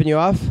people aren't ripping you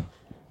off?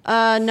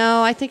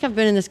 No, I think I've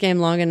been in this game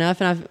long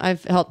enough, and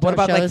I've helped. What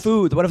about shows. like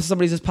food? What if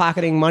somebody's just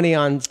pocketing money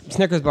on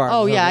Snickers bars?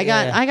 Oh yeah,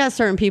 I got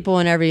certain people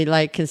in every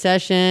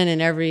concession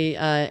and every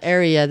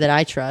area that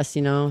I trust.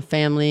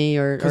 Family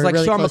or because like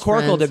really Sean close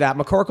McCorkle friends. did that.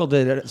 McCorkle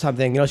did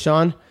something.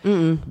 Sean.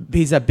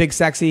 He's a big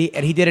sexy,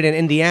 and he did it in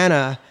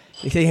Indiana.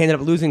 He said he ended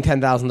up losing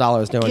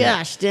 $10,000 doing it.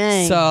 Gosh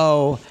dang.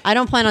 So I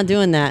don't plan on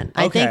doing that.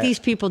 I think Okay. these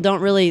people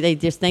don't really, they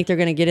just think they're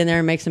going to get in there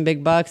and make some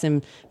big bucks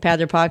and pad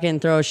their pocket and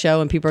throw a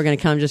show and people are going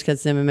to come just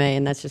because it's MMA,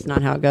 and that's just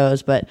not how it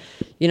goes. But,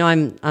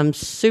 I'm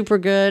super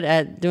good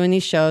at doing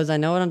these shows. I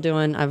know what I'm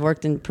doing. I've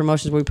worked in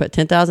promotions where we put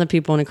 10,000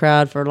 people in a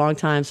crowd for a long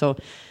time. So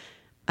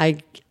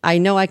I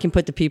know I can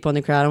put the people in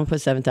the crowd. I'm going to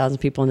put 7,000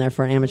 people in there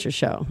for an amateur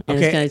show. And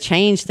Okay. it's going to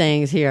change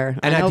things here.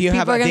 And I know do you people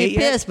have a are going to date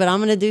be yet? pissed, but I'm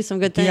going to do some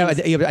good do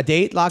things. you have a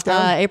date locked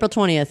down? April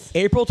 20th.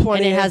 April 20th.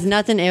 And it has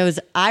nothing. It was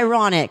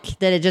ironic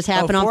that it just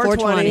happened on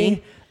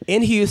 420.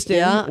 in Houston.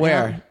 Yeah.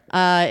 Where?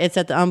 Yeah. It's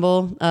at the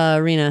Humble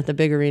Arena, the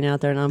big arena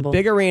out there in Humble.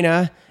 Big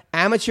arena,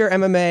 amateur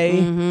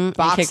MMA,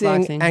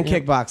 boxing, and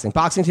kickboxing.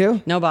 Boxing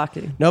too? No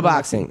boxing. No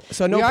boxing.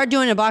 So no. We are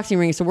doing a boxing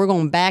ring, so we're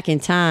going back in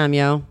time,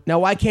 yo. Now,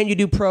 why can't you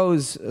do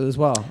pros as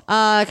well?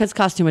 Because it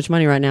costs too much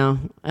money right now.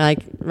 Like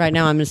right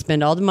now, I'm going to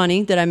spend all the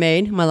money that I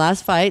made my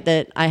last fight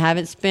that I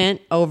haven't spent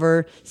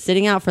over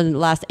sitting out for the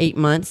last 8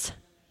 months.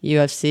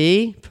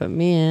 UFC, put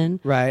me in.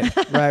 Right.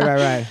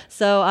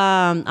 So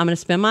I'm going to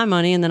spend my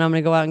money, and then I'm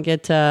going to go out and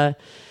get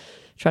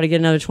try to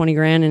get another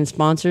 $20,000 in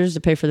sponsors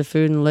to pay for the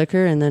food and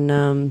liquor, and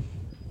then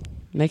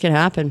make it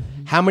happen.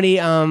 How many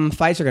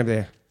fights are going to be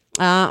there?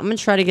 I'm going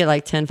to try to get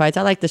like 10 fights.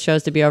 I like the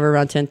shows to be over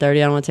around 10:30. I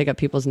don't want to take up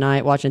people's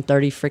night watching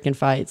 30 freaking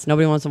fights.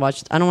 Nobody wants to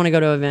watch. I don't want to go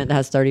to an event that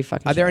has 30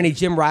 fucking Are there any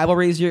gym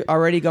rivalries you're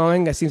already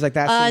going? It seems like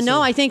that's no,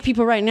 I think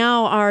people right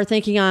now are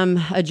thinking I'm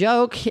a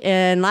joke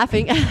and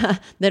laughing.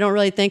 They don't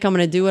really think I'm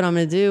going to do what I'm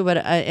going to do. But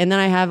and then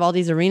I have all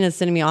these arenas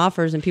sending me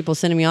offers and people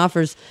sending me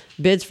offers,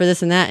 bids for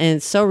this and that. And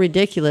it's so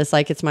ridiculous.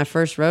 Like it's my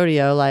first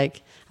rodeo.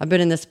 Like I've been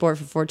in this sport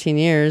for 14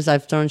 years.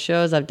 I've thrown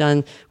shows. I've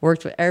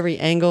worked with every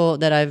angle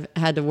that I've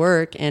had to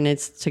work. And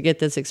it's to get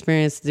this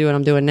experience to do what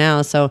I'm doing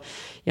now. So,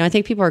 I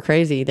think people are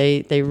crazy.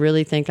 They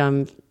really think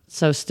I'm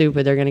so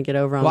stupid they're going to get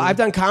over on me. Well, I've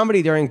done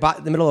comedy during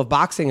the middle of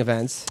boxing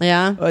events.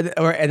 Yeah.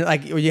 And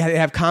like you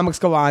have comics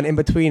go on in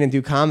between and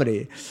do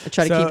comedy. I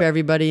try to keep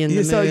everybody in the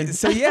mood.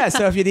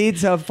 So if you need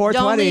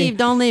 420.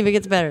 Don't leave. It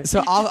gets better.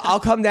 So I'll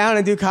come down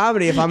and do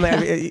comedy if I'm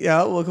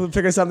we'll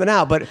figure something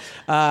out. But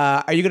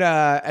are you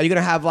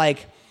gonna have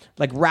like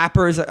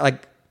rappers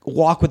like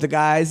walk with the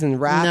guys and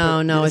rap?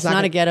 No, it's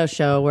not a ghetto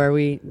show where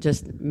we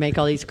just make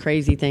all these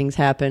crazy things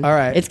happen. All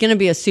right. It's going to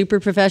be a super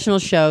professional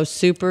show,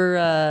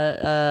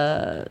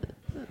 super,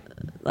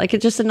 like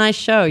it's just a nice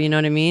show, you know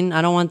what I mean?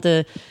 I don't want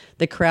the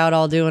crowd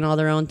all doing all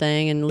their own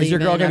thing and leaving. Is your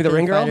girl going to be the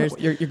ring girl? fighters.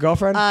 Your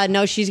girlfriend?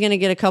 No, she's going to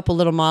get a couple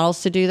little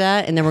models to do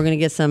that, and then we're going to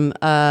get some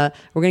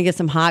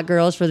hot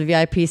girls for the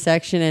VIP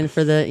section and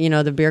for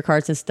the the beer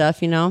carts and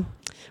stuff.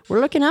 We're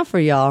looking out for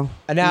y'all.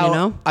 And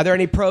now, are there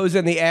any pros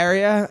in the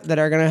area that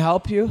are going to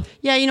help you?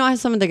 Yeah, I have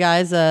some of the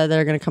guys that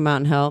are going to come out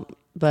and help.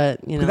 But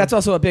that's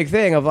also a big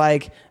thing of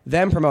like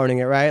them promoting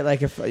it, right?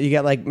 Like if you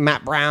get like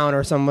Matt Brown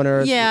or someone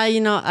or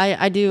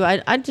I do.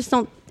 I just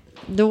don't.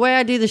 The way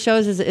I do the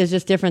shows is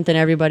just different than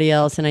everybody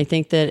else, and I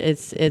think that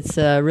it's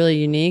really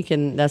unique,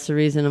 and that's the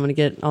reason I'm going to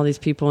get all these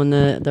people in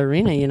the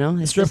arena.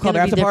 It's Strip just club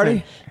gonna be after party?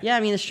 different. Yeah,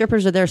 I mean the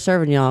strippers are there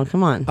serving y'all.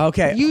 Come on,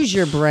 Okay. use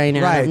your brain.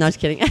 Adam. Right. No, just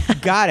kidding.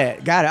 Got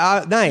it.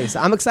 Nice.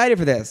 I'm excited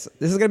for this.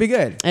 This is going to be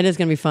good. It is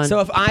going to be fun.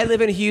 So if I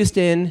live in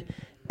Houston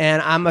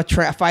and I'm a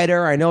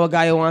fighter, I know a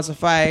guy who wants to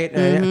fight.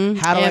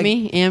 How do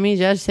Amy,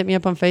 just hit me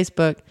up on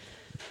Facebook.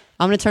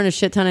 I'm going to turn a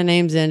shit ton of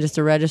names in just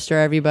to register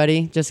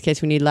everybody, just in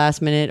case we need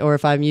last minute, or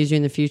if I use you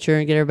in the future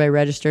and get everybody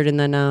registered, and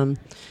then,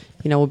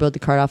 we'll build the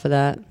card off of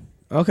that.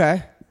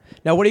 Okay.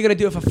 Now, what are you going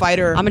to do if a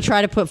fighter... I'm going to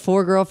try to put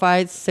 4 girl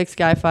fights, 6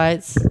 guy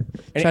fights.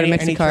 Try to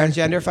mix the card. Any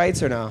transgender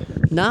fights or no?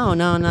 No.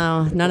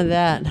 None of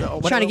that.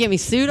 Trying to get me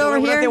sued over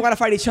What here? if they want to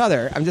fight each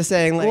other? I'm just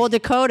saying, like... Well,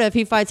 Dakota, if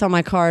he fights on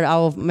my card, I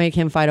will make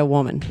him fight a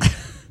woman.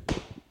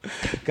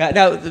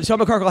 Now, Sean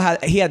McCorkle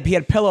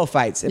had pillow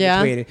fights in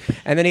between,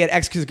 and then he had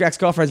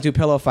ex-girlfriends do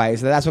pillow fights.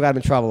 So that's what got him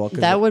in trouble.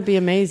 That would be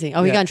amazing.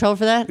 Oh, he got in trouble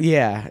for that?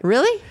 Yeah.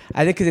 Really?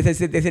 I think because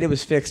they said it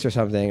was fixed or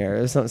something,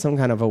 or some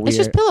kind of a weird... It's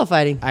just pillow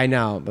fighting. I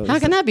know. But How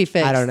can that be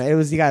fixed? I don't know.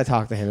 You got to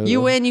talk to him. You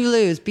win, you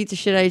lose. Beat the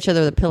shit out of each other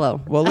with a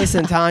pillow. Well,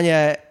 listen,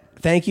 Tanya,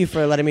 thank you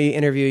for letting me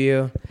interview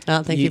you.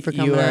 Thank you for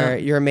coming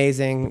out. You're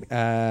amazing.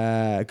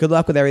 Good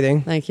luck with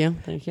everything. Thank you.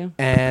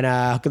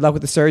 And good luck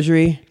with the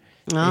surgery.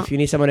 Oh. If you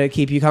need someone to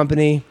keep you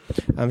company,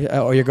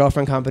 or your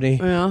girlfriend company,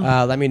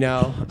 let me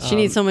know. She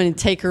needs someone to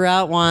take her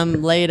out while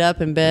I'm laid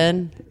up in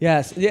bed.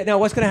 Yes. Yeah. No.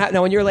 What's gonna happen?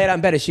 Now, when you're laid out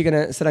in bed, is she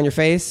gonna sit on your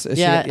face?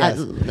 Yeah.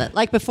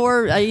 Like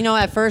before,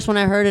 at first when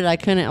I heard it,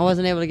 I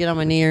wasn't able to get on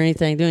my knee or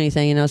anything, do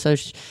anything. So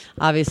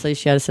obviously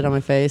she had to sit on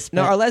my face.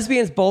 Now, are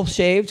lesbians both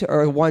shaved,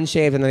 or one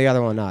shaved and the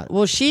other one not?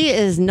 Well, she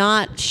is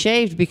not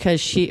shaved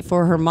because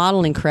for her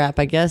modeling crap,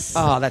 I guess.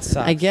 Oh, that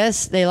sucks. I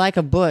guess they like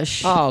a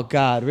bush. Oh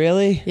God,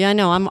 really? Yeah, I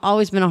know. I'm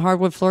always been a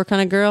hardwood floor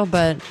kind of girl,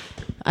 but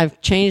I've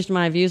changed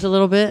my views a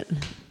little bit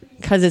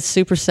because it's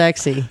super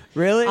sexy.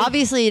 Really?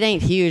 Obviously, it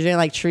ain't huge. It ain't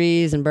like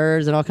trees and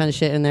birds and all kinds of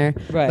shit in there.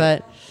 Right.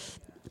 But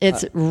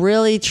it's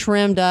really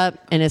trimmed up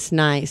and it's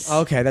nice.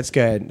 Okay, that's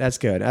good.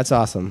 That's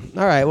awesome.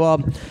 All right.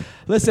 Well,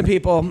 listen,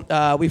 people,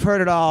 we've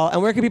heard it all.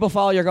 And where can people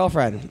follow your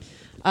girlfriend?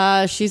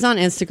 She's on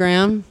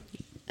Instagram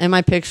and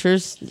my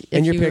pictures.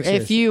 Pictures.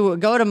 If you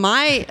go to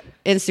my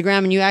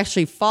Instagram and you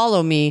actually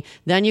follow me,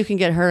 then you can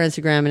get her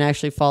Instagram and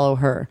actually follow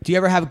her. Do you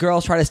ever have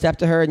girls try to step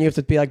to her and you have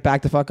to be like,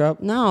 back the fuck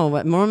up? No,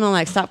 but more than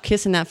like, stop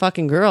kissing that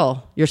fucking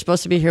girl. You're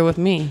supposed to be here with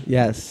me.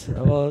 Yes.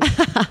 Well,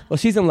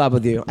 she's in love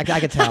with you. I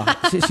can tell.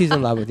 She's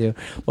in love with you.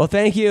 Well,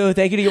 thank you.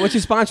 Thank you to you. What's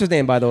your sponsor's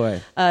name, by the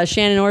way?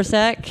 Shannon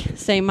Orsak,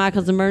 St.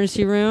 Michael's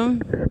Emergency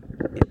Room.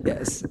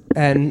 Yes.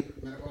 And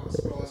Medical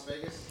Hospital Las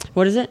Vegas.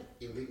 What is it?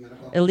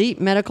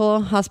 Elite Medical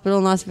Hospital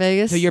in Las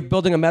Vegas. so you're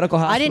building a medical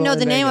hospital. I didn't know in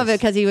the name of it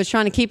Vegas. because he was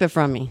trying to keep it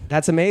from me.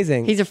 That's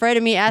amazing. He's afraid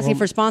of me asking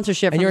for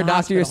sponsorship. And from you're a the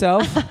doctor hospital.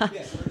 yourself?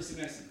 Yes, emergency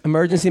medicine.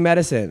 Emergency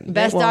medicine.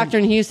 Best doctor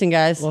in Houston,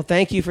 guys. Well,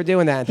 thank you for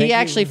doing that. He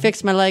actually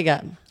fixed my leg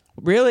up.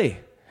 Really?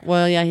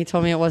 Well, yeah, he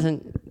told me it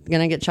wasn't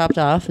gonna get chopped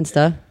off and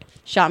stuff.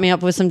 Shot me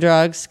up with some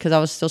drugs because I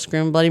was still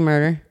screaming bloody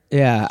murder.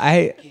 Yeah.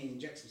 Can you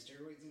inject some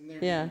steroids in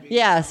there?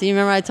 Yeah. So you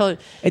remember I told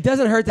It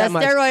doesn't hurt that that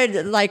much.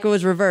 steroid like it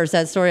was reversed.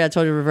 That story I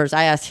told you reversed.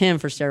 I asked him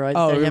for steroids.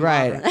 Oh, instead of him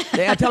right. offering.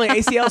 Yeah, I'm telling you,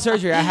 ACL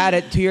surgery. I had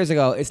it 2 years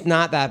ago. It's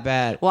not that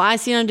bad. Well, I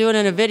seen him do it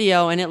in a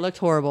video and it looked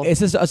horrible.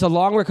 It's a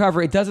long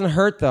recovery. It doesn't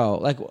hurt though.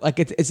 Like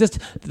it's just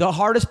the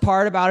hardest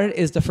part about it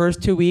is the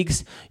first 2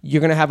 weeks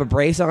you're gonna have a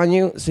brace on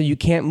you, so you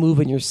can't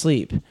move in your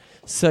sleep.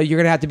 So you're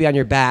gonna have to be on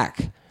your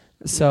back.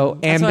 So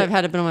That's why I've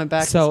had it been on my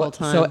back this whole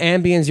time. So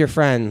Ambien's your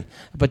friend,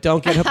 but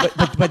don't get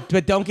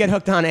but don't get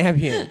hooked on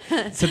Ambien.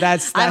 So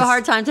that's I have a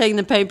hard time taking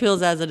the pain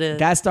pills as it is.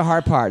 That's the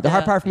hard part. The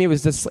hard part for me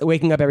was just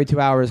waking up every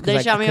 2 hours.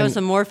 They shot me with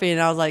some morphine,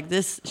 and I was like,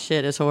 "This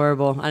shit is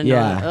horrible." I didn't know.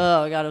 Yeah.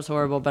 Oh god, it was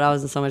horrible. But I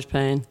was in so much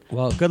pain.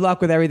 Well, good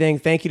luck with everything.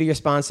 Thank you to your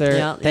sponsor.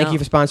 Yeah, Thank yeah. you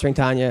for sponsoring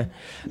Tanya.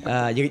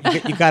 You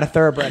got a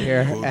thoroughbred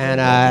here,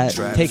 and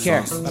take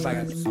care.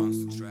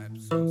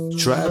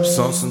 Trap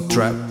songs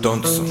trap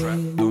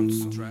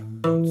dansen.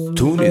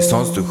 Түүний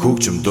сонсдог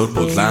хөгжим дур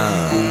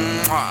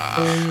булаан.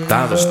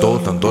 Даадаж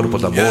дуудан дур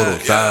булаа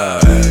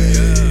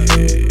мууруулаа.